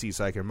have a PC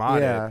so I can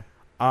mod it.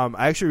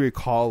 I actually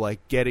recall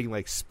like getting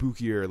like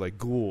spookier like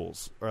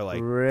ghouls or like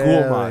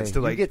ghoul mods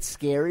to like get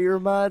scarier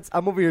mods.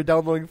 I'm over here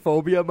downloading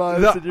phobia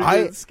mods and you're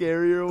getting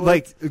scarier ones.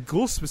 Like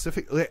ghoul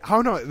specific. Like, I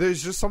don't know.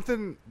 There's just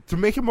something to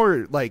make it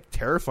more like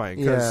terrifying.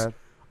 Because,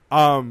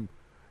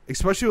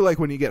 especially like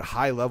when you get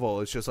high level,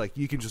 it's just like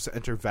you can just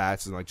enter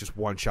vats and like just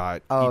one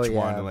shot each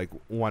one and like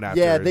one after.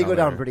 Yeah, they another. go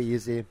down pretty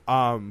easy.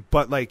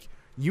 But like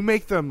you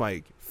make them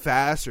like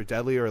fast or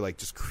deadly or like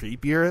just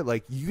creepier,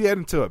 like you get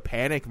into a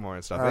panic more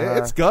and stuff.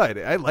 It's good.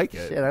 I like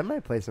it. Shit, I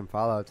might play some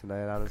Fallout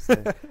tonight,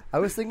 honestly. I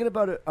was thinking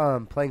about it,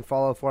 playing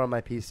Fallout 4 on my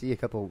PC a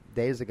couple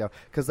days ago,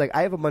 because like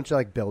I have a bunch of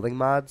like building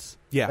mods.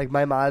 Yeah, like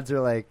my mods are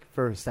like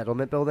for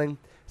settlement building,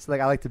 so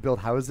like I like to build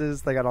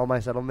houses like on all my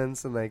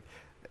settlements, and like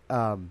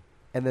and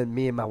then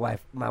me and my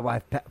wife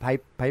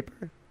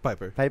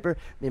Piper,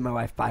 me and my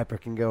wife Piper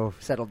can go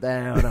settle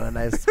down on a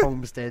nice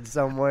homestead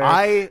somewhere.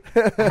 I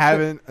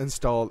haven't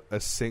installed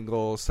a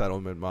single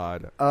settlement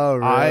mod. Oh,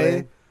 really?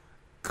 I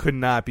could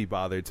not be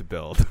bothered to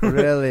build.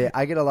 Really?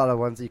 I get a lot of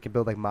ones that you can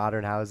build like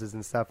modern houses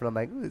and stuff, and I'm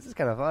like, ooh, this is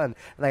kind of fun. And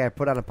like I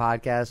put on a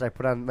podcast, I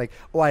put on like,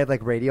 I have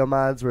like radio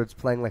mods where it's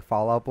playing like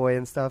Fall Out Boy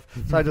and stuff.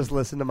 So I just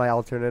listen to my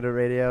alternate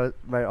radio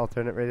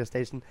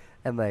station,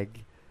 and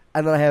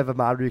then I have a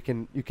mod where you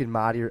can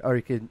mod your, or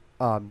you can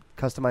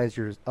customize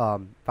your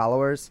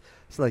followers.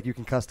 So like you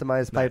can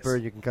customize Piper,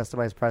 Nice. you can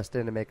customize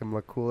Preston and make him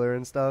look cooler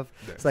and stuff.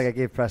 Nice. So like I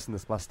gave Preston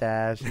this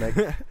mustache, and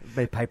like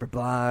made Piper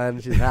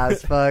blonde. She's hot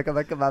as fuck. I'm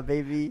like, come on,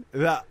 baby.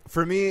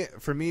 For me,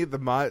 the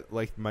mod,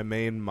 like my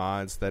main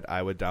mods that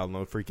I would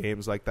download for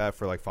games like that,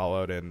 for like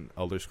Fallout and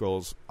Elder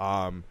Scrolls,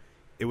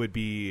 it would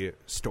be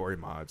story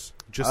mods.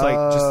 Just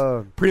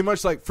pretty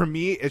much like for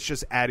me, it's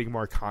just adding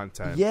more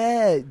content.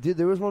 Yeah, dude.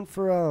 There was one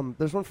for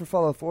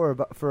Fallout 4,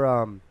 but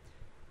for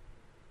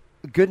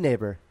Good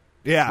Neighbor.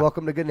 Yeah.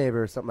 Welcome to Good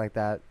Neighbor or something like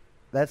that.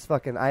 That's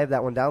fucking. I have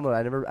that one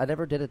downloaded. I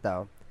never did it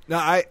though. No,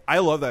 I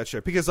love that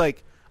shit because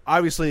like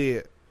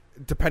obviously,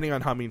 depending on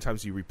how many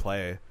times you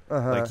replay,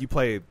 like you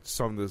play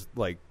some of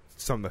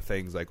the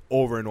things like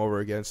over and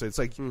over again. So it's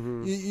like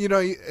you know,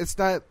 it's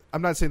not.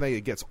 I'm not saying that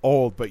it gets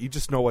old, but you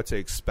just know what to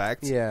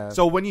expect. Yeah.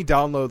 So when you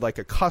download like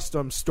a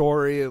custom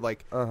story,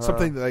 like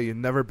something that you've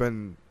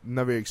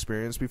never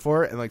experienced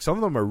before, and like some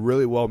of them are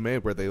really well made,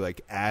 where they like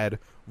add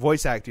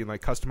voice acting,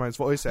 like customized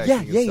voice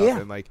acting and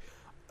stuff, and like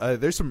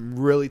there's some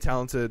really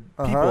talented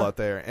people out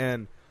there,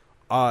 and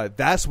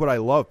that's what I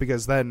love,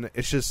 because then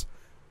it's just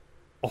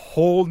a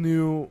whole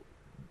new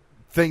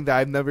thing that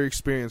I've never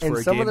experienced for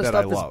a game that I love. And some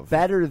of the stuff is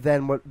better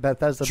than what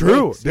Bethesda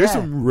True. makes. There's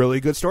some really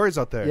good stories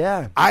out there.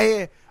 Yeah.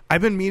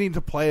 I've been meaning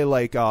to play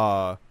like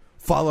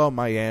Fallout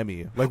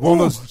Miami, like one of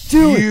those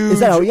dude, huge. is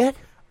that out yet?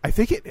 I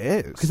think it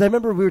is, because I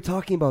remember we were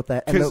talking about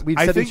that, and we'd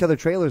send each other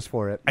trailers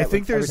for it. I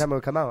think every time it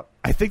would come out.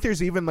 I think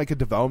there's even like a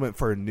development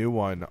for a new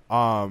one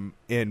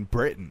in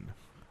Britain,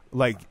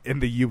 like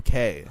in the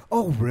UK.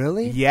 Oh,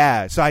 really?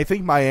 Yeah. So I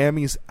think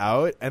Miami's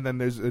out, and then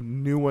there's a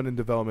new one in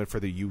development for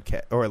the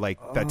UK, or like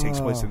that takes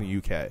place in the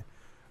UK.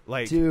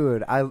 Like,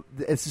 dude,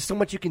 it's just so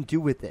much you can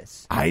do with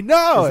this. I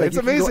know, like it's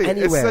you can go amazing. It's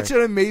anywhere. such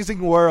an amazing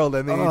world,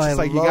 and then it's just I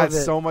like you got love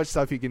it. so much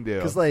stuff you can do.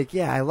 Because like,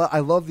 yeah, I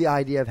love the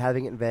idea of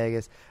having it in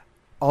Vegas.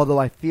 Although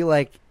I feel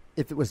like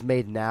if it was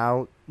made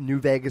now, New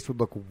Vegas would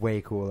look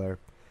way cooler.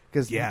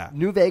 Because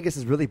New Vegas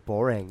is really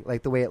boring,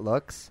 like the way it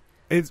looks.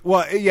 It's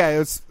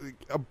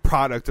a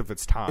product of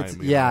its time.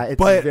 It's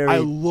but very, I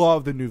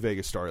love the New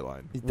Vegas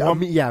storyline.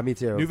 Me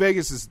too. New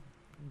Vegas is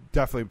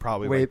definitely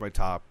probably like my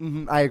top.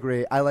 I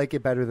agree. I like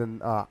it better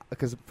than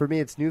because for me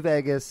it's New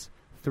Vegas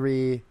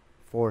 3,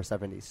 4,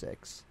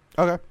 76.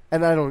 Okay,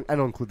 and I don't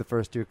include the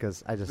first two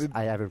because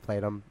I haven't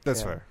played them.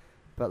 That's fair.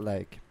 But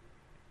like,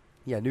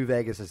 yeah, New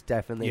Vegas is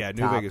definitely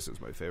New Vegas is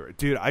my favorite,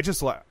 dude. I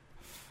just like.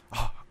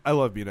 I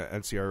love being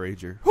an NCR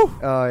Ranger. Whew.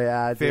 Oh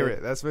yeah, favorite.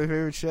 dude. That's my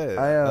favorite shit.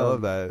 I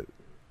love that.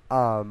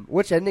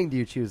 Which ending do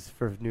you choose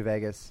for New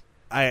Vegas?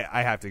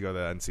 I have to go to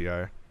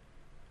NCR.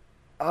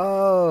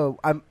 Oh,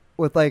 I'm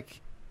with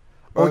like.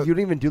 Oh, you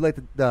don't even do like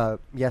the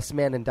Yes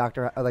Man and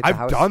Doctor like.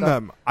 I've done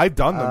them. I've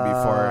done them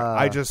before.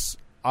 I just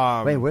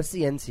wait. What's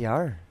the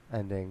NCR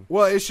ending?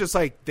 Well, it's just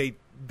like they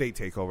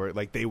take over.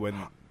 Like they win.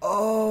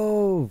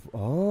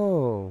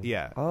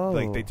 Yeah.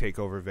 Like they take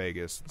over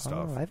Vegas and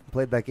stuff. I haven't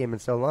played that game in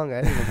so long.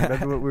 I didn't even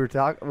remember what we were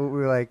talking. What we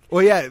were like.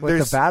 Well, yeah. What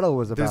the battle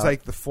was about. There's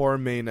like the 4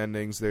 main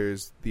endings.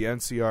 There's the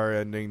NCR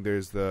ending.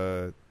 There's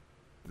the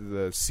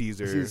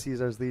Caesar's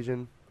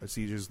Legion.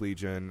 Caesar's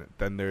Legion.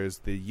 Then there's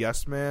the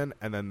Yes Man,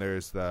 and then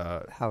there's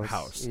the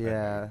House.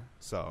 Yeah. Ending.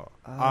 So.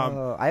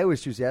 I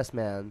always choose Yes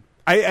Man.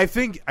 I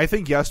think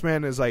Yes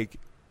Man is like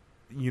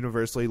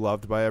universally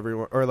loved by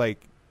everyone, or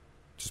like.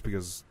 Just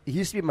because it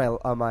used to be my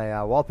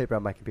wallpaper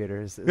on my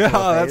computer.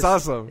 That's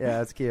awesome. Yeah,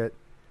 that's cute.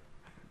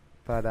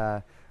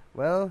 But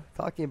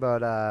talking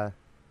about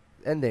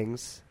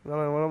endings, why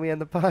don't we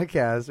end the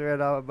podcast? We're at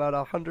about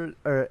 100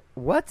 or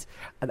what?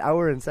 An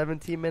hour and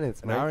 17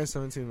 minutes. An hour and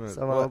 17 minutes.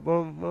 So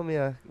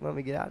let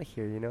me get out of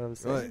here. You know what I'm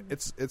saying? Well,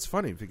 it's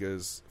funny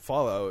because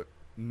Fallout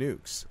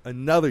nukes,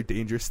 another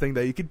dangerous thing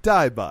that you could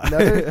die by.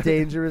 Another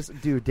dangerous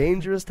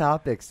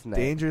topics tonight.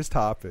 Dangerous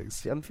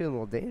topics. I'm feeling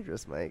a little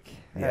dangerous, Mike.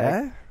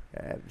 Yeah.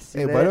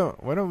 Hey, why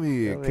don't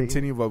we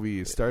continue what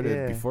we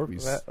started before we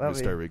start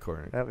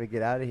recording? Let me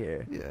get out of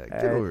here. Yeah,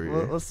 get over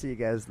here. We'll see you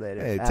guys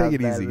later. Hey, take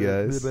it easy,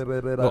 guys.